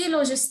 في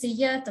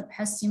لوجستيات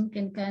بحس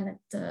يمكن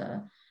كانت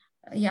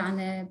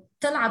يعني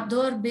تلعب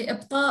دور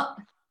بإبطاء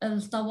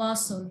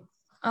التواصل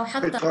أو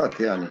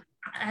حتى يعني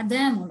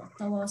إعدامه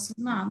للتواصل.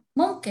 نعم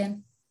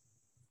ممكن.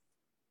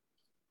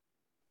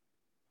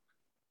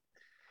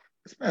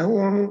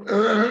 هو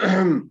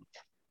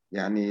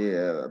يعني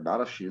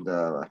بعرفش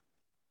إذا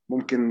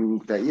ممكن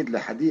تأييد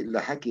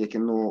لحكيك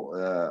إنه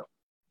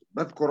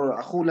بذكر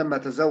أخوه لما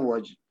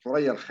تزوج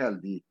ثريا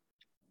الخالدي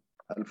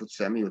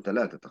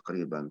 1903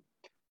 تقريبا،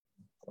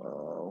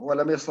 هو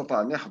لم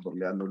يستطع أن يحضر،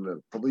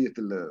 لأنه قضية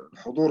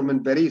الحضور من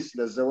باريس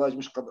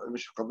للزواج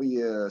مش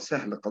قضية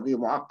سهلة، قضية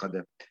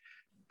معقدة.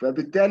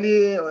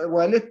 فبالتالي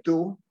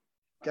والدته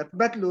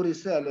كتبت له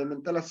رسالة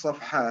من 3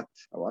 صفحات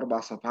أو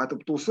 4 صفحات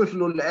بتوصف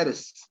له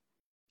العرس،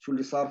 شو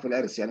اللي صار في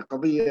العرس. يعني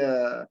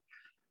قضية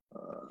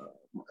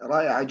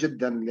رائعة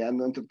جدا،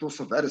 لأنه أنت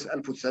بتوصف عرس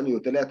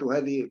 1903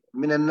 وهذه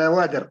من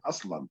النوادر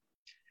أصلا.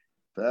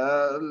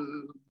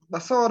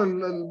 فبصور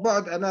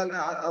البعد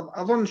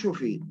أنا أظن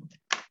شوفي،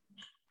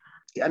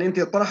 يعني أنت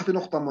طرحت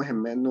نقطة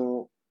مهمة،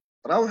 أنه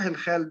روحي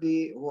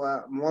الخالدي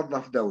هو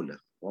موظف دولة،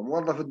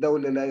 وموظف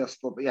الدولة لا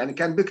يستطيع، يعني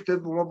كان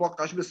بيكتب وما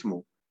بوقعش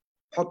باسمه،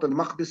 بحط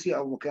المقدسي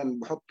او كان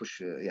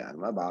بحطش، يعني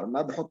ما بعرف،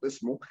 ما بحط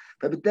اسمه.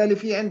 فبالتالي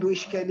في عنده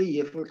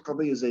اشكاليه في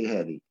القضيه زي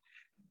هذه.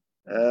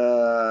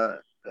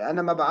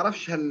 انا ما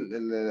بعرفش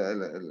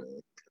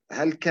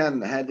هل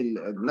كان هذا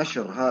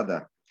النشر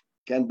هذا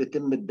كان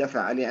بيتم الدفع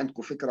عليه؟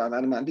 عندكم فكره؟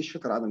 انا ما عنديش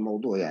فكره عن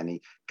الموضوع.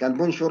 يعني كان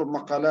بنشر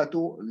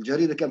مقالاته،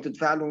 الجريده كانت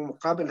تدفع له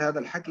مقابل هذا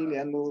الحكي؟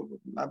 لانه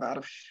ما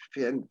بعرفش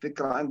في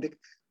فكره عندك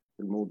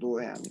في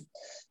الموضوع يعني.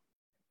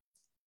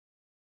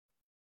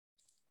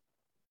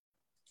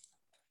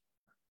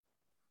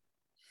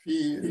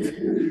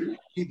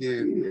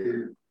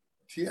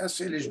 في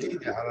أسئلة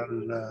جديدة على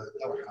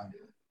اللوحة.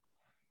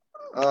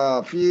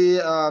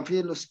 في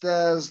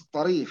الأستاذ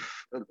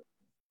طريف.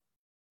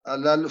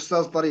 لا،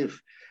 الأستاذ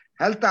طريف،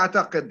 هل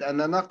تعتقد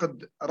أن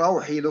نقد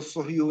روحي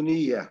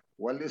للصهيونية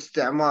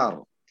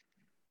والاستعمار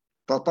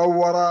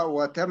تطور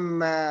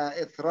وتم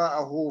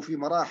إثراءه في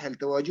مراحل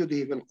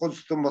تواجده في القدس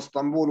ثم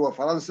اسطنبول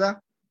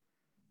وفرنسا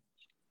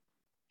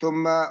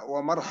ثم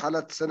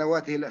ومرحلة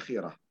سنواته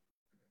الأخيرة؟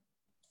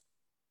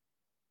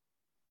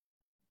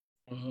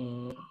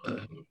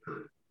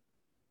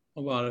 ما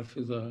بعرف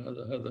إذا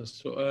هذا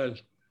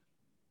السؤال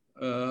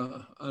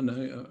أنا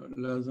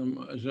لازم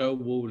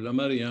أجاوبه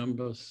لمريم،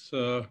 بس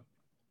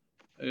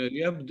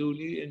يبدو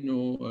لي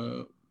أنه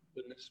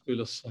بالنسبة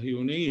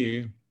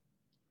للصهيونية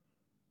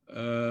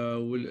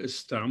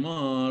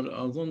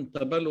والاستعمار أظن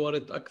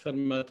تبلورت أكثر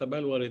ما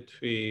تبلورت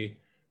في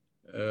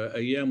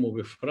أيامه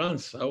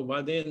بفرنسا،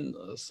 وبعدين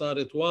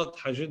صارت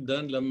واضحة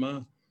جدا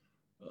لما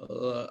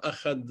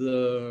أخذ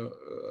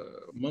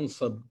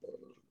منصب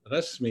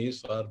رسمي،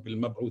 صار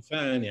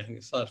بالمبعوثان،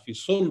 يعني صار في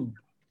صلب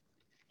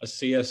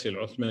السياسة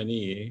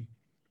العثمانية.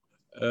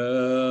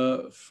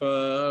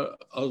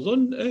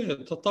 فأظن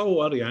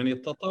تطور، يعني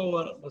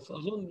تطور، بس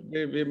أظن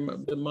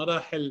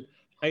بمراحل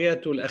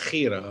حياته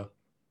الأخيرة.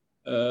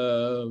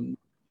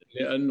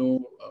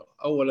 لأنه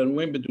أولا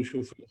وين بده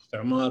يشوف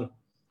الاستعمار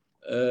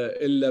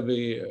إلا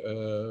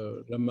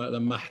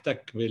لما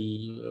احتك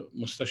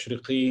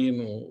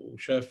بالمستشرقين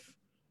وشاف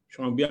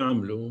شو عم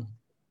بيعملوا،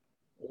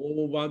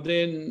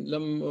 وبعدين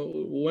لما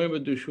وين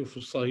بده يشوف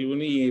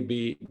الصهيونية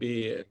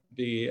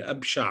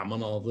بأبشع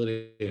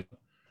مناظرها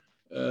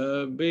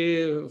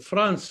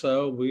بفرنسا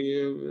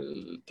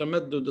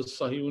وبالتمدد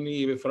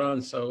الصهيوني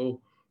بفرنسا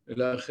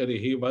وإلى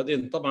آخره.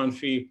 وبعدين طبعا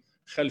في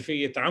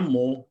خلفية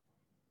عمه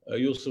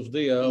يوسف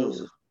ضياء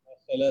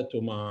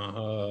وصلاته مع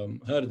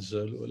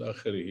هرتزل وإلى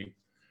آخره.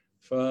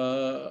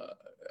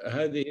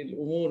 فهذه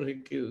الأمور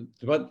هيك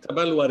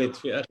تبلورت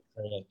في آخر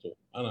حياته،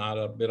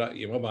 أنا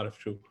برأيي. ما بعرف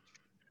شو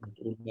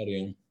بتقول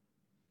مريم.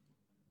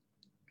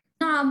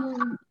 نعم،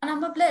 أنا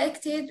ما بلاقي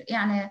كتير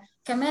يعني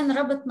كمان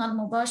ربطنا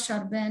المباشر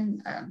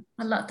بين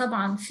هلا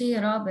طبعا في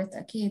رابط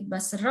أكيد،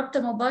 بس الربط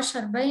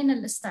المباشر بين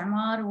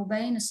الاستعمار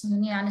وبين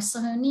الصهيونية. يعني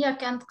الصهيونية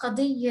كانت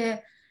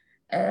قضية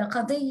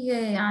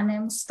يعني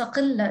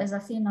مستقلة إذا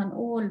فينا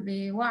نقول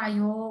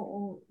بوعيه،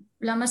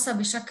 ولمسها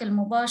بشكل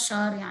مباشر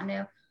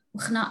يعني،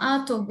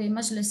 وخناقاته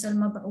بمجلس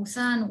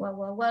المبعوثان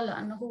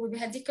لأنه هو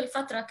بهذيك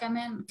الفترة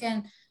كمان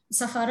كان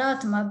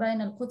سفرات ما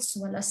بين القدس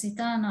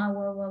والأستانة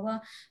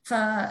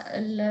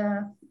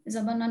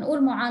إذا بدنا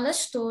نقول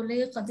معالجته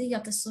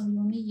لقضية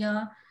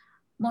الصهيونية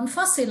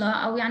منفصلة،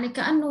 أو يعني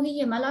كأنه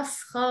هي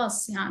ملف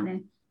خاص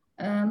يعني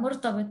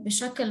مرتبط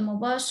بشكل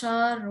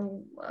مباشر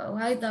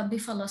وهيدا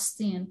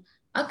بفلسطين،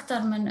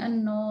 أكثر من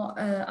أنه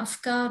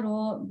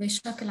أفكاره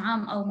بشكل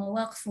عام أو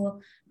مواقفه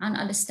عن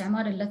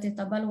الاستعمار التي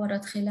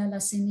تبلورت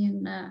خلال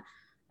سنين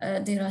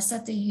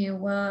دراسته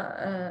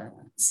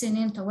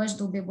وسنين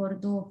تواجده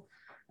ببوردو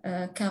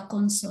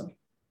كقنصل.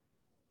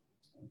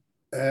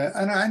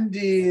 أنا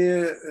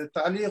عندي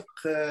تعليق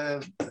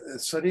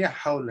سريع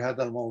حول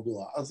هذا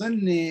الموضوع.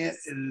 أظن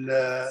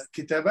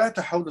الكتابات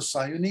حول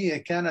الصهيونية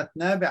كانت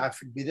نابعة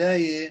في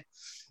البداية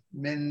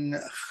من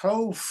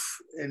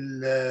خوف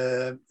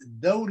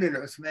الدولة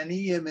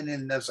العثمانية من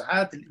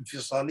النزعات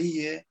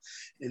الانفصالية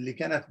اللي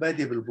كانت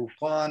بادية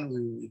بالبلقان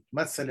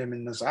ومتمثلة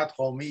من نزعات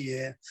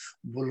قومية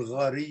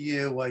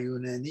بلغارية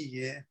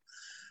ويونانية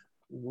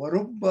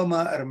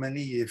وربما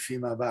أرمنية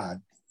فيما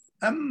بعد.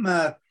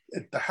 أما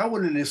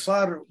التحول اللي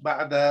صار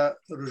بعد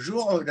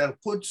رجوعه إلى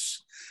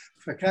القدس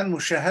فكان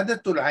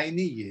مشاهدته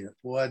العينية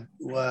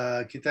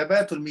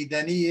وكتاباته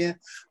الميدانية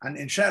عن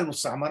إنشاء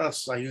المستعمرات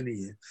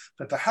الصهيونية،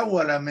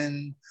 فتحول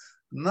من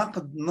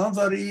نقد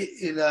نظري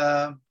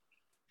إلى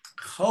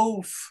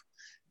خوف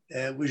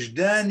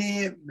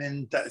وجداني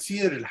من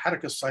تأثير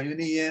الحركة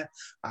الصهيونية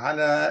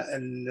على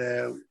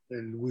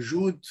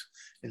الوجود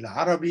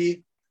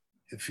العربي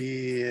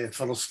في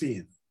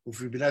فلسطين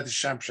وفي بلاد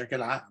الشام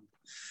بشكل عام.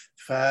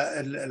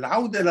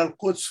 فالعودة إلى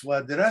القدس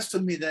ودراسته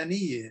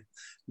الميدانية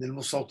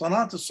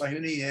للمستوطنات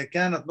الصهيونية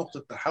كانت نقطة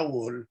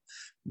تحول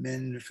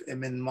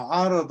من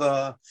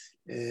معارضة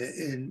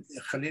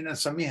خلينا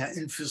نسميها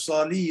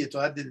انفصالية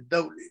تهدد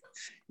الدولة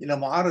إلى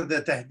معارضة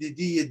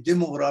تهديدية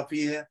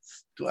ديموغرافية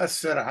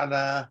تؤثر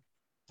على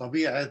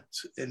طبيعة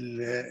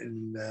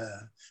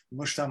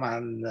المجتمع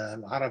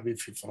العربي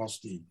في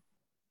فلسطين.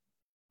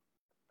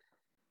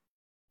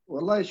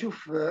 والله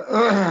شوف،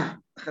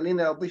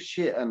 خليني أضيف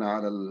شيء أنا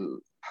على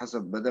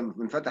حسب بدأ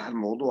منفتح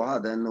الموضوع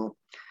هذا، أنه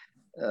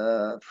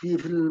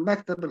في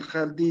المكتب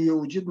الخالدية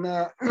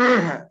وجدنا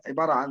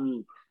عبارة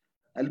عن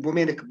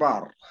ألبومين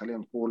كبار، خلينا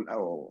نقول،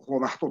 أو هو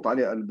محطوط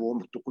عليه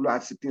ألبوم كل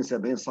واحد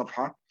 60-70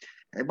 صفحة،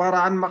 عبارة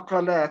عن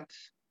مقالات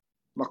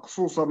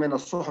مقصوصة من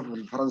الصحف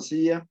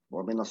الفرنسية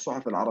ومن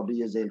الصحف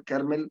العربية زي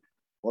الكرمل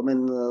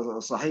ومن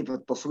صحيفة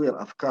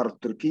تصوير أفكار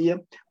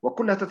التركية،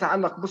 وكلها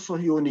تتعلق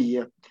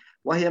بالصهيونية،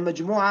 وهي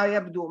مجموعة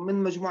يبدو من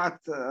مجموعة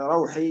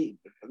روحي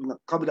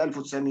قبل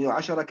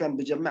 1910 كان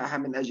بجمعها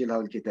من أجل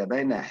هذا الكتاب.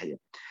 هي ناحية.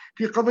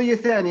 في قضية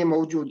ثانية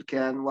موجود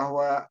كان،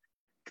 وهو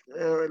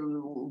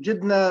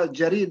وجدنا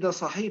جريدة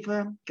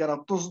صحيفة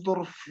كانت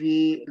تصدر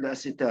في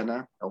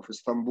الأستانا أو في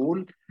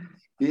اسطنبول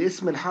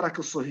باسم الحركة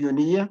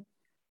الصهيونية،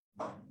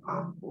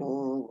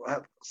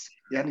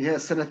 يعني هي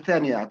السنة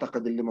الثانية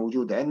أعتقد اللي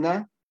موجود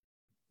عندنا.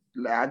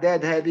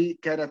 الأعداد هذه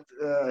كانت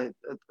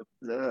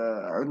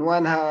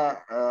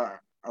عنوانها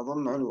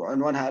أظن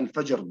عنوانها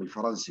الفجر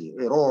بالفرنسي،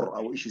 إيرور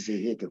أو إشي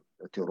زي هيك،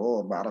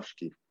 تيرور ما أعرفش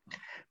كيف.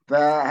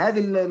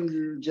 فهذه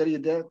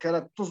الجريدة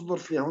كانت تصدر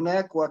في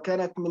هناك،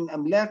 وكانت من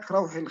أملاك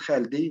روحي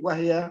الخالدي،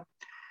 وهي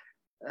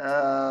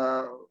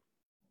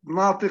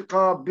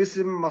ناطقة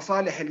باسم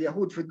مصالح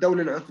اليهود في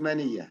الدولة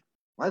العثمانية،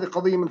 وهذه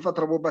قضية من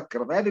فترة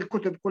مبكرة. فهذه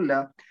الكتب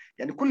كلها،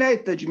 يعني كل هذه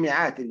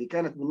التجميعات اللي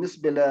كانت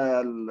بالنسبة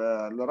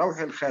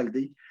لروحي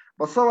الخالدي،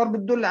 بتصور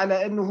بتدل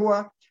على أنه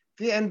هو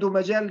في عنده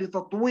مجال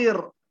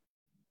لتطوير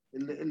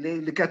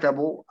اللي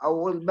كتبه،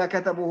 أو ما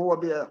كتبه هو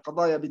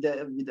بقضايا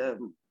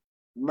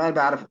ما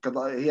بعرف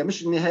القضايا، هي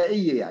مش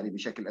نهائية يعني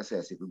بشكل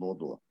أساسي في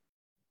الموضوع.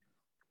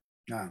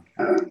 نعم.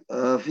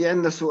 في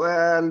عندنا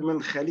سؤال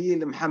من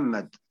خليل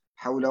محمد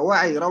حول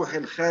وعي روحي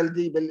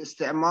الخالدي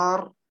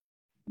بالاستعمار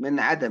من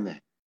عدمه.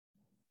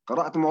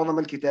 قرأت معظم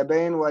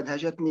الكتابين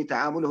وأدهشتني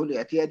تعامله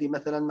الاعتيادي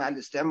مثلا مع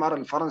الاستعمار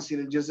الفرنسي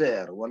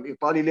للجزائر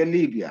والإيطالي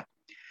لليبيا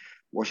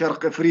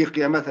وشرق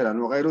إفريقيا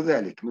مثلا وغير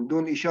ذلك، من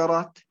دون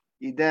إشارة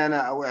إدانة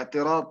أو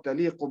اعتراض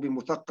تليق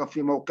بمثقف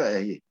في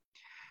موقعه.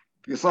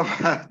 في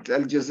صفحة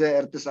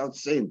الجزائر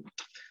 99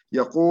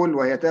 يقول: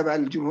 وهي تابعة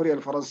للجمهورية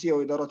الفرنسية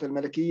وإدارة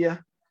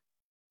الملكية،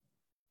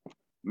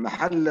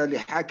 محل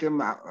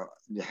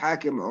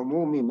لحاكم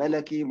عمومي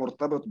ملكي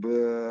مرتبط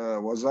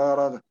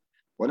بوزارة،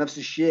 ونفس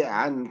الشيء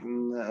عن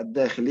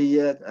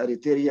الداخلية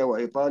أريتريا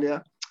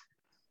وإيطاليا.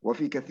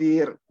 وفي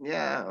كثير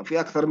في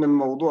أكثر من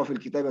موضوع في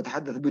الكتاب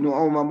يتحدث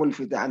بنعومة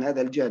ملفتة عن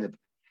هذا الجانب.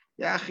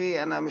 يا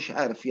أخي أنا مش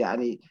عارف،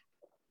 يعني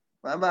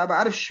ما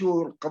بعرف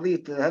شو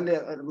القضية،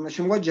 هل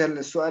مش موجه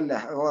السؤال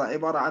له، هو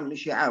عبارة عن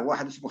شيء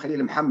واحد اسمه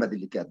خليل محمد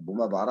اللي كاتبه،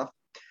 ما بعرف.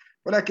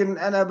 ولكن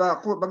أنا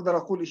بقدر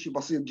أقول شيء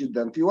بسيط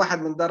جدا. في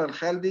واحد من دار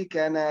الخالدي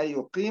كان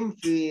يقيم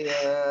في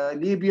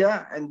ليبيا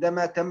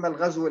عندما تم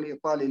الغزو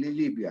الإيطالي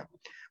لليبيا،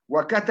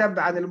 وكتب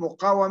عن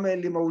المقاومة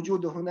اللي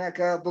موجودة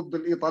هناك ضد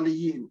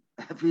الإيطاليين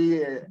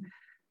في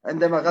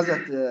عندما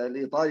غزت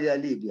إيطاليا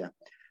ليبيا.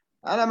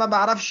 أنا ما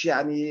بعرفش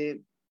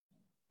يعني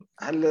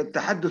هل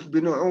التحدث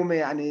بنعومة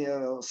يعني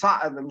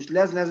صعب، مش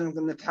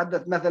لازم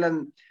نتحدث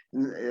مثلا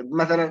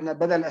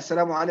بدل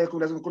السلام عليكم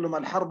لازم نقول لهم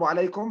الحرب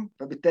عليكم،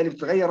 فبالتالي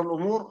بتتغير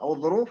الأمور أو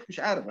الظروف. مش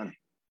عارف أنا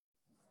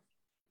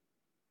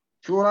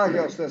شو رأيك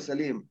يا أستاذ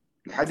سليم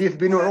الحديث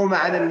بنعومة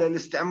عن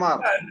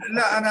الاستعمار؟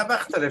 لا أنا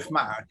بختلف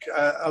معك.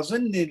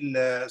 أظن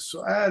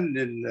السؤال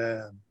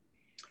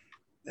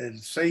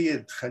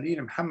السيد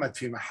خليل محمد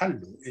في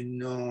محله،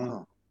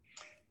 إنه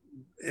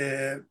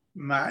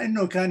مع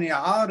أنه كان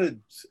يعارض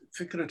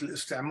فكرة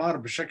الاستعمار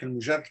بشكل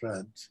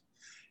مجرد،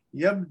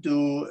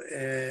 يبدو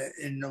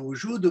أن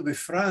وجوده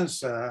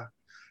بفرنسا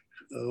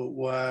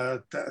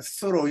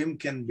وتأثره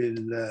يمكن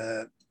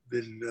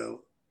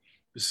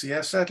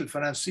بالسياسات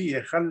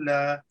الفرنسية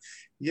خلى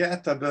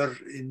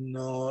يعتبر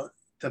أنه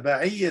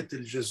تبعية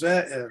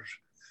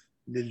الجزائر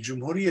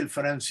للجمهورية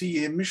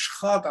الفرنسية مش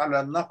خاضعة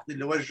للنقد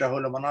اللي وجهه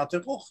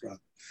لمناطق أخرى.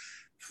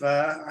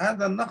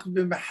 فهذا النقد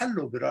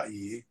بمحله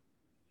برأيي.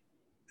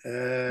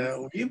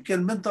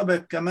 ويمكن منطبق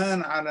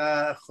كمان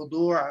على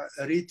خضوع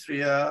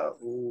أريتريا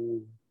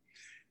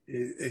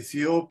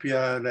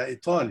وإثيوبيا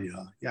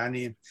لإيطاليا.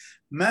 يعني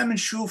ما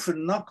بنشوف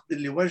النقد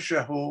اللي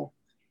وجهه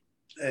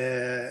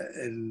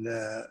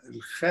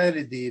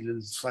الخالدي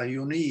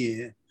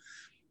للصهيونية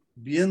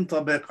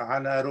بينطبق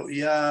على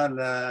رؤية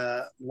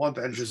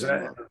لوضع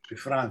الجزائر في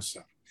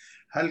فرنسا.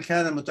 هل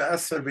كان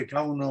متأثر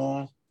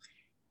بكونه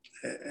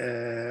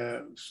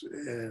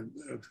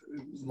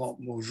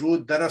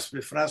موجود، درس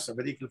بفرنسا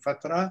بهذيك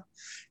الفترة.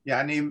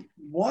 يعني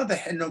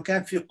واضح أنه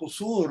كان في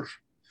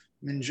قصور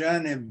من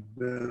جانب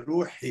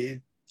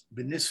روحي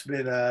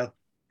بالنسبة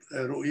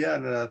لرؤية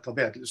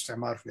لطبيعة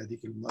الاستعمار في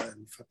هذيك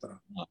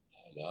الفترة.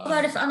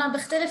 بعرف أنا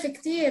بختلف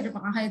كثير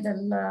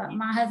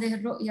مع هذه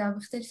الرؤية،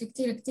 بختلف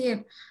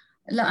كثير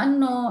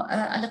لأنه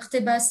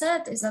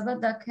الاقتباسات إذا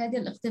بدك، هذه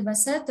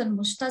الاقتباسات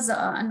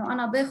المجتزأة، أنه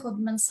أنا باخذ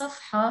من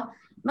صفحة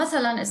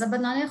مثلا، إذا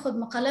بدنا ناخذ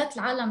مقالات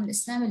العالم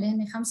الإسلامي اللي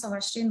هن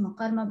 25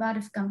 مقال، ما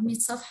بعرف كم 100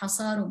 صفحة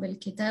صاروا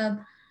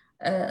بالكتاب،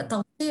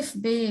 توصيف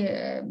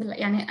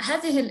يعني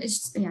هذه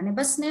يعني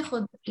بس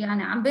ناخذ،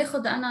 يعني عم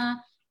باخذ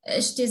أنا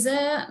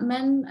اجتزاء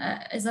من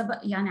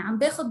يعني عم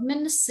باخذ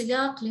من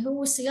السياق اللي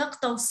هو سياق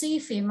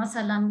توصيفي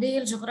مثلا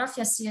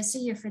للجغرافيا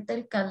السياسية في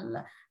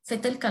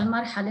تلك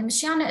المرحلة.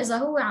 مش يعني إذا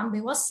هو عم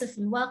بيوصف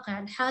الواقع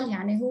الحال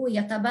يعني هو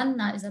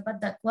يتبنى إذا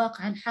بدك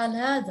واقع الحال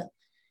هذا.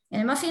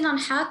 يعني ما فينا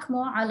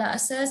نحاكمه على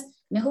أساس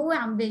إنه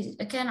هو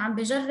كان عم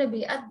بيجرب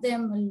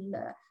يقدم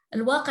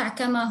الواقع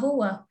كما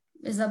هو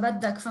إذا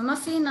بدك. فما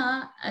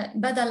فينا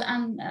بدل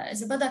أن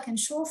إذا بدك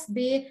نشوف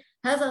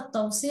بهذا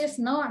التوصيف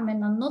نوع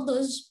من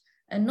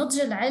النضج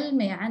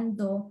العلمي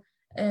عنده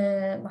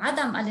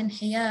وعدم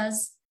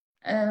الانحياز،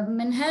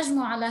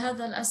 منهاجمه على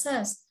هذا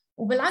الأساس.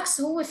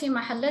 وبالعكس هو في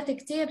محلات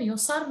كتير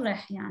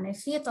يصرح، يعني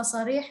في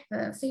تصاريح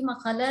في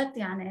مقالات،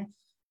 يعني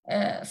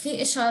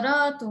في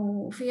إشارات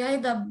وفي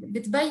هيدا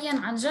بتبين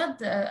عن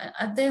جد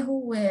قد ايه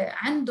هو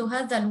عنده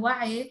هذا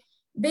الوعي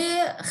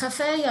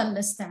بخفايا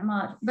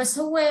الاستعمار. بس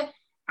هو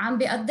عم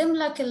بيقدم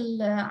لك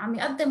عم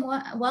يقدم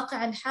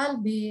واقع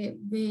الحال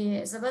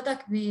إذا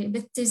بدك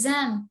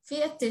باتزان،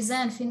 في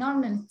اتزان، في نوع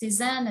من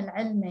الاتزان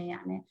العلمي،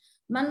 يعني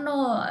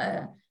منه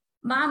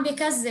ما عم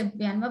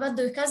بيكذب، يعني ما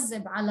بده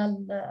يكذب على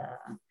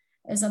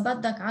إذا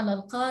بدك على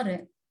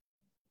القارئ.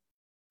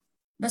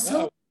 بس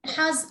هو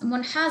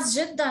منحاز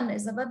جدا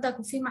إذا بدك،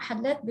 وفي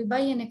محلات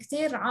ببين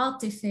كتير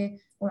عاطفة،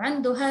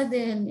 وعنده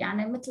هذه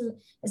يعني مثل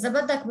إذا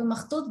بدك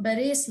بمخطوط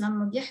باريس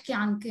لما بيحكي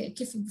عن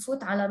كيف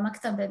بفوت على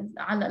مكتبة،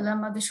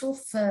 لما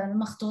بشوف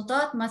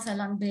المخطوطات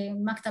مثلا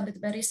بمكتبة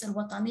باريس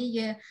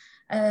الوطنية،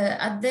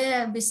 قد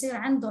ايه بيصير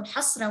عنده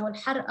الحسرة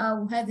والحرقة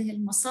وهذه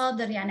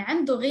المصادر، يعني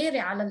عنده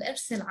غيرة على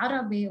الإرث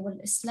العربي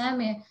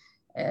والإسلامي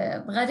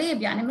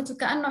غريب، يعني مثل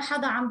كأنه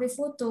حدا عم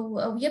بفوت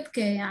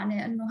ويبكي،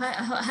 يعني إنه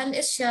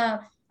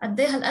هالأشياء قد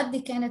ايه هالقد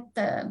كانت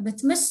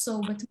بتمسه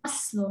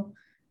وبتمثله.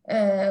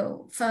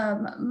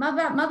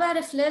 فما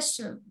بعرف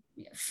ليش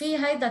في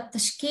هيدا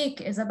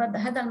التشكيك إذا بدأ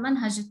هذا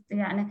المنهج،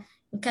 يعني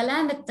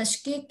الكلام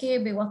التشكيكي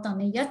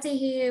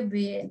بوطنيته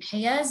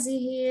بانحيازه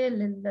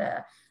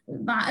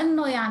مع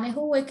إنه يعني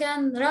هو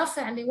كان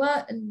رافع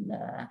لواء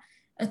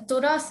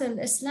التراث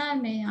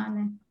الإسلامي.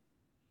 يعني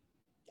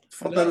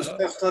تفضل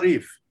أستاذ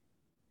طريف.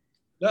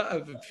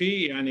 لا،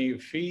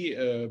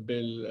 في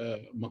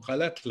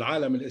بالمقالات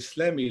العالم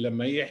الإسلامي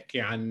لما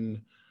يحكي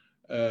عن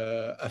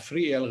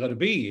أفريقيا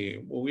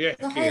الغربية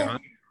ويحكي صحيح عن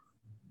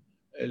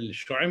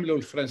شو عملوا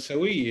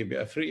الفرنسوية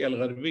بأفريقيا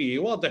الغربية،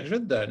 واضح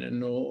جدا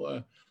أنه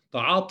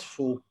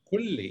تعاطفوا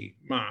كلي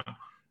مع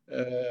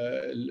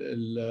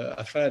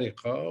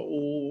الأفارقة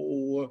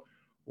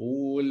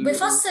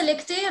بفصل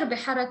كتير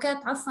بحركات،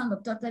 عفوا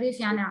دكتور طريف،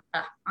 يعني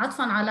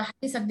عطفا على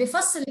حديثك،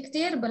 بفصل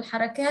كتير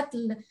بالحركات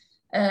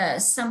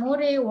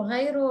الساموري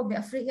وغيره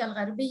بأفريقيا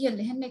الغربية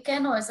اللي هن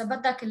كانوا إذا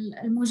بدك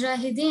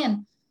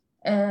المجاهدين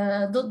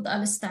ضد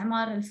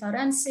الاستعمار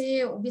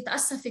الفرنسي،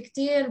 وبيتأسف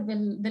كتير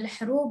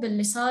بالحروب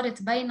اللي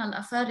صارت بين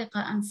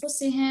الأفارقة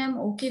أنفسهم،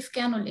 وكيف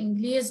كانوا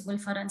الإنجليز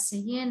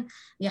والفرنسيين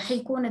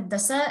يحيكون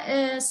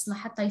الدسائس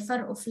لحتى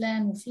يفرقوا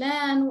فلان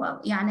وفلان،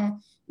 يعني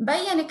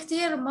بين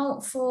كتير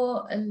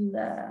موقفه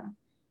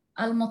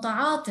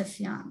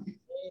المتعاطف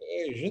يعني.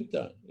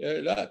 جدا.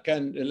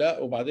 لا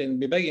وبعدين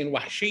ببين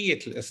وحشية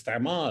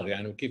الاستعمار،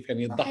 يعني وكيف كان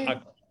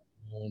يضحك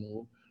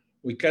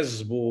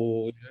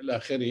ويكذبوا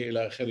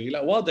الى اخره.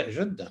 لا واضح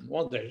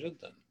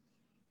جدا.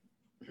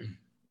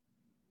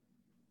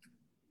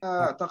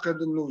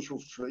 اعتقد انه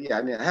شوف،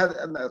 يعني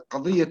هذا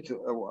قضيه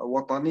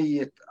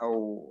وطنيه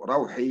او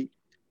روحي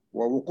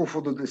ووقوفه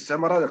ضد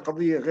الاستعمار، هذه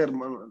قضيه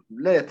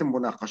لا يتم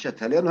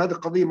مناقشتها، لانه هذه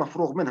قضيه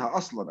مفروغ منها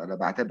اصلا. انا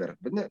بعتبر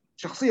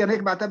شخصيا هيك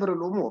بعتبر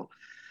الامور.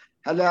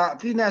 هلا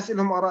في ناس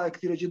لهم اراء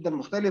كثيره جدا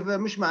مختلفه،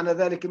 مش معنى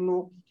ذلك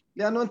انه،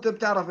 لانه انت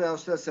بتعرف يا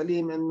استاذ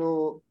سليم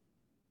انه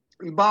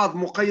البعض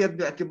مقيد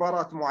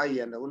باعتبارات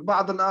معينة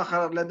والبعض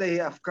الآخر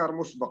لديه أفكار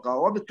مسبقة،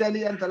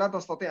 وبالتالي أنت لا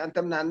تستطيع أن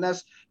تمنع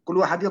الناس، كل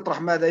واحد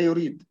يطرح ماذا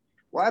يريد،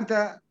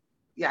 وأنت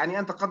يعني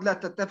أنت قد لا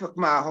تتفق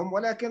معهم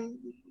ولكن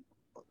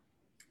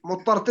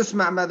مضطر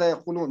تسمع ماذا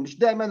يقولون. مش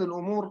دائما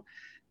الأمور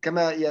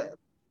كما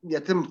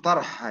يتم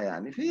طرحها،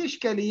 يعني في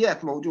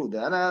إشكاليات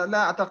موجودة. أنا لا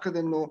أعتقد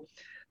أنه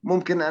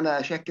ممكن أنا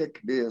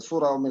أشكك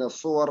بصورة من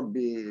الصور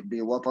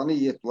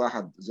بوطنية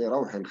واحد زي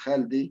روحي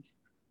الخالدي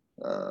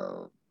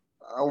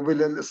أو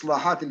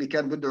بالإصلاحات اللي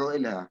كان بدعو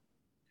إلها.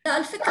 لا،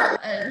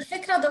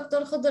 الفكرة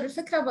دكتور خضر،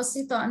 الفكرة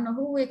بسيطة، أنه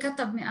هو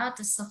كتب مئات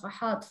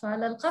الصفحات،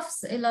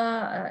 فللقفز إلى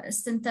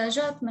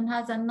استنتاجات من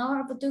هذا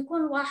النوع بده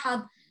يكون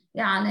واحد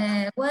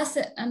يعني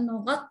واثق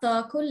أنه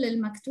غطى كل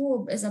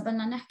المكتوب. إذا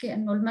بدنا نحكي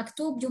أنه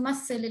المكتوب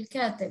يمثل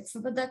الكاتب،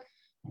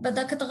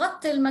 بدك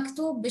تغطي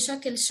المكتوب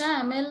بشكل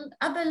شامل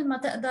قبل ما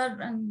تقدر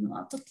أن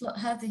تطلق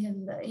هذه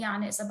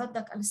يعني إذا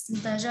بدك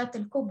الاستنتاجات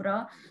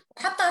الكبرى.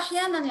 وحتى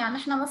أحيانا يعني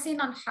إحنا ما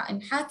فينا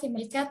نحاكم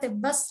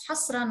الكاتب بس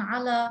حصرا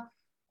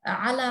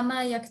على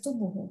ما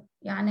يكتبه،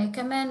 يعني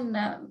كمان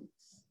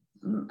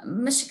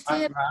مش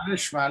كثير.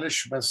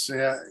 معلش بس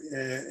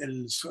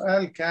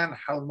السؤال كان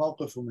حول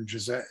موقفه من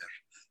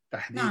الجزائر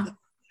تحديدا. نعم.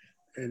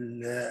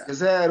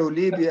 الجزائر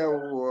وليبيا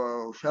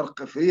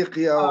وشرق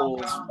افريقيا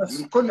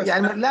ومن كل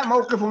يعني لا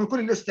موقفه من كل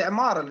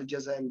الاستعمار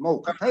الجزائري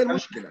الموقف، هاي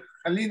المشكله.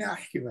 خليني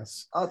احكي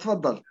بس.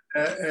 تفضل.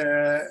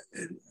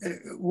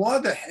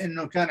 واضح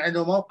انه كان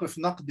عنده موقف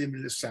نقدي من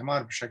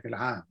الاستعمار بشكل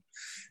عام،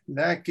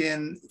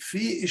 لكن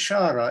في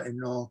اشاره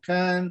انه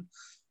كان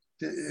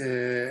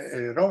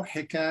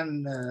روحي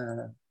كان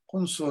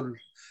قنصل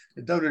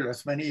الدوله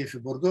العثمانيه في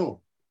بوردو،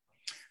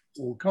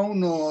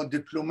 وكونه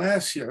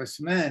دبلوماسي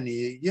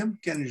عثماني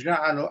يمكن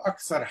جعله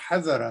أكثر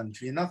حذراً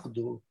في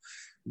نقده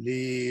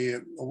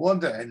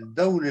لوضع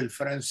الدولة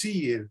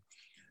الفرنسية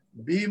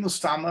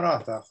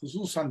بمستعمراتها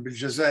خصوصاً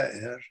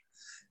بالجزائر،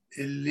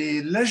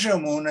 اللي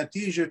لجموا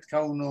نتيجة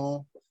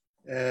كونه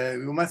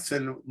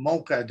يمثل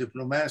موقع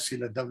دبلوماسي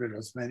للدولة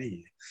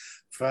العثمانية.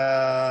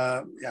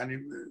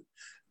 فيعني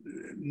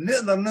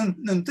نقدر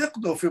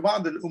ننتقده في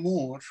بعض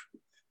الأمور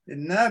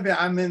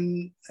النابعة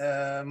من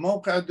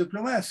موقع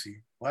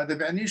الدبلوماسي، وهذا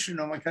بيعنيش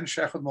انه ما كانش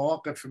ياخذ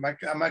مواقف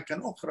في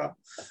اماكن اخرى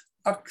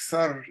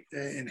اكثر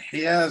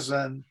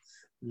انحيازا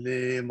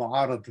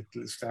لمعارضه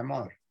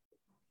الاستعمار.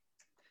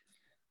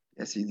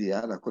 يا سيدي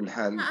على كل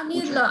حال انا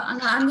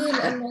اميل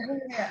انه هو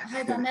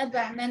هذا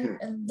نابع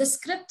من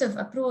الديسكريبتيف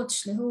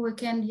ابروتش اللي هو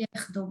كان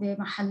ياخده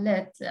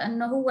بمحلات،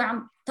 لانه هو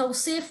عم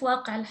توصيف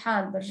واقع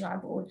الحال. برجع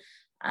بقول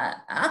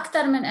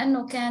أكثر من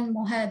أنه كان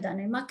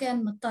مهادنة، ما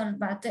كان مضطر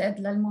بعتقد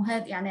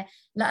للمهاد، يعني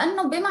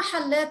لأنه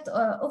بمحلات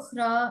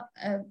أخرى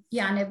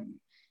يعني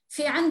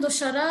في عنده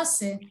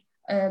شراسة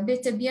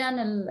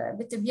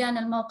بتبيان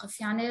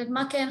الموقف، يعني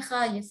ما كان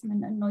خايف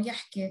من أنه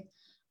يحكي.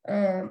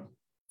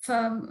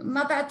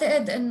 فما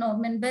بعتقد أنه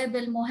من باب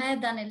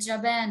المهادنة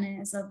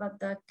الجبانة إذا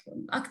بدك،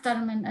 أكثر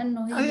من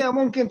أنه هي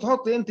ممكن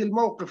تحطي أنت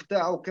الموقف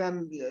تاعه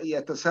كان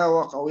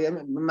يتساوق أو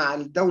مع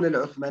الدولة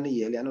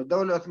العثمانية، لأنه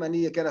الدولة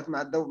العثمانية كانت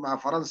مع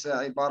فرنسا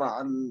عبارة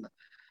عن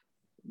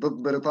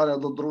ضد بريطانيا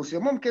ضد روسيا.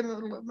 ممكن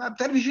ما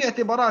بتعرفي شيء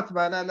اعتبارات،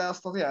 ما أنا لا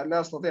أستطيع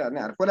أن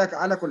أعرف. ولكن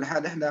على كل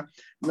حال إحنا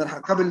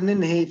قبل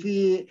ننهي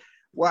في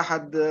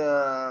واحد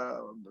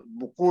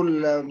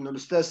بقول من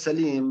الأستاذ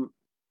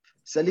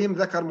سليم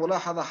ذكر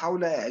ملاحظة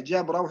حول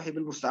إعجاب روحي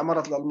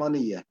بالمستعمرات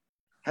الألمانية.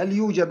 هل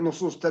يوجد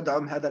نصوص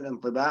تدعم هذا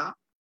الانطباع؟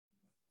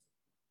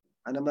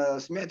 أنا ما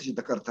سمعتش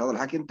ذكرت هذا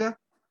الحكي أنت؟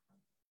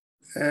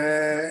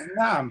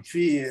 نعم،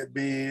 في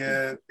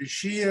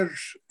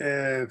بيشير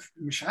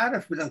مش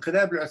عارف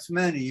بالانقلاب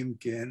العثماني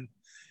يمكن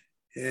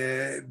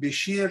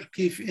بيشير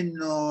كيف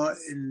إنه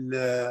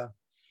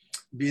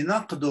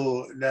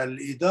بنقده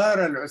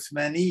للإدارة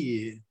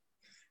العثمانية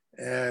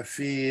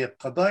في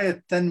قضايا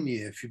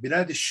التنمية في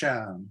بلاد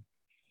الشام،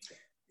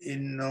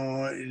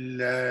 إنه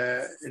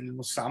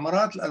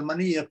المستعمرات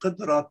الألمانية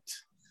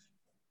قدرت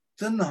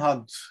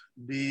تنهض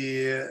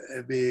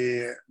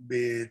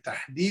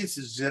بتحديث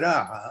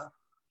الزراعة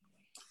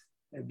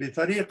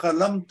بطريقة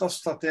لم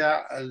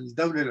تستطع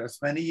الدولة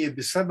العثمانية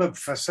بسبب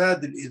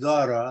فساد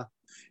الإدارة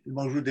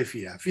الموجودة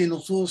فيها. في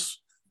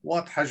نصوص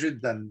واضحة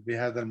جدا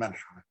بهذا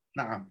المنحى.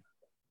 نعم.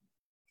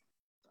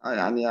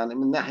 يعني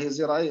من ناحية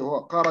زراعية هو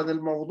قارن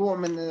الموضوع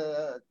من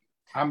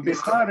عم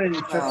بيقارن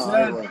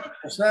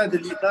فساد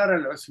الإدارة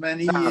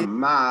العثمانية. نعم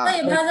مع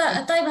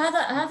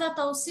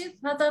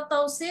هذا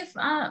توصيف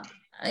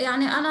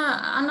يعني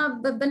أنا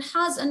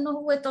بنحاز إنه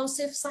هو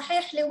توصيف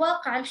صحيح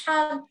لواقع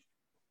الحال،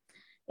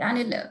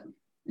 يعني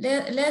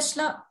ليش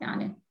لا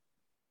يعني،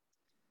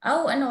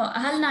 أو إنه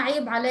هل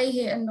نعيب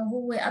عليه إنه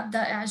هو أبدى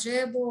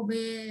إعجابه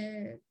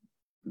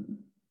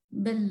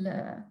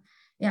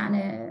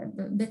يعني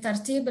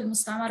بترتيب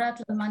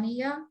المستعمرات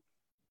الألمانية؟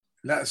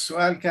 لا،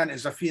 السؤال كان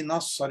إذا في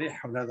نص صريح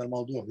حول هذا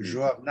الموضوع.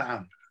 الجواب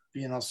نعم،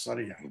 في نص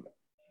صريح.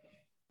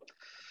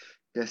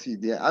 يا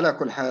سيدي على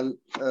كل حال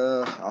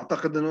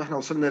أعتقد أنه إحنا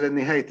وصلنا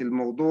لنهاية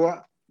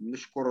الموضوع.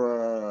 نشكر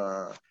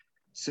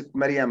ست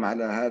مريم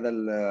على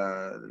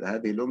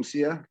هذه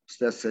الأمسية،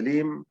 أستاذ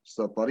سليم،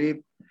 أستاذ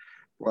طريب،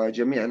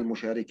 وجميع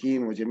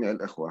المشاركين وجميع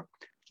الأخوة.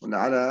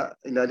 إلى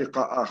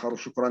لقاء آخر،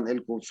 وشكرا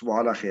لكم. تصبحوا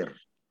على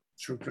خير.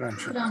 شكرا.